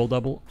hit the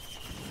double-double.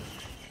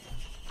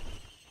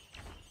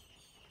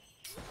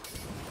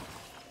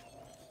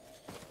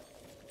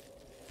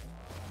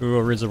 Ooh,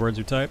 reads the words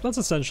you type. That's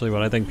essentially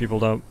what I think people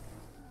don't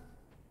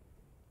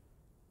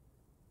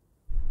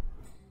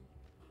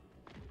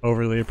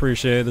overly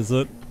appreciate, is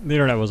that the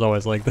internet was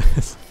always like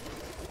this.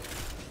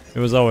 It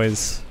was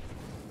always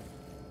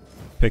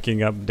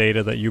picking up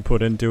data that you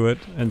put into it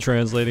and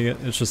translating it.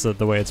 It's just that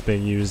the way it's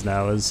being used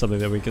now is something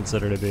that we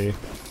consider to be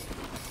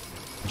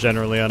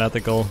generally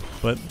unethical,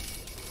 but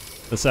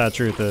the sad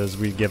truth is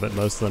we give it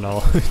most of the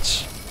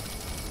knowledge.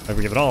 Or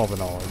we give it all the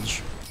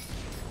knowledge.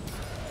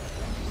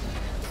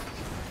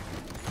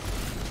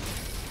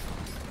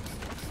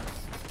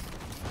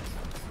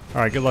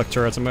 Alright, good luck,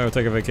 turrets. I'm gonna go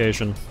take a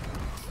vacation.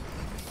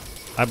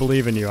 I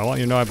believe in you. I want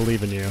you to know I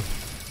believe in you.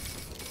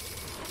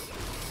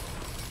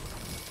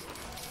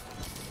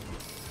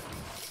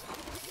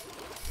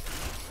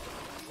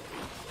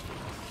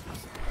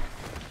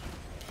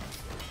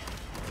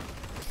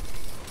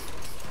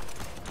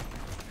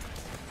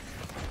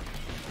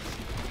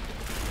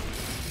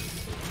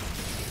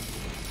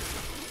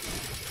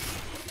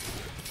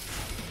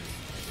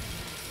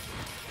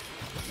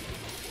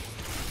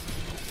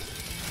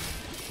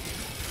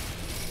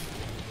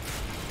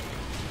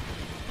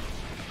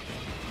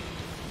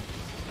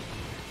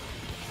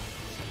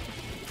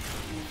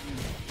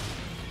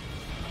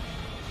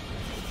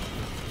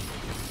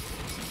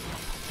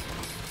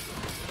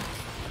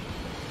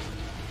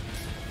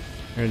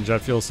 In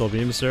jet fuel still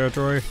beams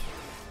territory?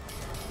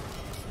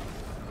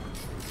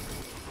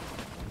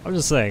 I'm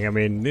just saying, I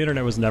mean, the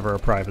internet was never a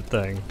private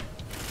thing.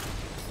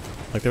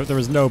 Like, there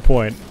was no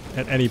point,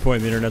 at any point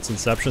in the internet's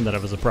inception, that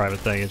it was a private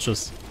thing. It's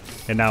just,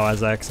 it now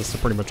has access to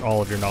pretty much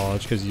all of your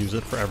knowledge because you use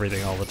it for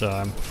everything all the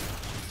time.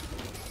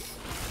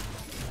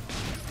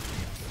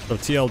 So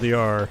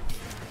TLDR,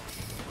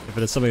 if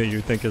it is something that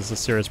you think is a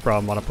serious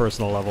problem on a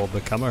personal level,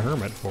 become a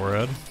hermit for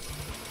it.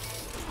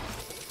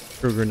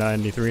 Kruger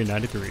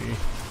 9393.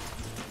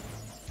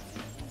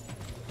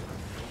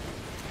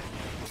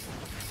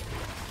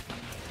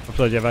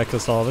 So do you have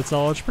access to all of its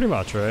knowledge? Pretty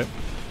much, right?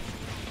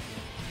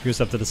 You just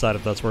have to decide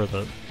if that's worth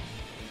it.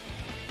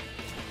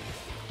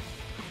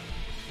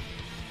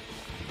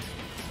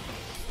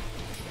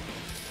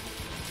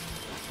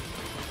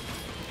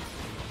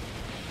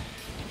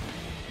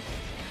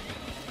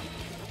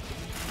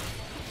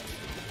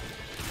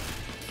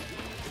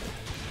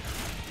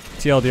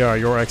 TLDR,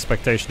 your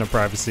expectation of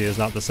privacy is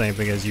not the same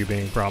thing as you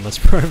being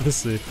promised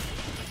privacy.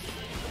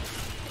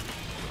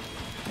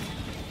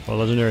 Well,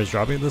 Legendary is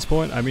dropping at this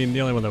point? I mean,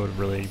 the only one that would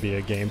really be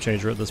a game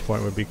changer at this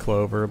point would be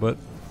Clover, but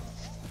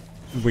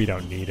we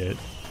don't need it.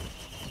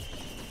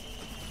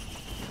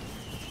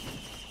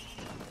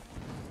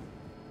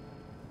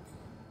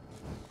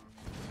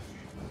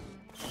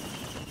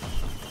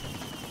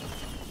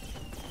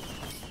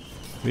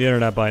 The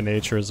internet by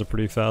nature is a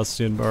pretty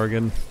Faustian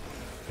bargain,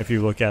 if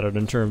you look at it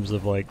in terms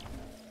of, like,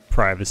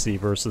 privacy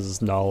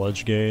versus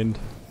knowledge gained.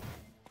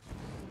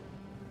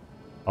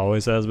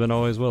 Always has been,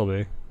 always will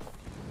be.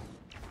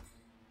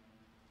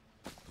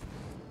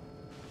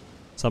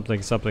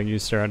 Something, you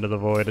stare into the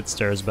void, it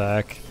stares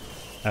back.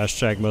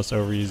 Hashtag most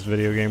overused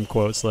video game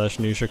quote /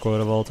 Nisha quote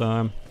of all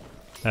time.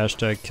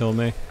 Hashtag kill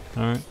me.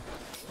 Alright.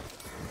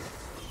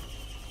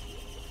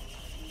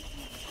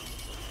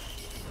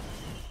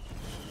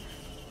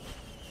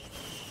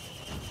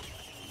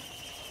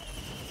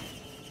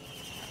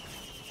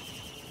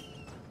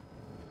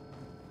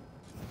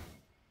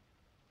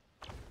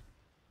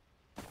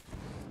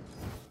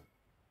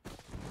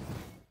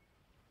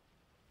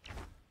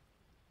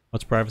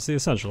 What's privacy?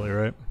 Essentially,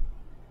 right?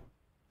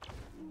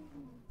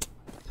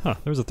 Huh,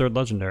 there was a third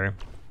legendary.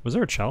 Was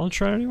there a challenge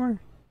shrine anywhere?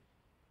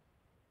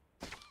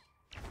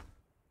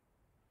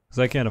 Because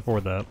I can't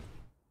afford that.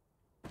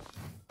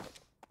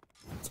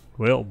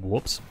 Well,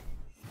 whoops.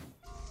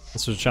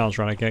 This was a challenge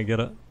run, I can't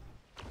get it.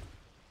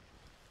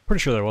 Pretty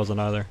sure there wasn't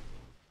either.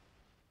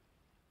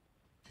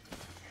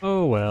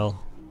 Oh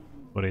well.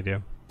 What do you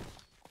do?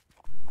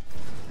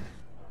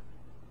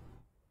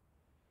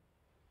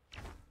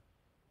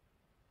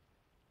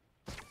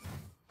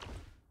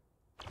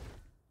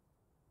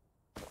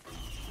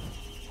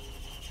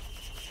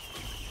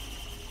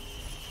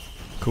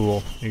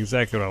 Cool.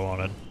 Exactly what I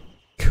wanted.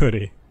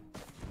 Goody.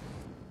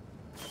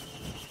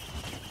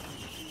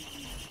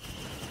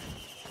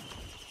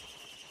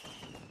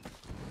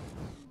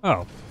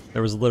 Oh,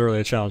 there was literally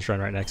a challenge shrine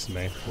right next to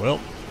me.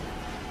 Well,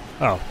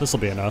 oh, this'll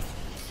be enough.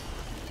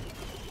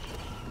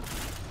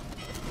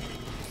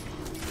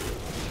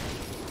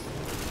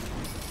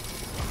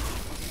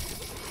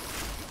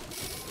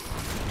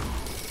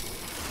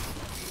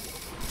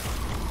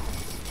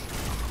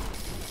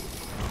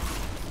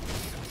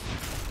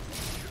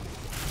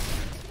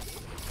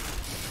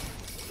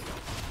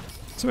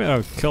 So maybe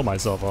I'll kill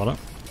myself on it.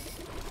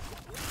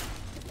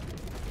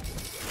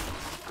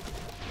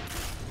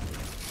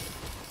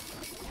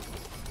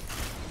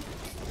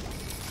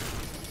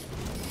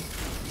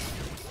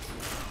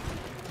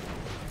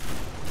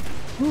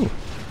 Ooh,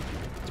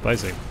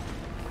 spicy.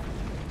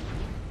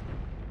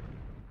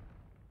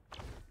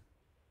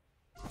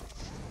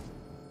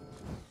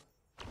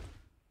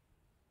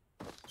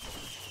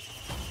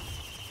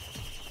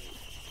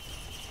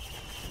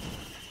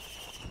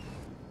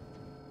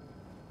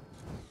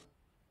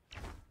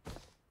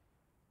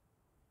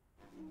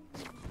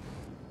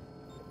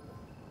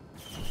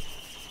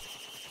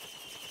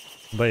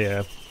 But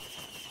yeah,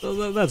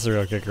 that's the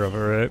real kicker of it,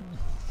 right?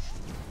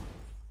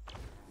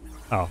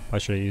 Oh, I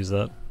should have used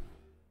that.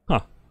 Huh.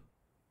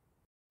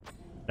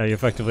 Now you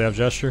effectively have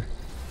gesture?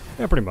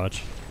 Yeah, pretty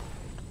much.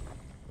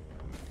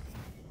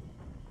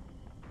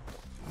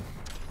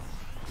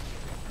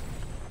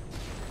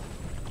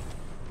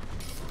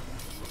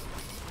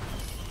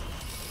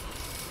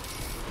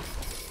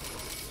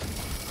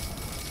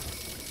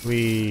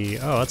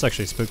 Oh, that's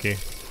actually spooky.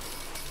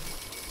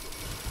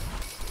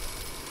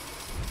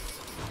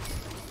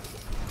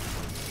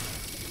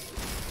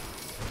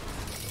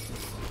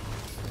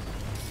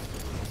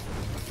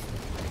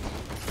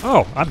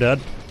 Oh, I'm dead.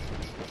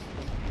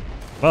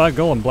 Well, that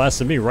golem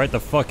blasted me right the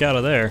fuck out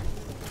of there.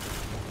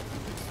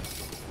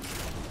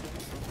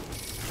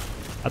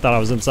 I thought I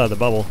was inside the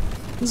bubble.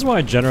 This is why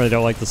I generally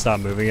don't like to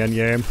stop moving in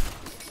game.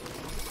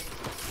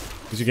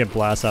 Because you get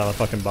blasted out of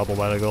the fucking bubble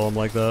by the golem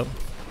like that.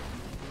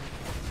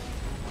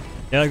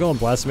 Yeah, the golem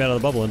blasted me out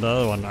of the bubble into the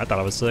other one. I thought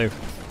I was safe.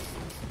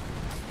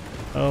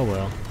 Oh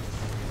well.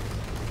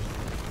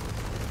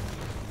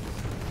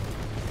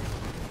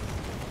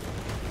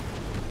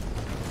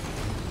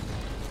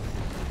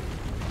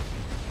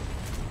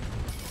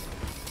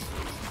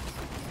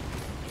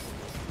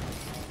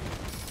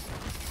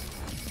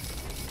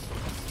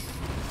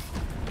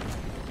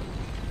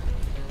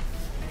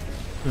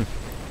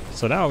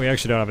 So now we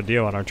actually don't have a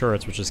deal on our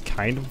turrets, which is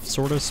kind of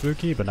sort of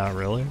spooky, but not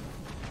really.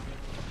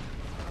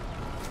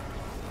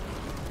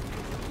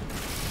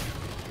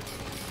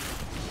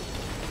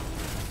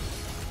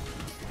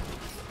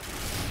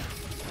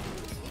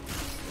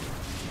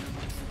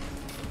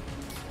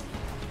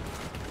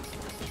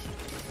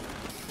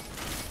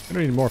 I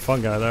don't need more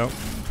fungi though.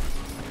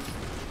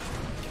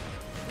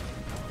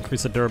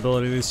 Increase the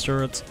durability of these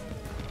turrets.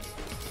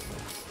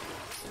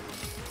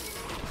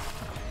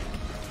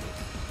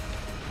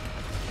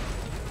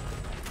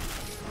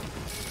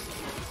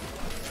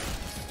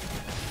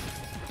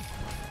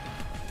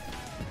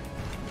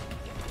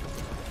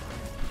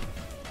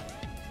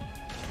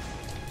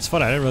 It's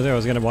funny, I didn't really think I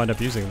was going to wind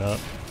up using that.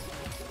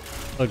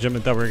 I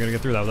legitimately thought we were going to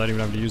get through that without even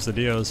having to use the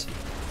Dios.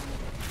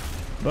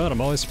 But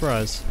I'm always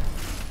surprised.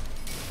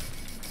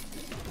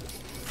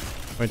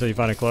 Wait until you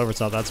find a clover, it's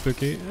not that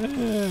spooky.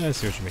 I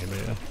see what you mean, but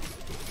yeah.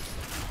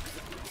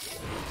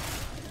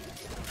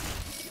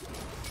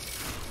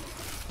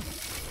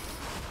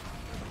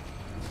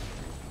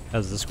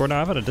 Has Discord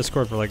now? I've had a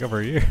Discord for like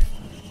over a year.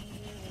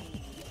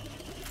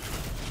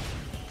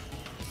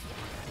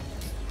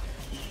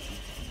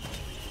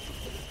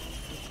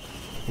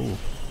 Ooh.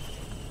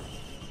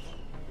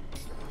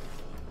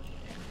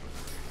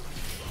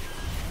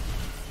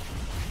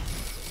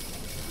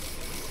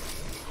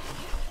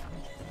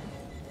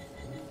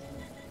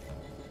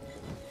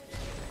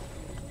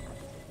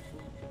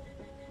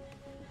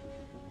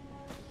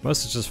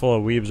 Most is just full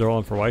of weebs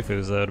rolling for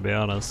waifus though, to be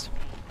honest.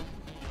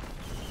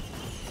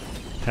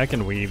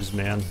 Heckin' weebs,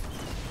 man.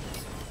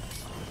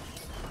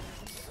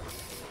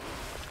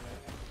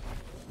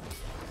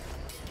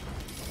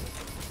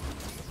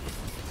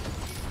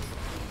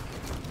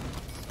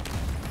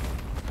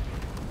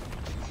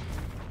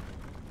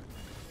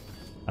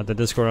 At the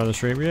Discord on the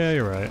stream? Yeah,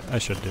 you're right. I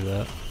should do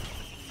that.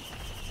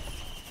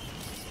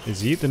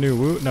 Is Yeet the new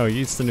woo? No,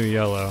 Yeet's the new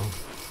yellow.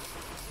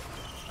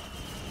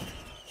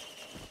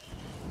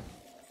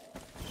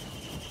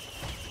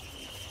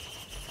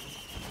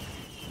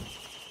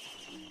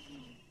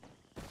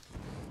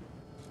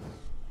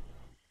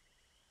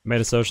 Made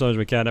a social image,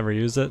 we can't ever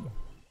use it?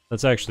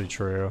 That's actually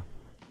true.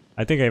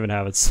 I think I even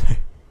have it saved.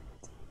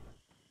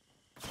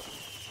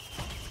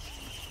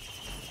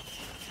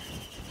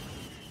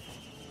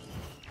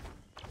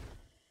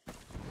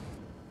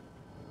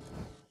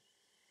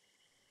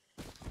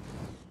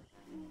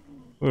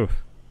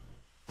 Oof.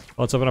 Well,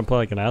 let's hope I don't play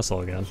like an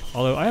asshole again.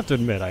 Although, I have to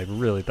admit, I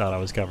really thought I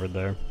was covered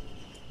there.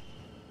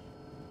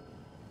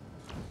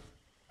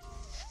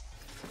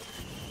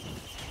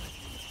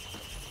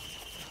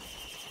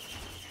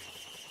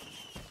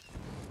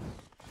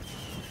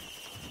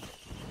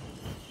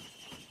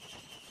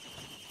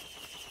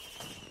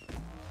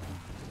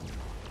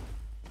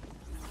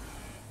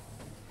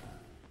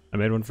 I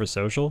made one for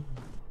social?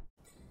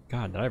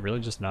 God, did I really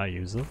just not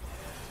use it?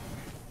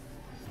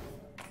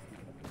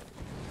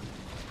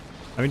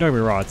 I mean, don't get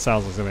me wrong, it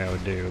sounds like something I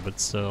would do, but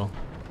still.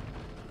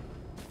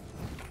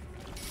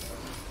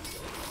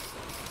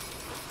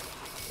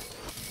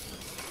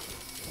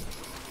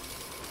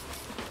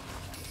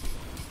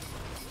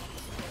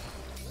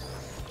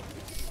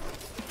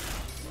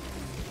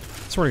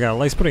 Swear to God,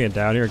 likes putting it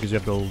down here because you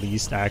have the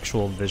least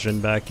actual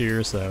vision back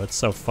here, so it's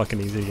so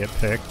fucking easy to get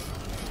picked.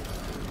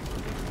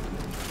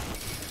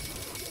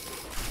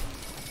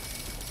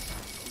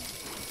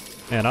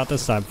 Yeah, not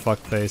this time,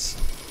 fuckface.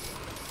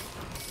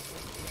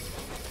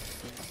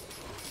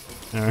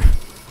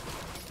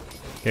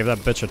 Gave that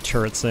bitch a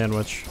turret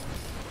sandwich.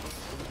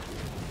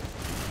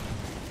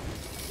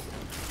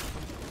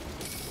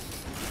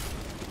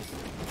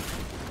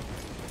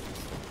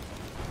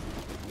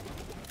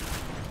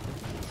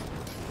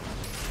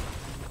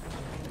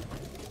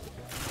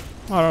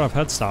 Oh, I don't have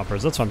head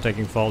stompers, that's why I'm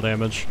taking fall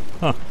damage.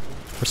 Huh.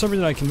 For some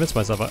reason I convinced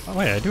myself, oh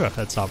wait, I do have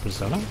head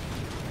stompers, don't I?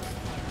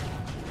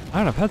 I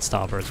don't have head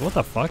stompers, what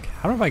the fuck?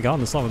 How have I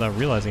gone this long without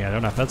realizing I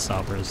don't have head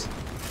stompers?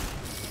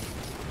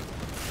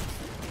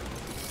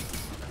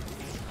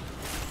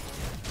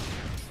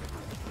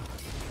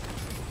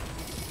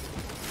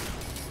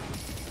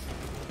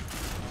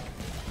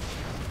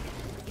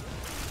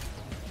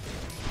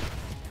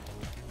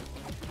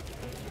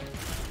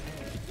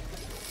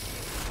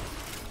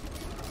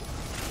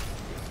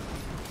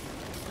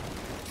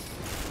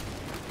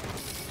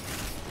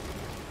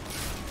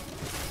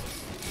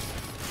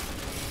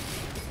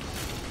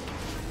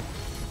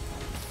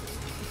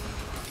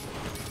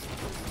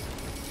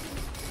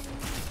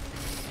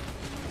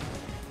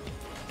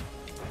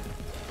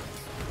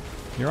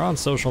 You're on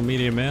social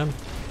media, man.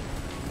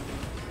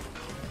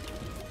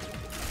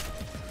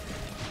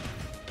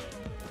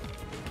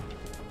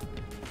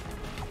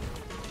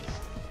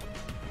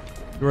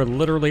 You are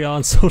literally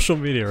on social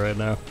media right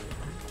now.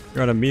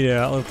 You're on a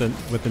media outlet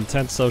with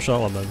intense social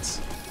elements.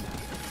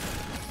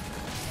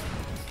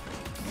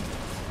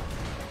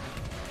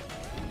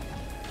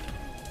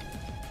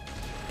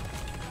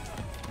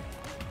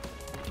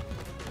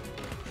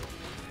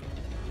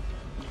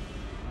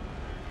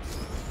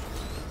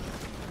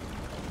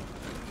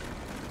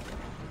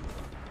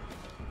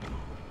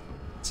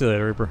 See you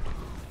later, Reaper.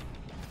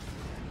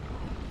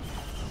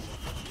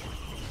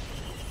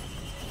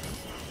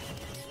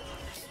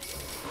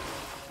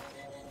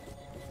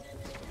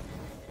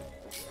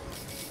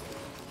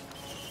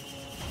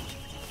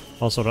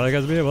 Also, what other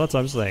guys be? Well, that's what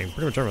I'm saying.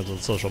 Pretty much everyone's on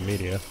social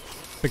media.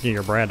 Picking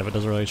your brand if it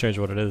doesn't really change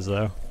what it is,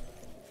 though.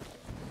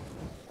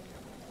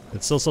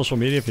 It's still social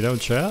media if you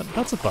don't chat?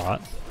 That's a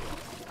thought.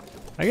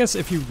 I guess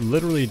if you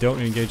literally don't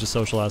engage the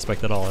social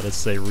aspect at all, it is,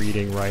 say,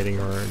 reading, writing,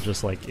 or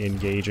just, like,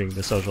 engaging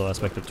the social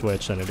aspect of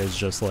Twitch, then it is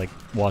just, like,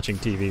 watching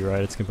TV,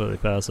 right? It's completely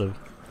passive.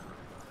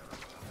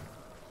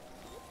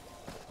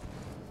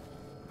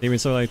 You mean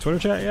something like Twitter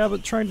chat? Yeah,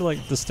 but trying to,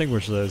 like,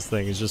 distinguish those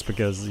things just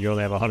because you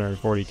only have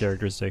 140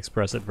 characters to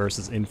express it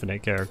versus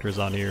infinite characters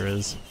on here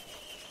is...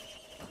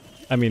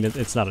 I mean,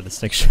 it's not a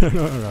distinction. I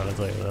don't know how to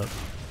tell you that.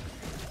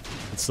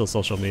 It's still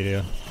social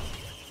media.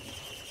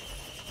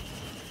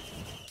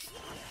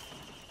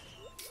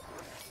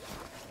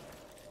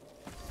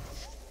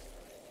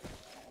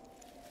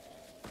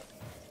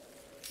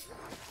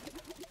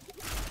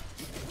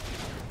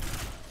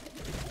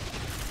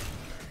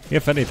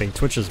 If anything,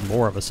 Twitch is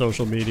more of a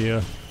social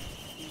media,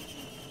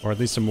 or at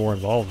least a more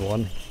involved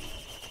one.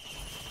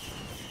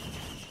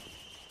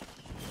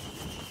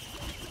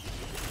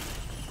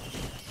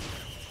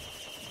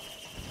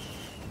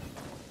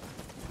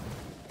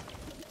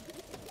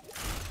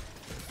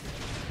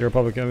 Your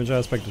public image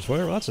aspect of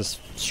Twitter? Well, that's just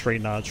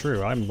straight not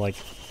true. I'm like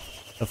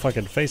the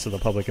fucking face of the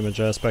public image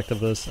aspect of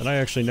this, and I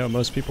actually know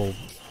most people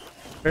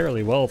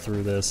fairly well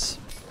through this,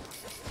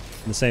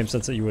 in the same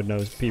sense that you would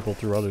know people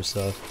through other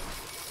stuff.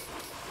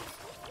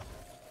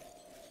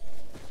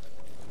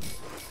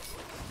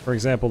 For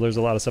example, there's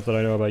a lot of stuff that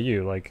I know about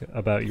you, like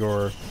about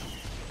your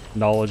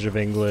knowledge of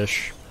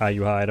English, how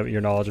you hide your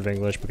knowledge of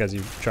English because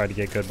you tried to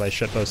get good by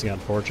shitposting on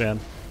 4chan.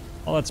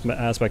 All that's an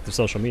aspect of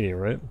social media,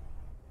 right?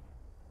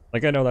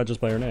 Like, I know that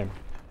just by your name.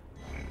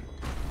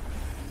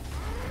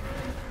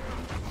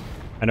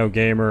 I know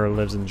Gamer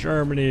lives in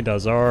Germany,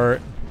 does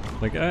art.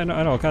 Like, I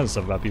know all kinds of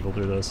stuff about people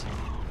through this.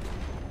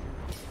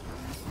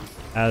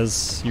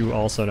 As you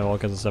also know all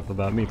kinds of stuff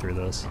about me through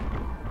this.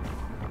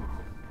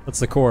 That's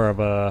the core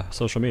of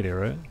social media,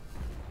 right?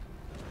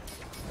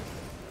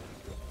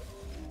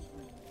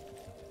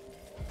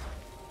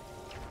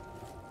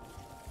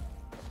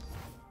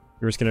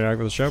 Viewers can interact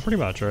with the show? Pretty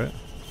much, right?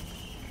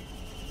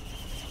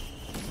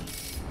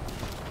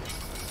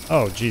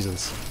 Oh,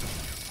 Jesus.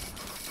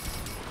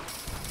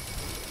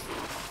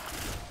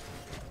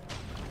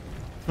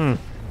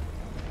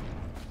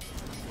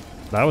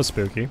 That was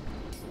spooky.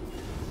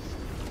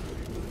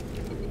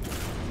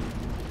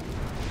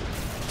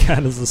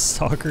 Cat is a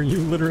stalker. You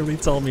literally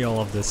tell me all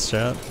of this,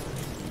 chat.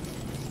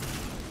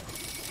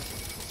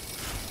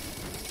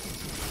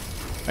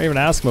 I didn't even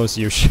ask most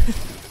of you shit.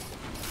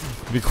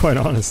 To be quite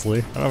honestly.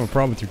 I don't have a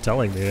problem with you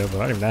telling me it, but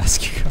I didn't even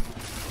ask you.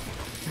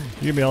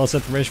 You give me all this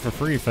information for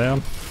free,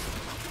 fam.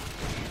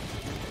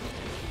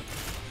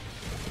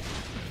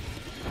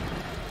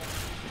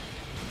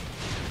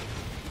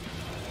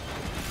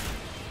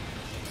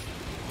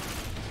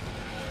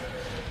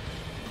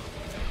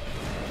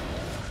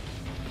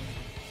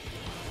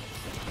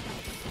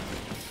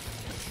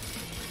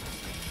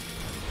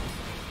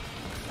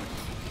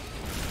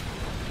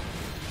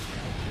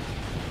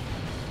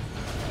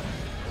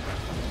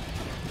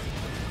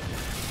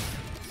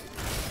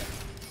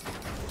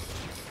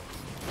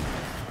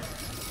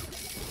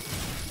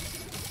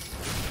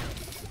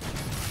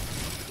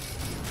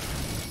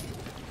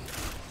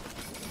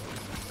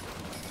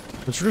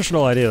 The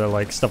traditional idea that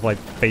like stuff like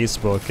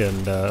Facebook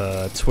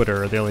and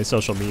Twitter are the only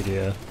social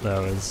media, that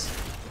was...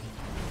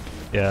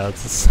 Yeah,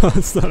 it's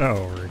not how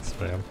it works,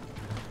 fam.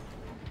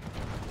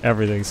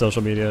 Everything's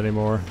social media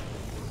anymore.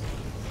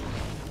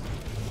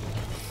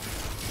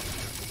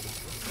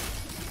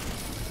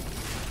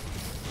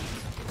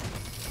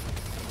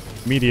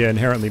 Media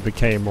inherently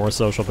became more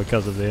social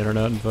because of the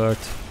internet, in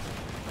fact.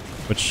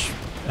 Which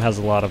has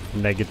a lot of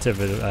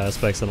negative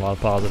aspects and a lot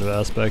of positive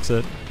aspects.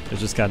 It's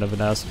just kind of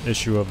an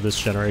issue of this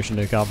generation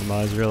to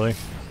compromise, really.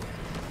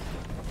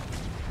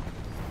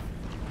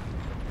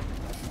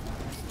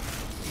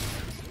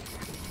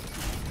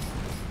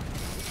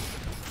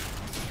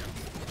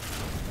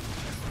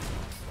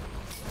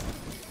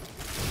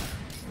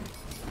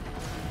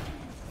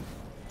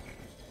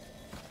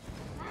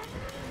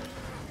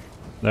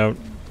 No,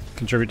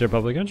 contribute to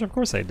public image? Of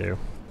course I do.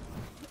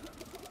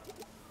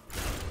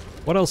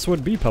 What else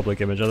would be public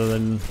image other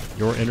than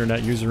your internet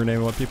username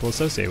and what people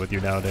associate with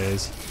you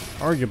nowadays?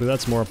 Arguably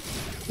that's more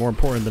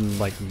important than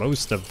like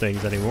most of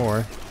things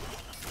anymore.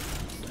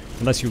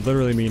 Unless you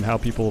literally mean how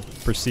people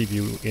perceive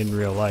you in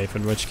real life,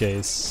 in which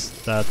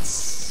case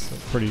that's a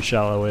pretty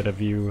shallow way to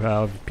view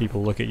how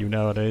people look at you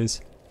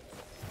nowadays.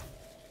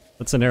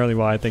 That's inherently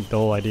why I think the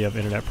whole idea of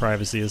internet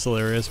privacy is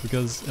hilarious,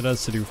 because it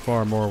has to do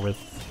far more with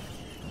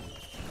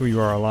who you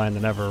are online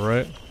than ever,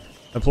 right?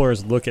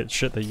 Employers look at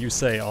shit that you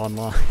say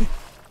online.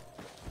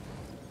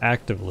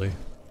 Actively.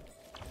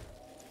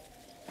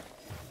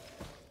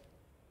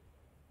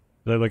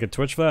 Do they look at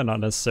Twitch for that? Not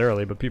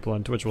necessarily, but people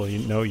on Twitch will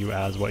know you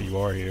as what you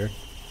are here.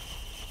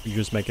 You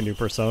just make a new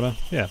persona?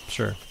 Yeah,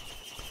 sure.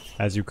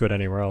 As you could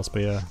anywhere else,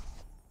 but yeah.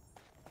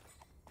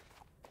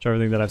 Show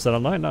everything that I've said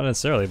online? Not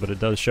necessarily, but it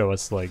does show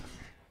us, like,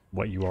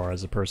 what you are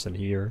as a person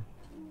here.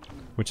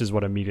 Which is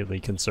what immediately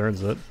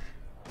concerns it.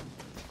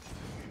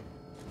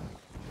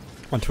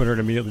 On Twitter it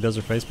immediately does,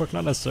 or Facebook?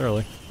 Not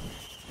necessarily.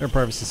 There are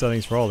privacy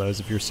settings for all those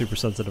if you're super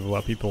sensitive to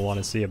what people want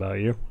to see about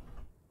you.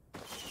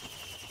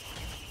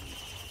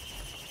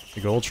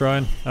 The gold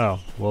shrine? Oh,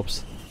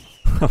 whoops.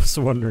 I was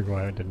wondering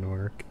why it didn't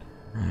work.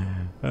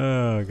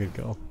 Oh, good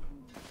call.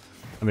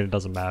 I mean, it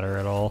doesn't matter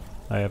at all.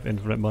 I have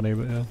infinite money,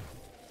 but yeah.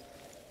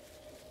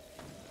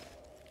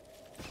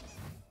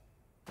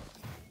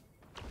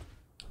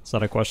 It's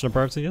not a question of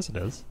privacy? Yes, it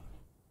is.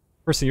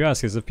 First thing you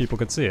ask is if people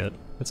could see it.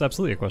 It's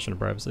absolutely a question of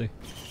privacy.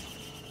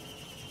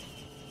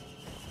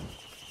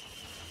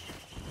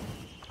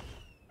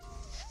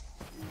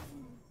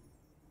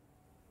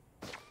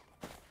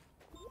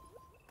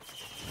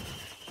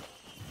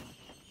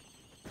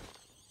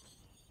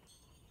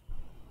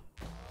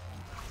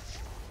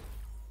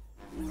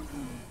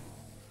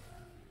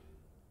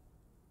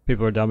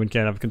 People are dumb and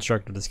can't have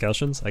constructive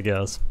discussions? I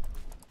guess.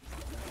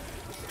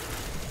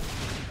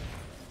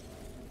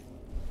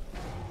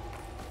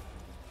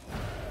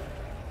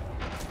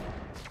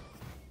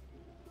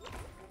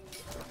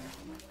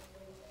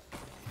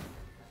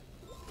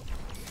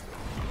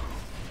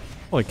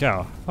 Holy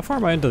cow. How far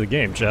am I into the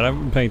game, chat? I've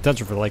been paying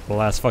attention for like the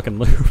last fucking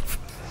loop.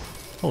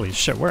 Holy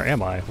shit, where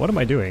am I? What am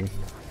I doing?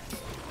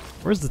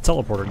 Where's the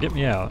teleporter? Get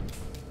me out.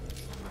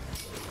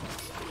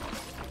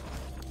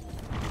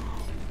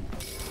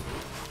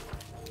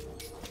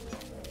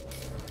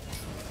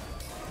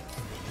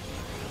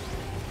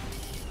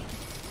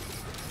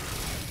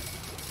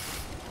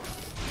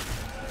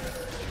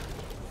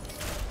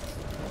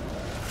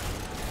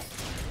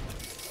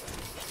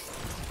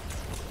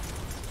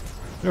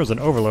 There was an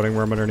overloading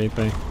worm underneath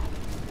me.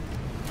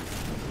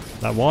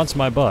 That wants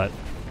my butt.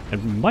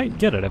 And might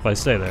get it if I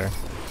stay there.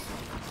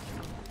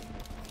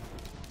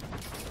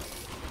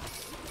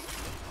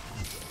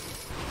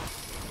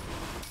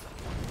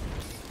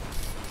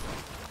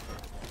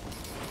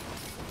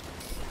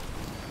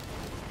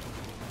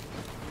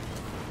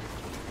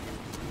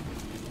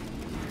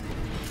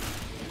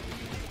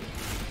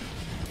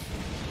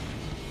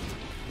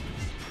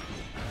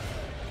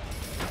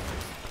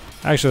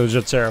 Actually, I was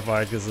just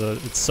terrified because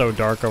it's so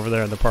dark over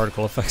there and the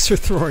particle effects are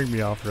throwing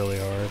me off really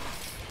hard.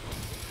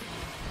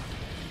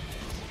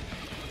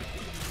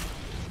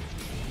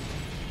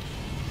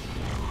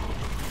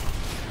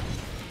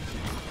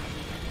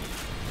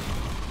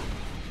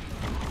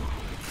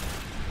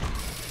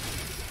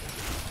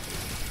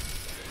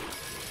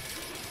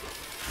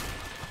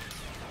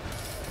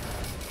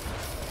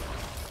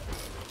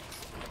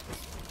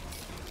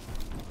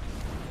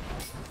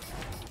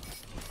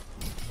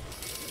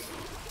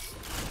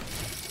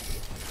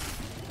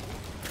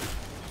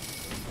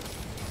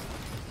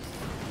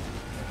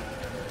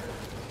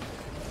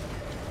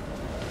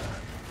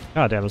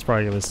 God damn, it's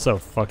probably gonna be so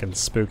fucking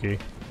spooky.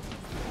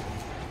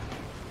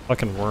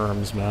 Fucking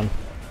worms, man.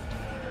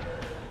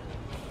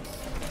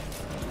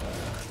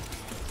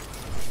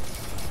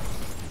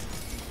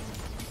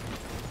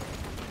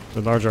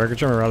 With large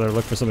architecture, I'd rather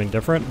look for something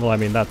different. Well, I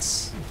mean,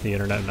 that's the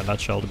internet in a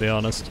nutshell, to be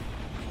honest.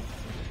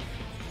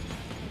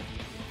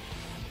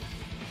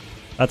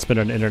 That's been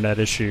an internet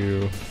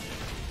issue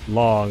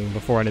long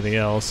before anything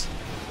else.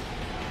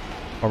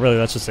 Or really,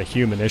 that's just a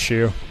human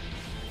issue.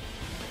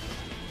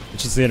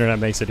 It's just the internet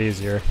makes it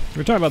easier. We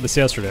were talking about this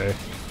yesterday.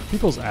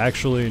 People's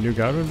actually new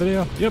Godwin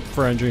video? Yep,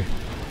 for NG.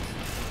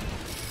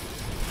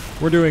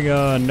 We're doing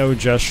no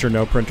gesture,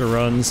 no printer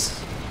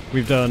runs.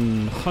 We've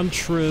done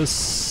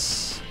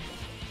Huntress,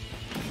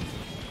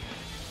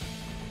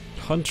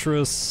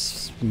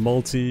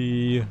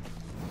 multi.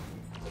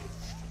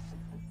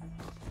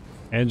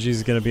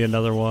 Angie's gonna be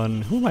another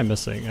one. Who am I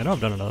missing? I know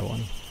I've done another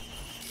one.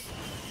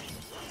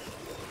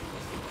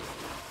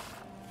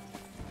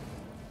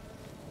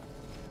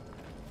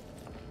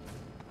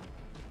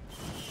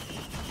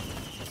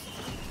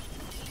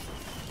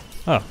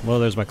 Oh, well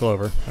there's my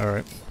Clover.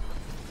 Alright.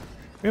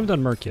 We haven't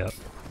done Merc yet.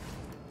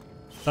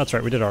 That's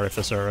right, we did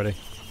Artificer already.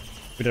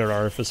 We did our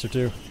Artificer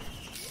too.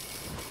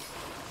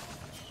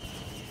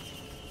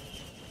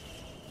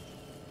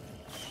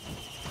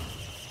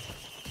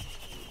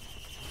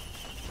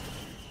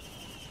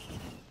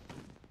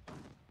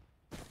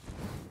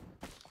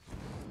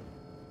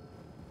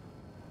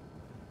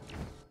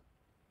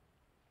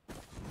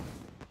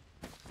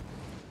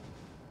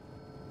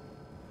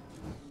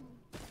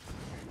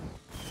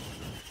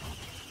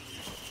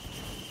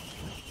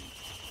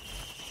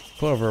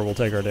 Clover will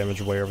take our damage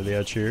way over the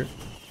edge here.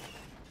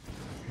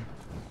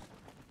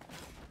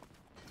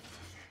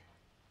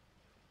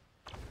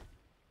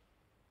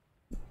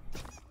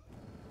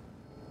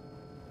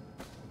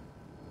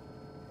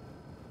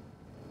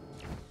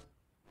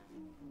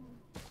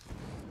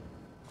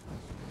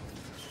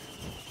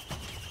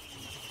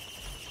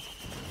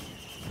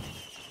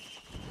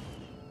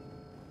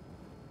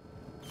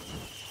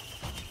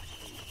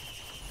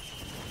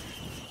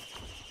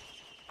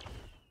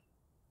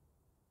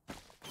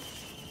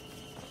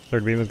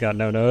 Third beam has got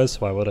no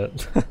nose? Why would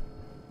it?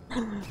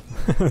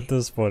 At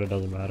this point it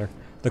doesn't matter.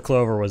 The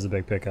Clover was the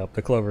big pickup.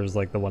 The Clover is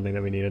like the one thing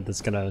that we needed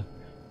that's gonna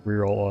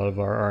reroll all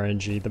of our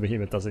RNG. The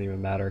Behemoth doesn't even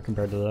matter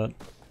compared to that.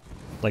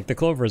 Like, the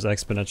Clover is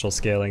exponential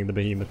scaling, the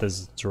Behemoth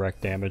is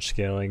direct damage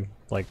scaling.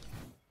 Like,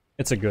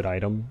 it's a good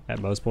item at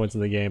most points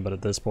in the game, but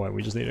at this point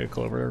we just needed a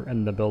Clover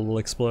and the build will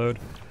explode.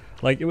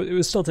 Like, it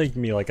was still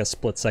taking me like a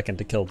split second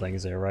to kill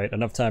things there, right?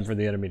 Enough time for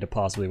the enemy to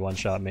possibly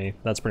one-shot me.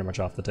 That's pretty much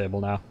off the table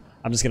now.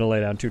 I'm just gonna lay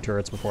down 2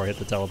 turrets before I hit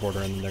the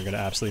teleporter, and then they're gonna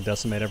absolutely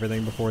decimate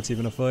everything before it's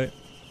even a fight.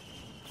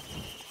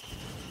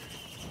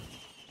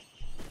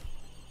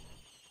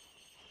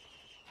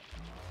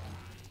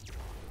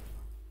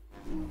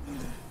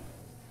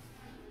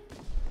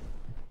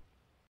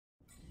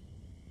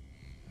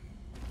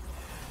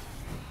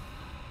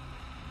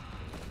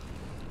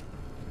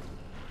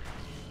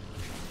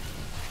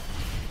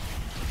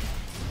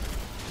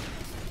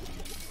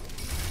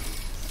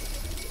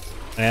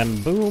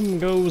 And boom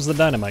goes the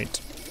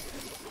dynamite.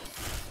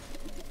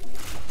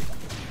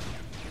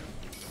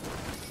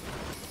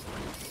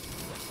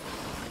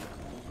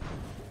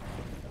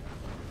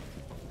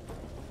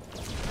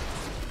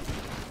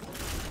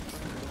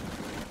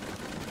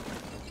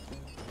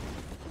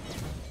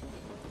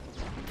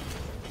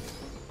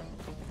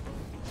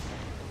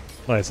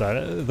 Like I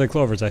said, the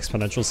Clover's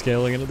exponential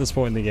scaling, and at this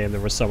point in the game there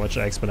was so much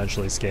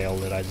exponentially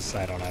scaled that I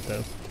don't have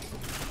to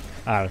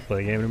play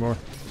the game anymore.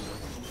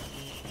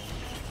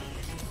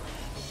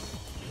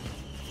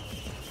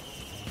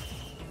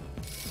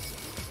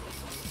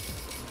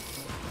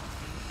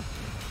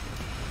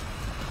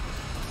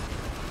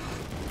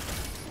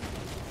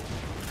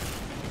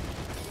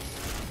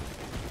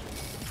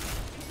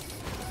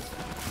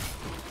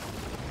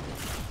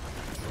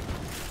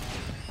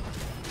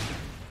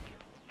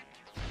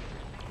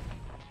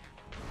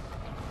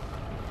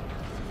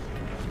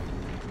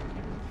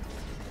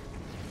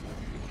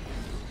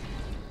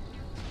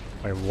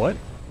 Wait, what?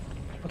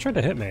 What tried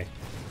to hit me?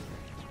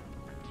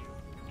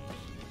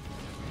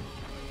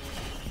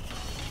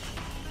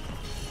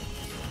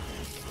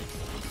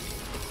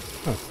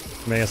 Huh.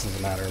 I mean, I guess it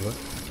doesn't matter, but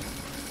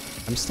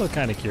I'm still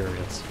kind of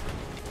curious.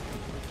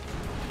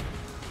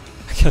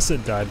 I guess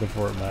it died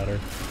before it mattered.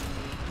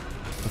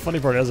 The funny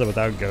part is that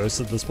without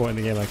ghosts at this point in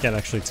the game, I can't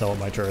actually tell what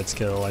my turrets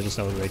kill. I just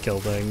know that they kill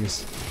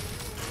things.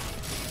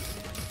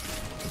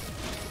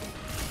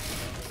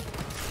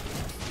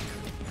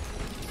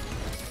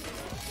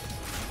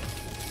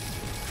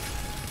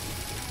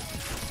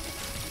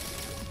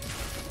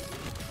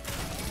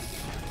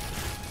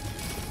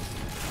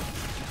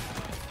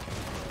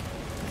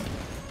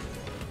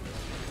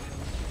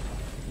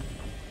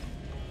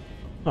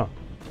 Huh.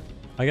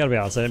 I gotta be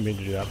honest, I didn't mean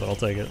to do that, but I'll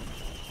take it.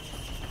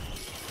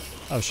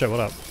 Oh shit, what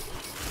up?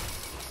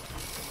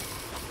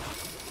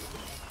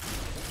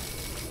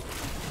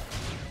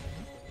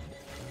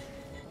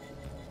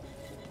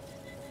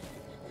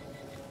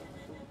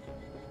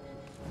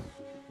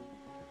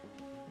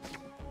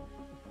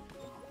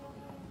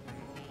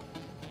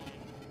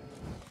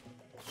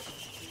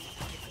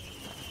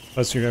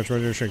 Plus, your next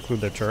render should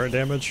include their turret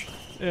damage?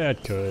 Yeah,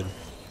 it could.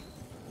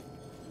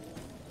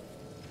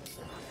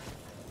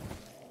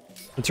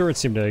 The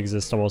turrets seem to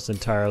exist almost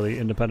entirely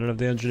independent of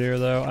the engineer,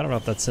 though. I don't know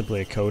if that's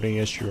simply a coding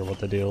issue or what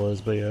the deal is,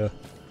 but yeah.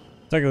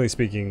 Technically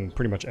speaking,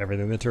 pretty much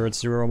everything the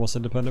turrets do are almost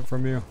independent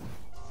from you.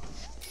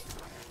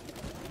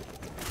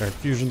 Their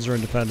infusions are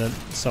independent.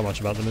 So much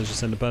about them is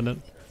just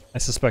independent. I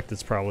suspect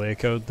it's probably a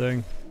code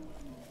thing.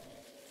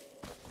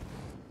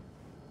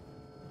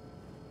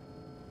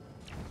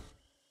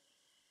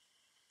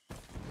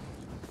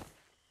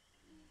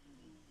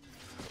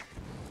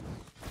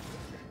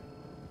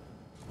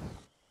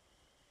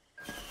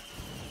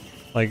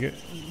 Like,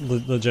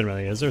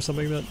 legitimately, is there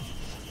something that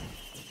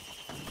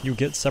you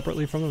get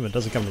separately from them? It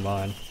doesn't come to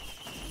mind.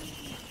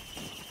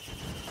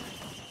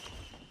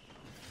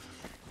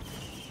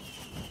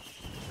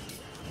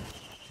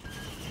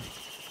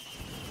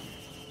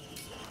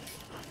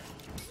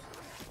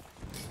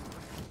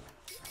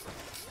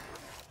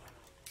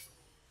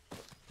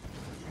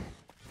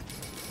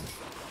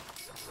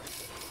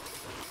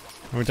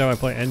 Every time I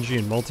play NG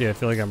and multi, I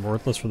feel like I'm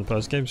worthless from the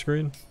post-game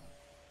screen.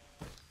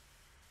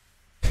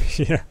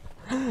 Yeah.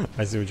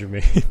 I see what you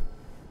mean.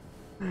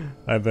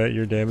 I bet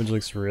your damage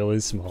looks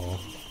really small.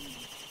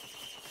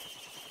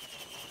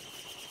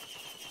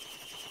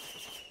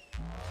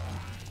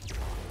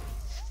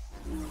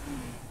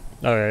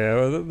 Okay,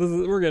 yeah,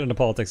 we're getting into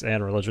politics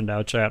and religion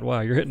now, chat.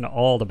 Wow, you're hitting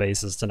all the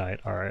bases tonight.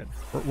 Alright.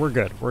 We're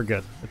good. We're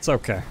good. It's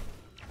okay.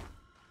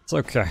 It's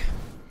okay.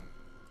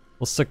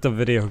 We'll stick to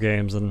video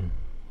games and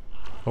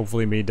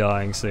hopefully me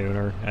dying soon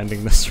or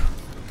ending this.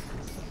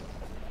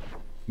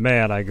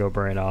 Man, I go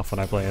brain off when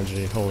I play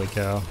NG. Holy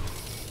cow.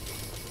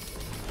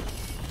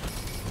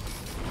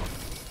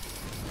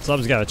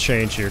 Something's gotta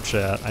change here,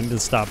 chat. I need to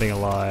stop being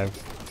alive.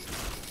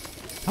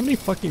 How many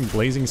fucking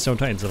Blazing Stone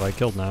Titans have I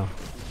killed now?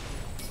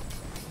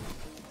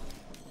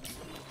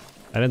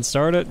 I didn't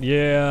start it?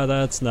 Yeah,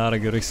 that's not a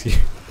good excuse.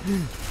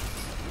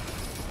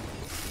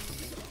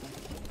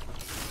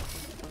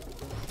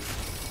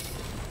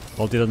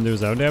 Multi doesn't do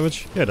his own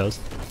damage? Yeah, it does.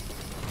 I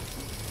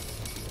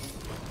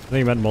think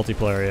he meant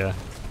multiplayer, yeah.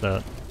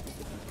 That.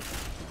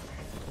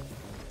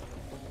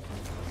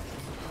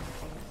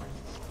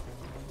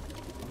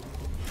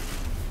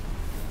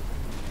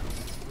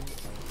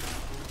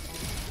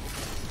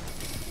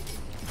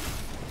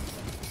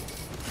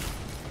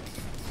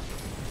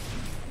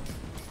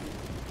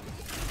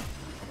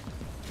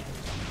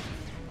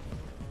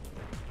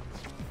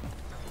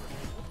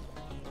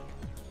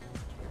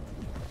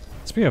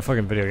 Speaking of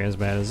fucking video games,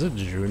 man, is it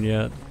June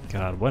yet?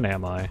 God, when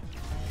am I?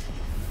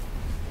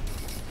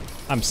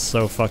 I'm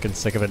so fucking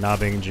sick of it not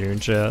being June,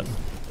 chat.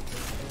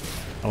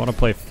 I want to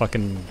play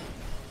fucking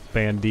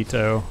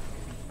Bandito.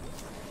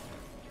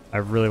 I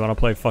really want to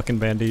play fucking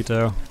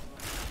Bandito.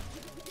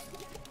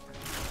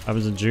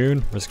 Happens in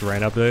June. Risk of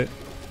Rain update.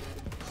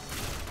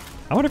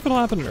 I wonder if it'll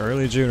happen in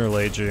early June or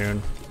late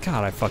June.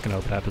 God, I fucking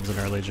hope it happens in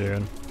early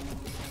June.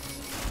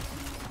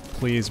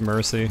 Please,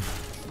 mercy.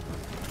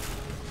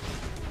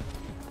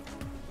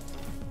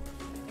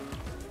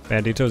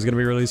 Bandito is going to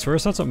be released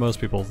first. That's what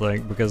most people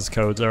think because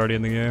code's already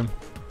in the game.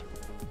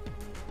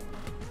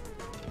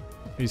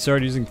 You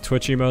started using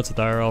Twitch emotes with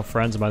IRL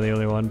friends. Am I the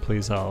only one?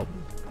 Please help. You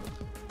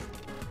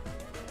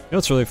know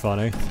what's really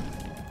funny?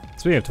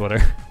 Speaking of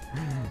Twitter,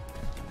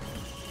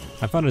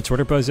 I found a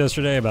Twitter post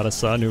yesterday about a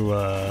son who,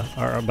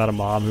 or about a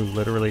mom who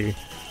literally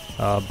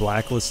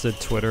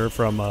blacklisted Twitter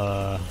from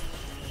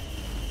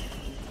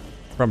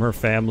her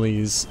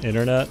family's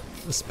internet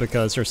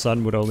because her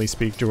son would only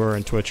speak to her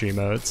in Twitch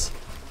emotes.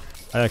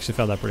 I actually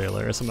found that pretty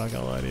hilarious, I'm not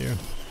gonna lie to you.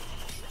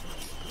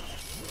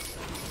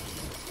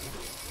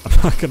 I'm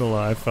not gonna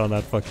lie, I found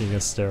that fucking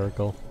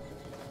hysterical.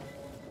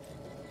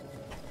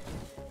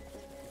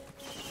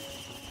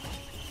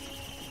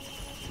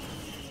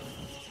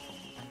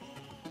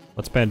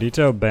 What's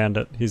Bandito?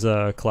 Bandit. He's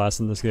a class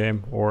in this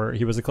game. Or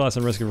he was a class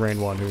in Risk of Rain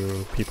 1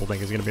 who people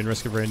think is gonna be in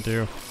Risk of Rain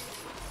 2.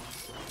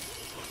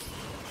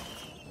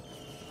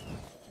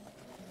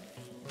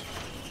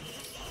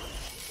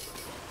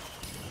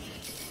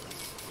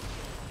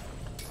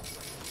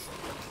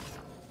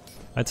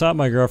 I taught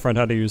my girlfriend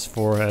how to use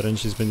Forehead, and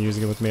she's been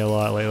using it with me a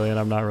lot lately, and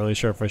I'm not really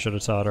sure if I should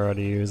have taught her how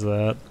to use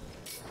that.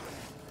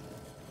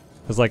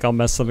 Cause like I'll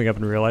mess something up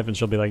in real life and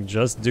she'll be like,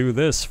 just do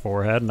this,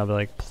 forehead, and I'll be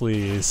like,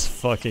 please,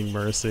 fucking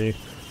mercy.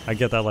 I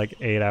get that like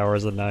 8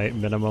 hours a night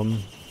minimum.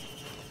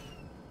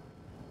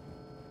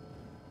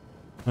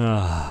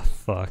 Ah,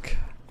 fuck.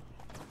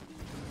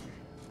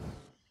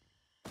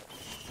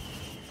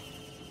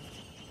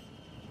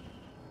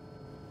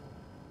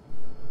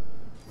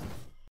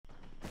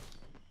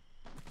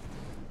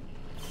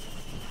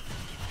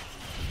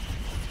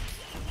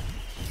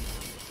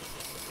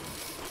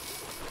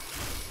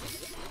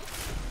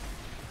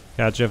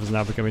 Yeah, Jeff is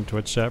now becoming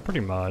Twitch chat,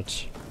 pretty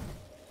much.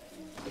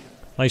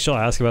 Like, she'll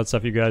ask about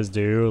stuff you guys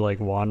do,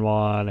 like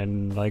Wan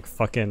and like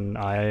fucking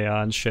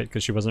Aya and shit,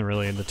 because she wasn't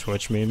really into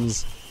Twitch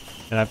memes.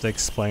 And I have to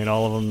explain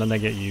all of them, then they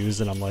get used,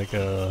 and I'm like,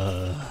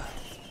 this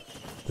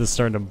is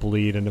starting to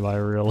bleed into my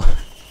real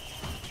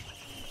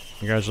life.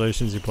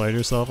 Congratulations, you played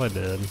yourself? I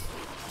did.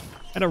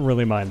 I don't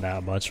really mind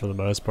that much for the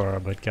most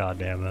part, but god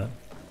damn it.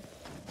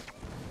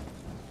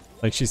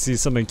 Like, she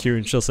sees something cute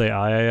and she'll say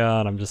Aya,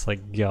 and I'm just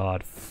like,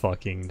 god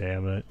fucking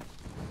damn it.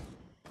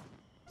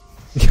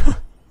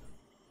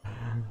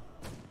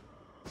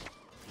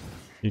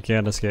 You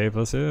can't escape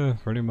us? Yeah,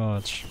 pretty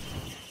much.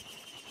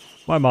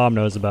 My mom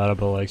knows about it,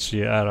 but like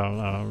I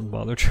don't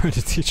bother trying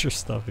to teach her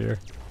stuff here.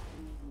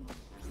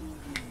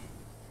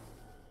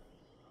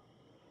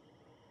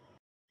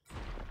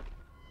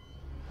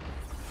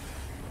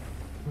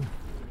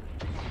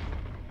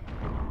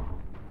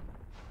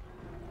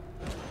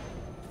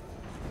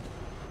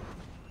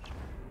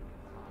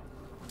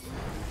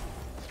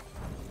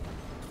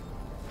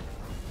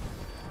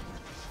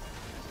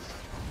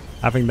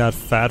 Having that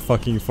fat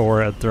fucking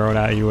forehead thrown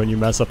at you when you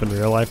mess up in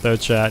real life though,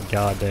 chat,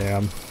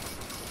 goddamn.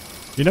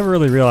 You never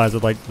really realize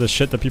that like the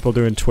shit that people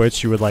do in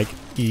Twitch you would like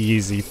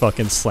easy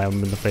fucking slam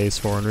them in the face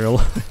for in real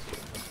life.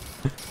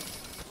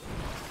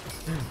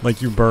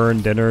 Like you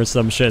burn dinner or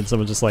some shit and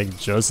someone's just like,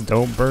 just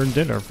don't burn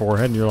dinner,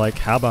 forehead, and you're like,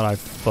 how about I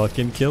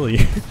fucking kill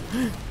you?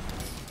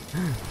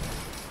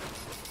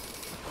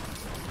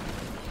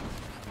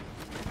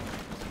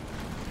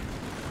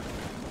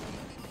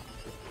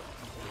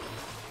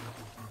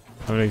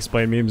 I'm gonna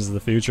explain memes in the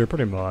future,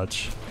 pretty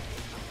much.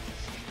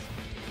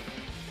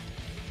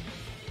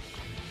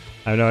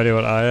 I have no idea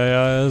what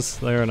Aya is.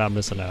 They're not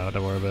missing out,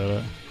 don't worry about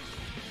it.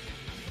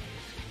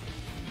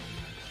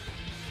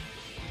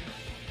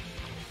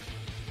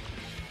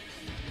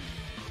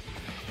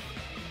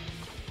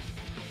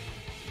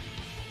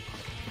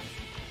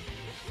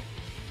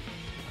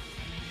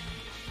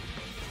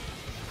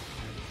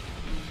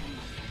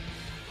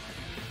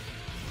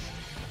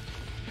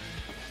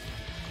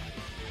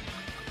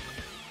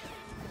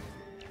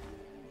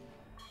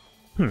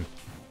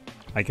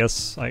 I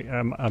guess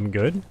I'm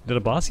good. Did a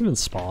boss even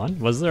spawn?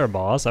 Was there a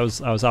boss? I was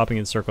hopping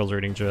in circles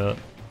reading chat.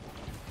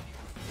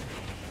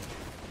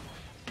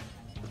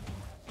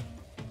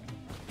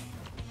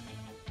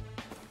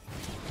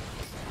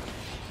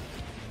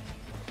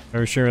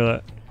 Are you sure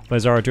that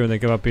plays R2 and they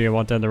come up here and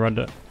want them to run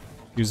to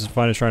use his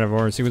finest shrine of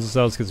ore sequence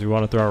themselves because we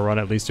want to throw our run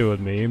at least do it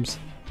with memes?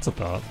 That's a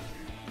thought.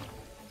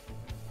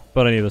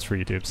 But I need this for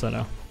YouTube, so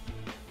no.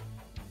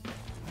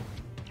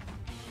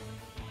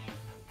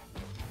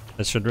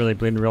 This should really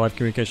bleed in real life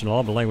communication at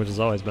all, but language has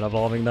always been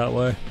evolving that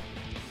way.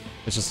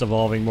 It's just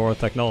evolving more with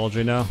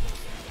technology now.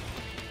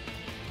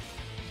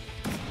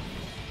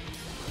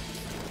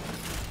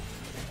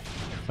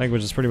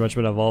 Language has pretty much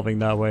been evolving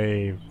that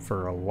way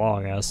for a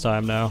long ass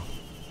time now.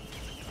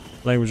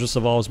 Language just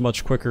evolves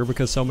much quicker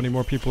because so many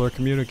more people are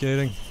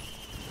communicating.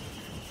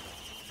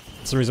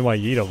 That's the reason why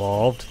Yeet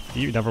evolved.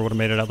 Yeet never would have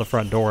made it out the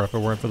front door if it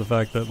weren't for the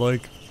fact that,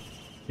 like,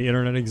 the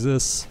internet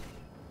exists.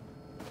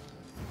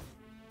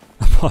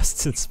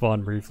 Boston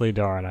spawned briefly.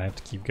 Darn, I have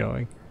to keep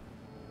going.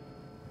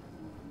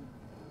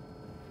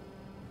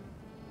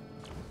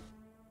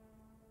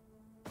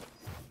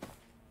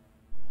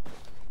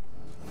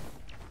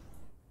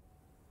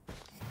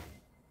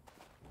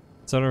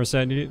 So I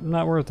understand,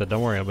 not worth it.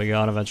 Don't worry, it'll be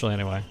gone eventually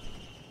anyway.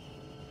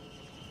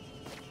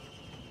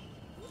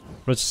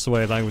 But it's just the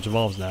way language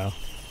evolves now.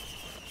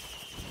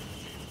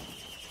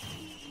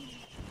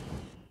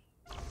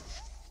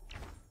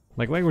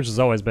 Like, language has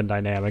always been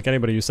dynamic.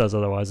 Anybody who says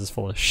otherwise is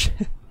full of shit.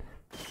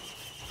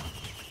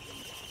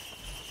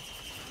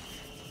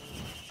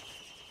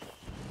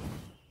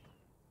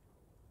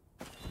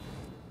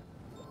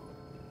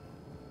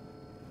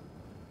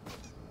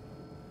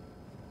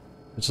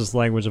 It's just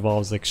language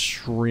evolves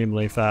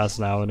extremely fast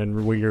now and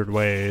in weird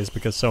ways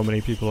because so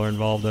many people are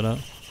involved in it.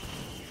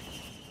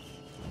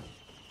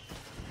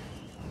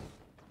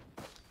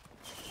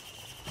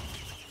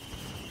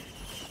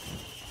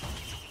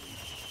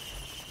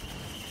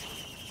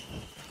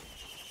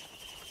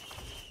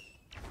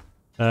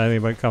 I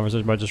think my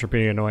conversation about just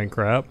repeating annoying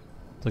crap.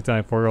 It's like telling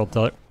a 4-year-old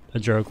tell a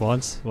joke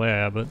once. Well,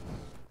 yeah, but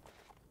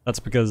that's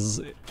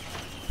because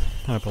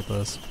how do I put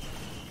this?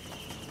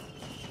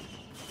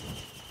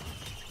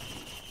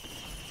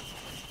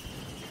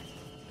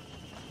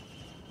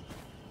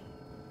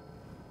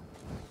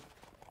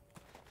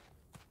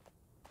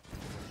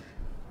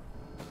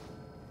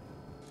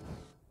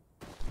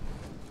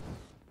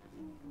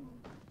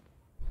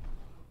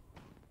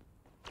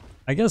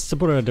 I guess to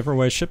put it a different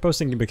way,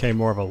 shitposting became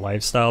more of a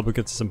lifestyle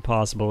because it's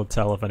impossible to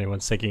tell if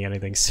anyone's taking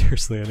anything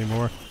seriously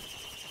anymore.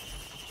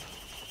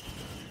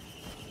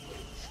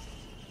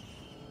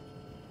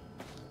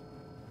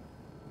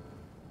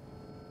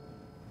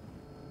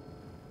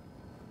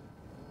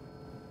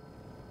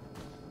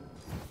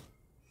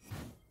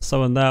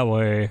 So in that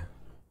way,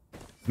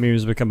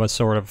 memes become a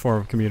sort of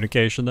form of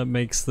communication that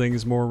makes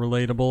things more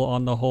relatable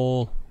on the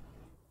whole.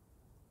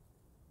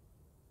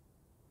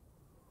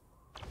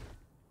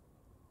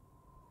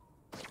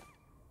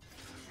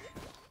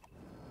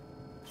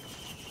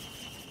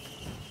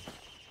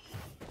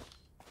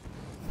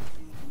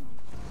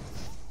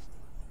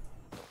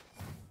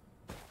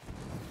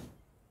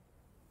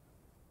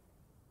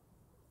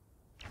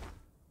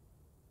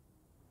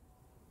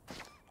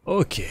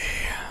 Okay.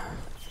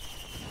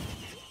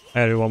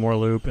 I gotta do one more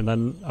loop and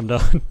then I'm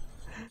done.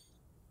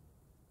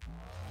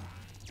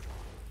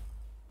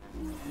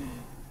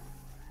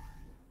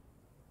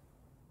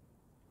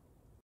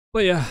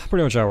 But yeah,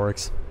 pretty much how it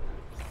works.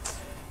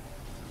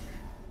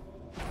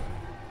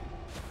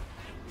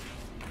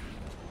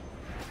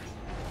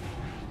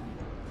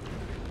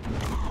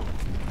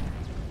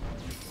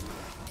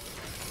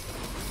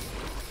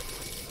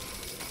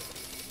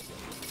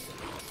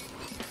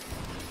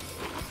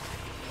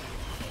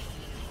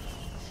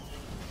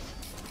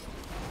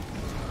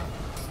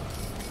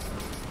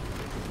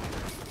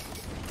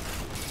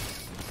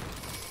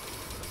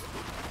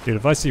 Dude,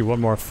 if I see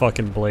one more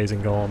fucking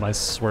blazing golem, I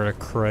swear to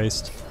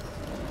Christ.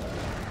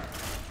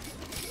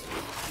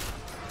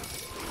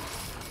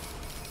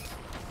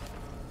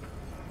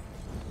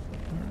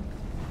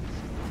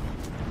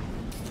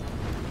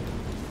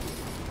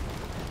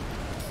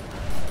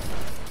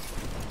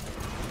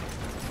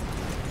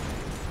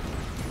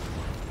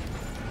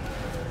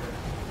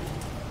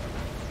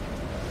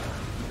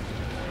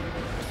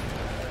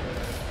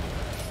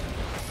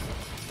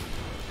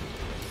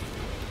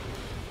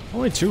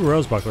 Only 2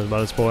 rose bucklers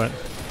by this point.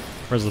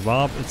 Where's the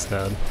mob? It's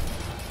dead.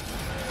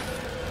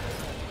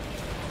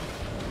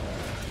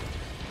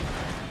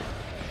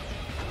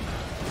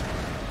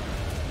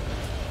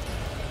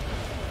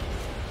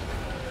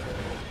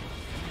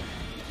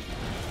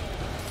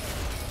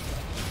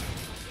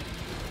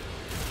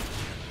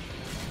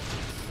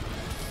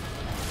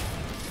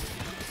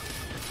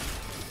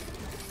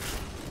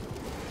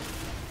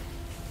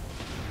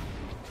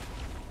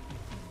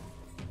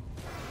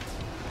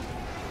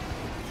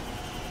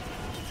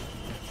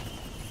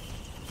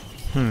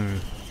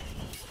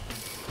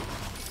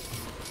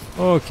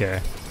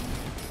 Okay.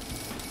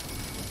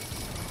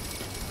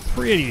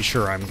 Pretty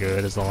sure I'm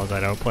good as long as I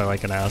don't play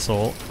like an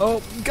asshole.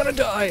 Oh, I'm gonna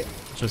die!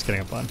 Just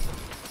kidding, I'm fine.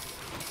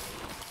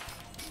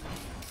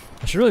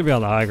 I should really be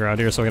on the high ground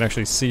here so I can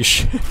actually see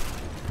shit.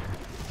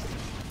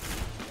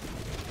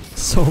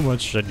 So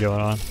much shit going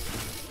on.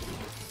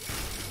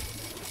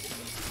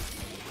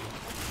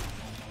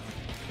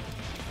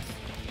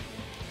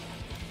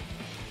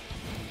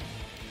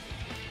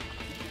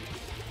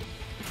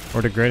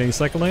 Or degrading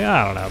secondly?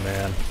 I don't know,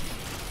 man.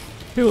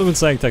 People have been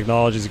saying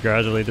technology is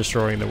gradually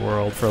destroying the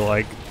world for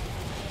like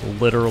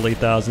literally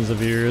thousands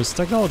of years.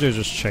 Technology is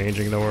just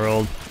changing the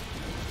world.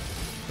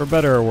 For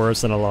better or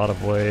worse in a lot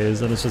of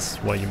ways, and it's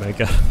just what you make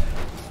of it.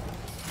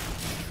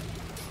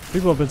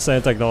 People have been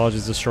saying technology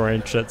is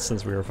destroying shit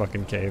since we were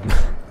fucking cavemen.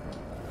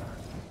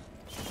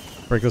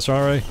 Break this one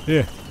already?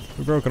 Yeah.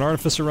 We broke an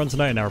artificer run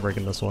tonight, now we're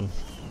breaking this one.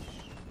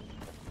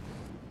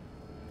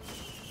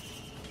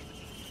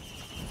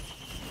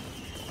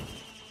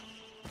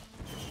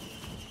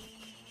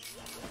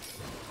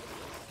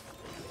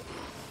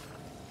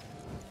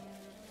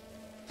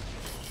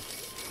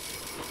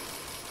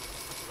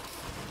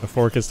 A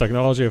fork is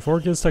technology, a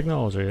fork is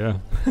technology, yeah.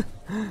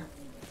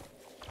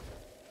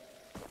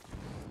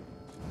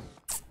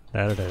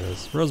 That it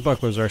is. Rose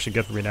bucklers are actually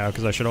good for me now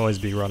because I should always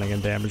be running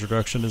and damage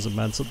reduction is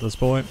immense at this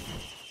point.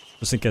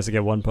 Just in case I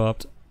get one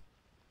popped.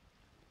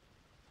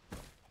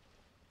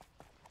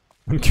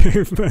 When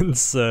cavemen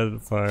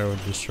said fire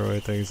would destroy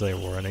things, they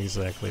weren't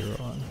exactly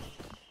wrong.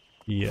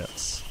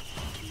 Yes.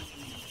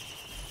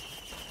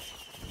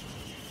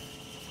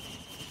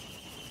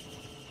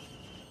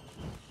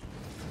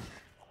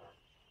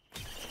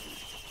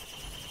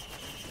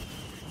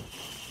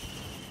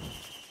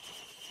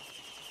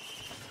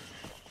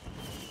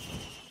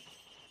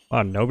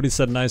 Wow, nobody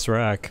said nice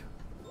rack.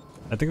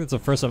 I think that's the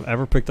first time I've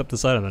ever picked up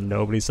this item and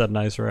nobody said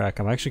nice rack.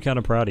 I'm actually kind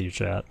of proud of you,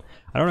 chat.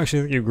 I don't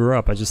actually think you grew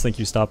up, I just think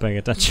you stopped paying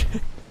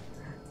attention.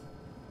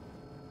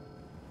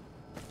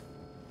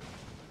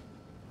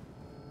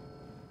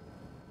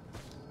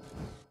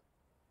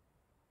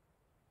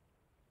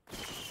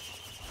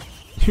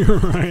 You're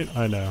right,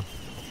 I know.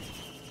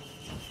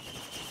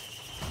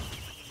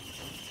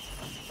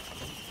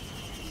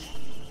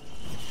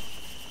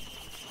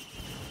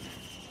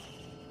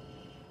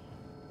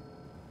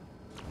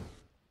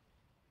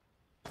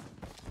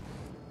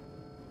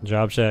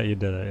 Job chat, you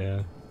did it,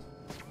 yeah.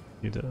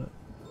 You did it.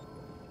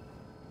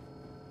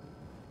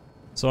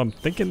 So I'm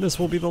thinking this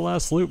will be the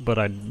last loop, but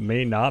I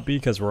may not be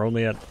because we're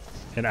only at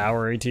an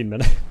hour 18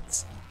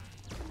 minutes.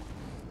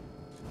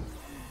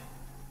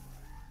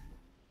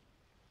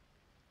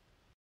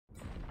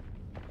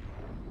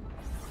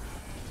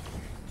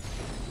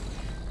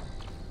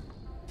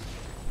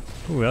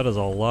 Ooh, that is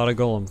a lot of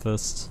golem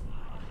fists.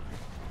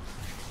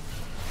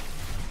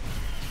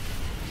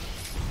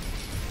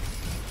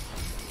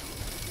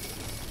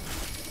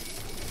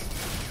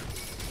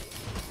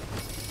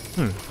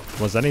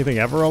 Was anything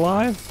ever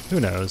alive?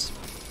 Who knows?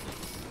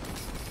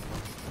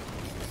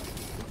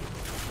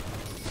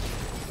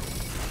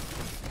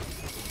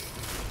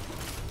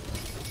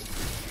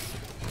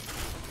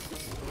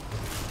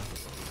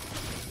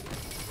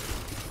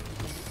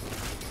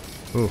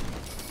 Ooh.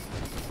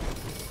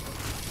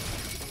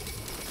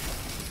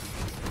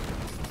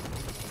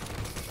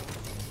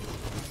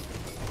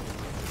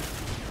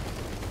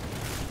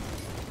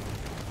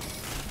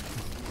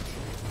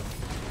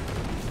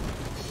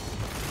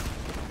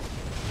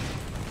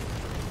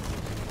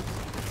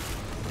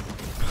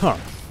 Huh.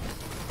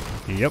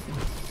 Yep.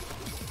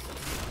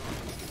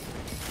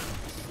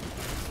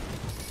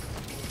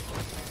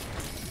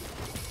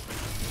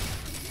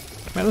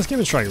 Man, this game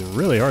is trying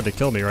really hard to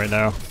kill me right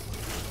now.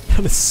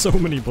 That is so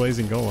many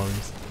blazing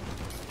golems.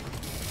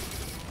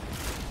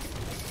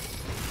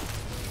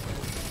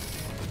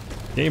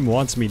 Game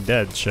wants me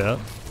dead, chat.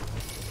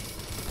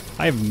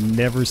 I have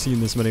never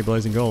seen this many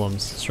blazing golems,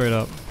 straight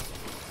up.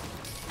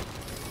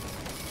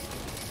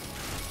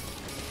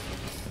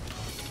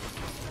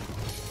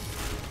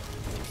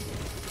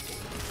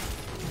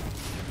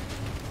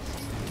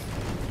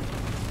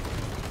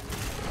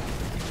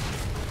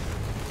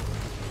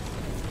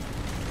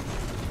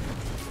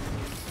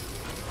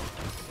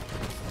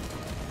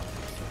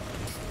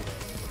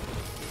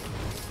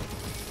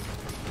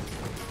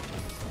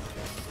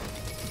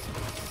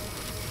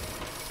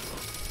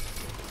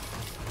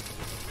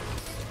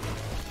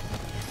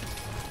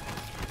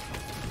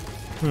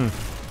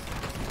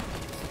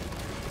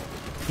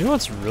 You know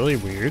what's really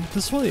weird?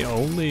 This is one of the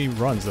only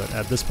runs that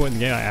at this point in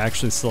the game I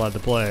actually still had to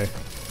play.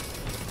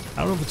 I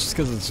don't know if it's just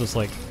because it's just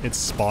like, it's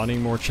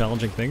spawning more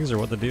challenging things or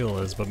what the deal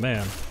is, but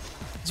man.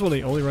 This is one of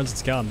the only runs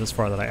it's gotten this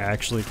far that I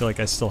actually feel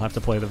like I still have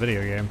to play the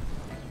video game.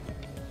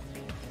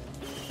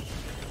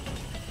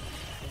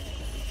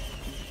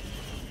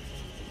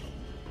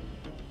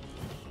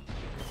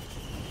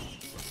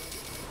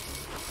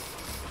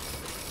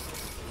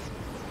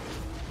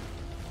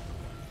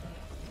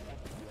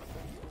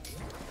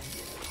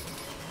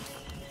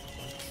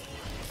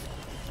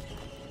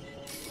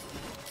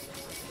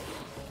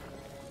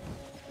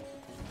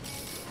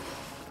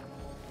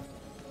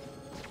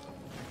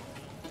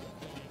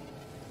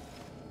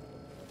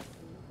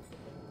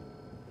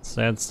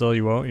 Stand still,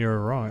 you won't. You're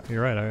wrong.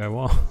 You're right, I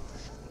won't.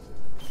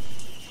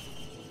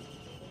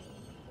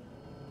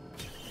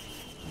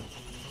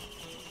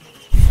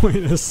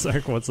 Wait a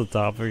sec, what's the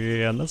topic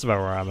again? That's about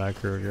where I'm at,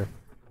 Kruger.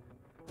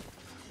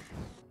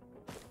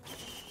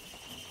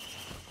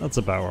 That's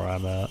about where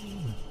I'm at.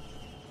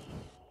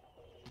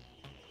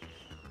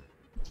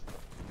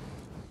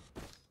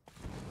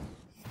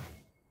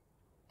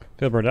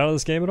 Feel burned out of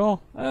this game at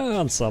all?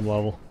 On some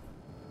level.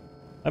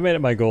 I made it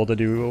my goal to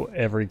do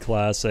every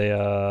class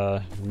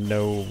a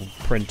no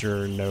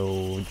printer,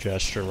 no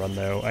gesture run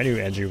though. I knew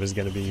Engie was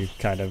going to be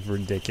kind of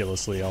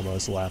ridiculously,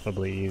 almost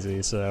laughably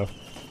easy, so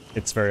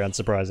it's very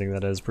unsurprising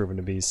that it has proven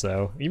to be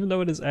so. Even though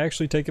it has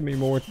actually taken me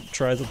more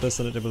tries at this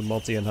than it did with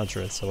Multi and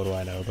Huntress, so what do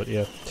I know, but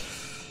yeah.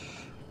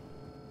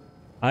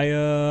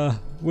 I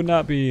would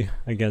not be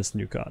against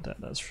new content,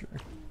 that's for sure.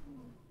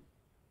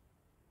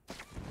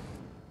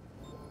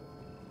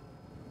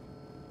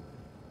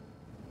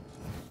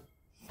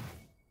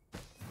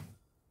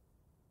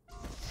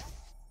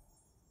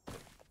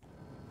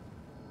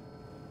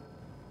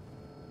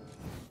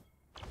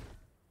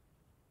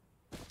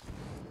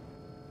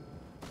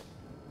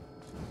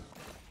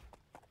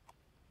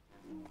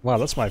 Wow,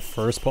 that's my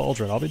first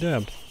pauldron, I'll be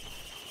damned.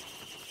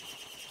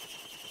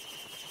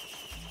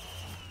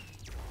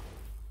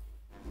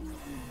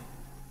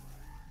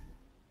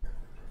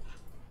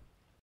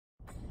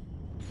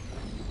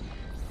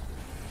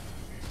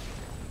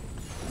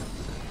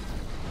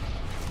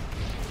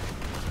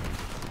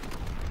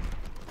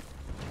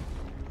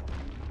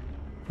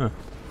 Huh.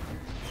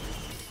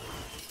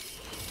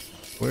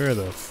 Where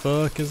the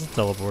fuck is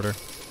the teleporter?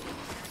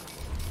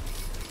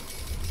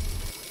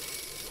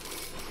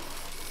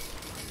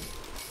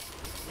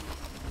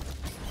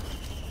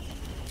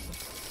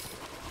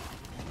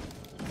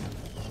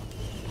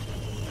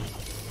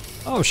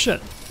 Oh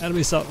shit!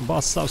 Enemy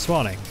boss stop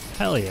spawning.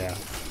 Hell yeah!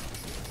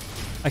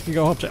 I can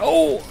go up to.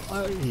 Oh!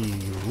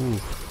 Ooh,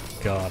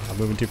 God, I'm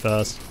moving too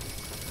fast.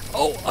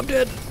 Oh, I'm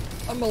dead.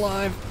 I'm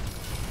alive.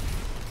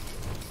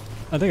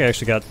 I think I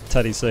actually got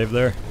Teddy saved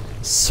there.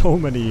 So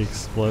many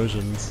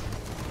explosions.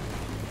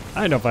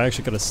 I don't know if I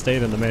actually could have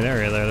stayed in the main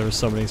area there. There were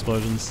so many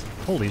explosions.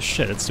 Holy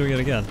shit! It's doing it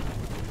again.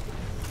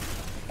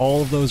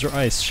 All of those are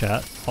ice,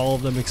 chat. All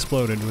of them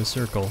explode into a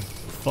circle.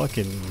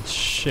 Fucking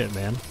shit,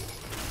 man.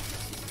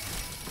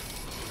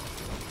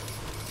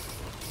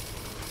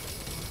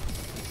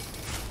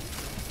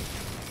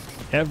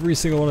 Every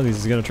single one of these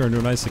is going to turn into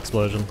an ice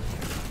explosion.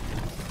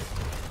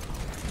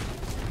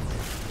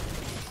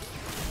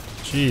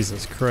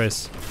 Jesus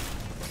Christ.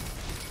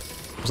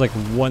 There's like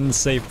one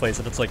safe place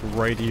and it's like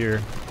right here.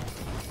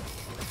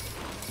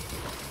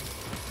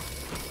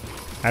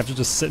 I have to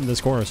just sit in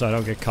this corner so I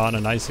don't get caught in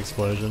an ice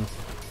explosion.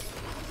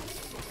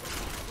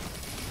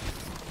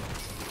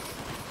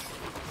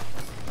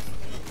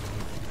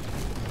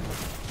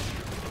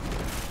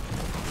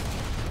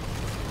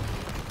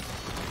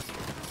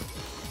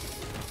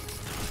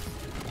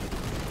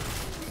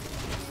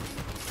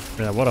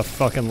 Yeah, what a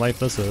fucking life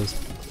this is.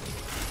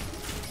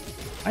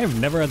 I have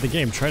never had the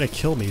game try to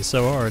kill me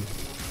so hard.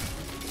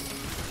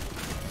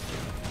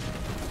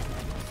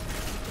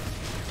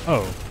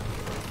 Oh.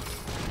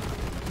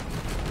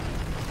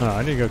 Oh,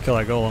 I need to go kill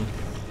that golem.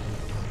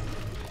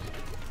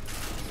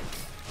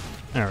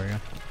 There we go.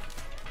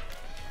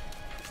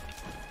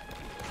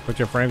 What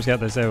your frames get,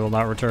 they say will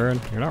not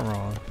return. You're not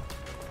wrong.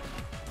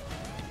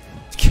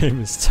 This game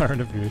is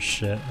tired of your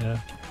shit, yeah.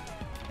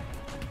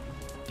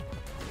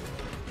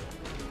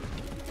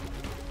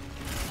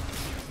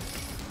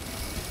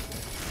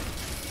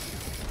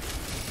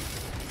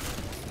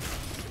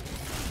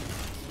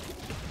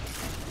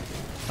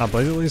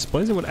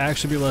 Blazing would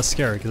actually be less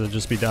scary because it'd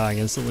just be dying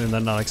instantly and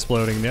then not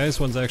exploding. The ice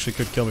ones actually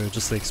could kill me with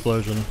just the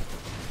explosion.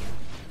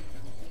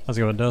 Let's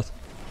go with death.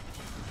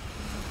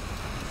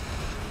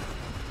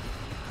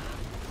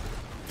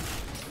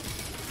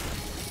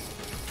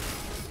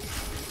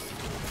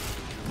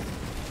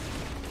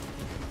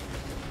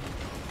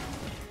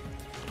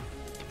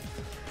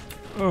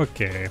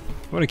 Okay,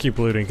 I'm gonna keep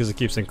looting because it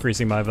keeps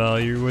increasing my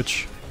value,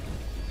 which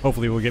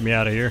hopefully will get me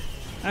out of here.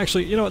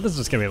 Actually, you know what? This is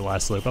just gonna be the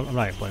last loop. I'm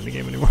not even playing the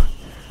game anymore.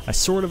 I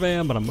sort of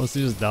am, but I'm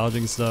mostly just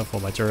dodging stuff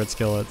while my turrets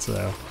kill it,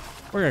 so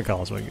we're gonna call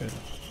this one good.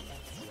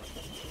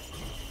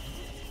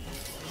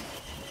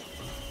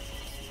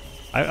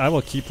 I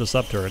will keep this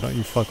up turret, don't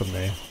you fuck with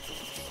me.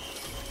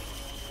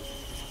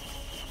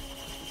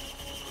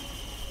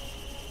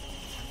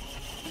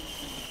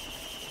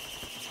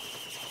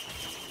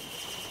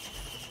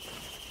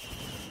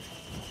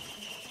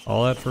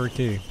 All that for a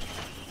key.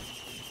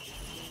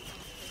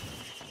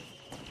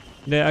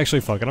 Yeah,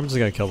 actually fuck it, I'm just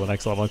gonna kill the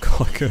next level and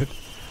call it good.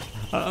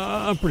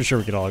 I'm pretty sure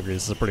we can all agree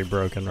this is a pretty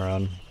broken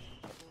run.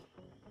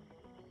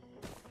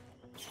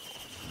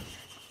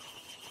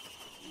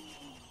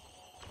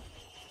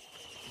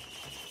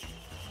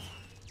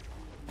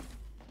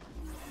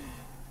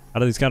 How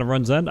do these kind of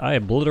runs end? I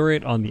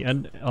obliterate on the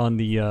end on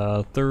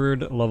the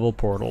third level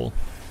portal,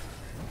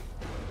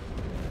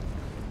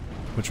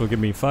 which will give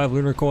me 5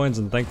 lunar coins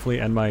and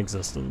thankfully end my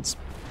existence.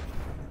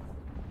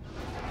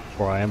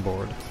 Or I am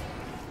bored.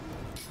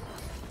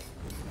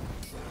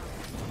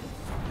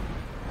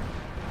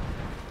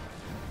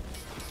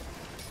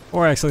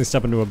 Or I accidentally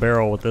step into a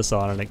barrel with this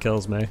on and it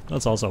kills me.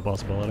 That's also a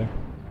possibility.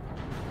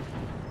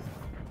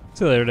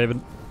 See you later, David.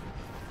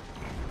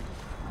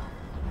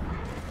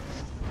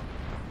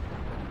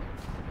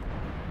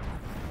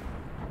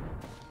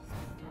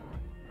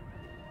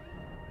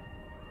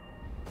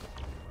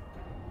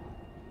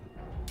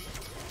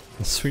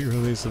 The sweet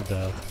release of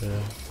death, yeah.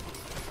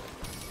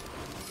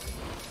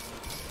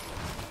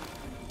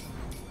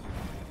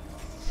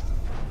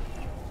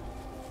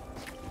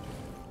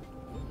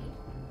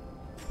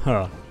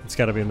 Huh. It's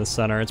gotta be in the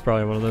center. It's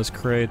probably one of those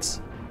crates.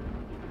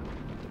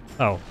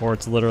 Oh, or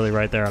it's literally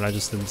right there and I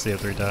just didn't see it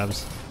 3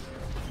 times.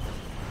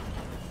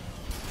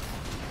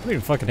 It didn't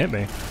even fucking hit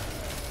me.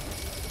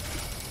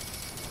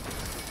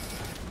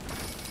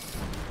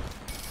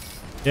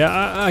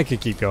 Yeah, I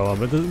could keep going,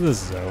 but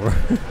this is over.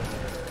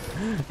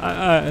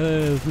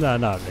 It's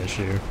not an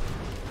issue.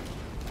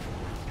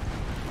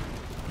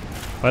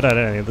 If I died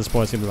at any at this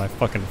point, it's gonna be my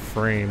fucking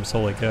frames.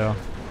 Holy cow.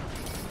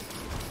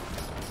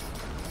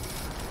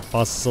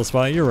 Boss is still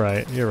spawning. You're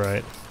right. You're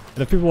right.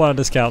 And if people want to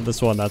discount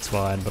this one, that's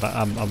fine. But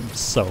I'm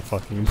so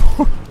fucking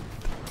bored.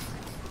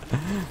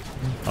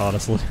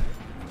 Honestly,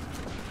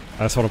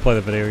 I just want to play the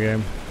video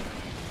game.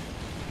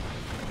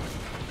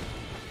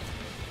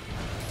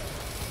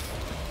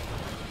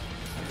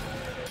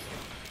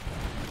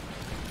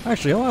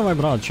 Actually, how long have I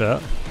been on,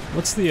 chat?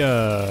 What's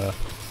the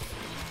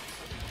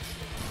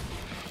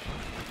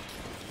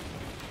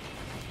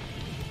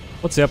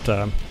what's the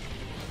uptime?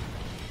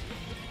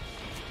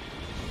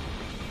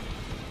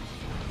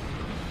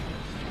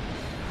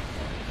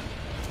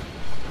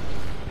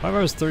 5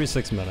 hours,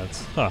 36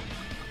 minutes. Huh.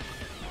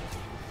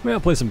 Maybe I'll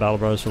play some Battle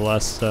Bros for the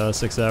last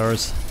 6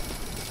 hours.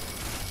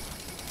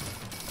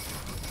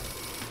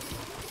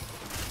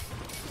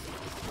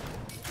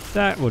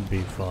 That would be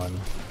fun.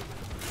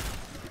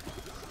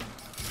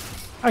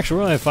 Actually,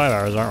 we only have 5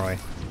 hours, aren't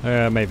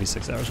we? Maybe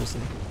 6 hours, we'll see.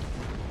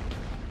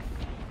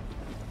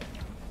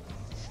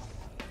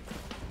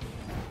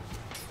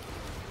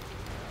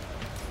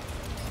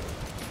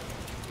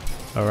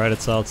 Alright,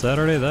 it's Solid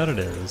Saturday, that it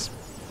is.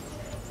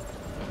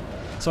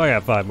 So I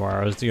got 5 more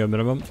hours to go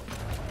minimum.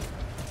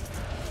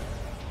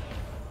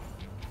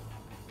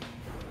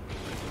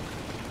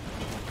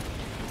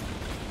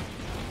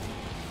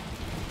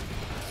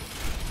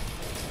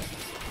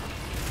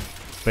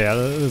 But yeah,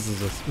 this is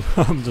just,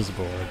 I'm just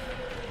bored.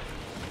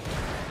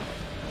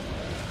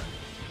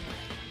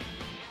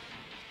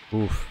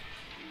 Oof.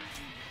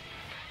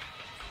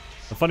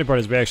 The funny part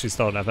is we actually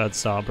still don't have had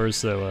stompers,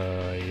 so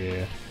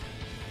yeah.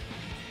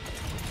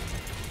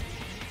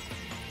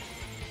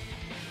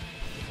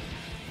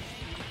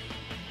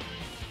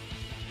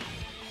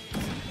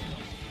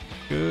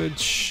 Good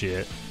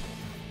shit.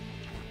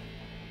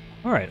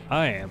 Alright,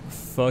 I am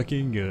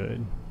fucking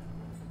good.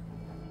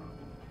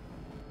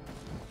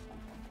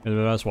 Maybe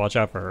I must watch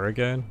out for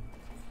hurricane?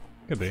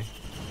 Could be.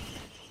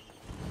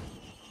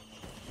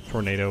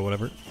 Tornado,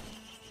 whatever.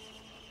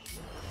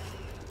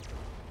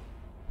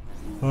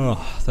 Oh,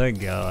 thank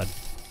God.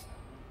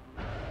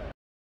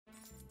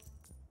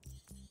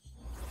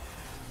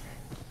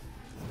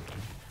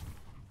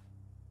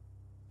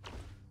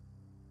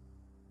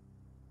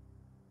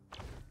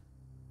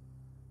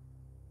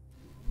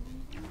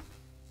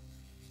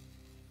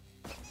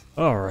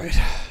 Alright.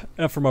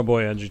 F for my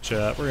boy Angie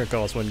chat. We're gonna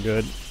call this one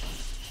good.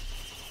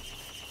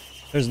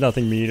 There's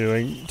nothing me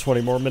doing 20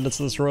 more minutes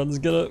of this run's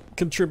gonna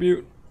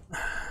contribute.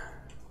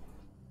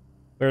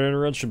 Third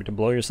interruption should be to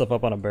blow yourself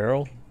up on a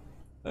barrel.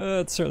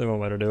 It's certainly one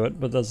way to do it,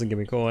 but it doesn't give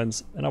me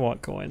coins, and I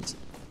want coins.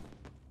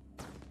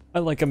 I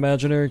like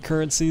imaginary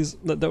currencies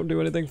that don't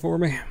do anything for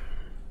me.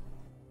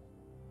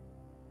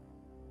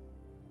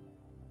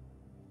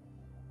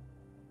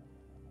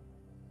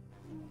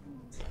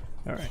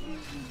 Alright.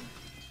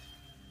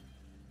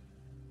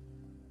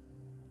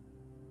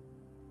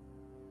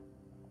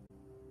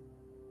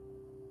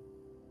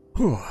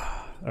 Whew.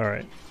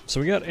 Alright.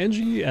 So we got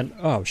Angie and...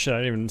 oh shit,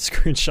 I didn't even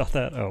screenshot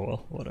that. Oh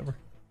well, whatever.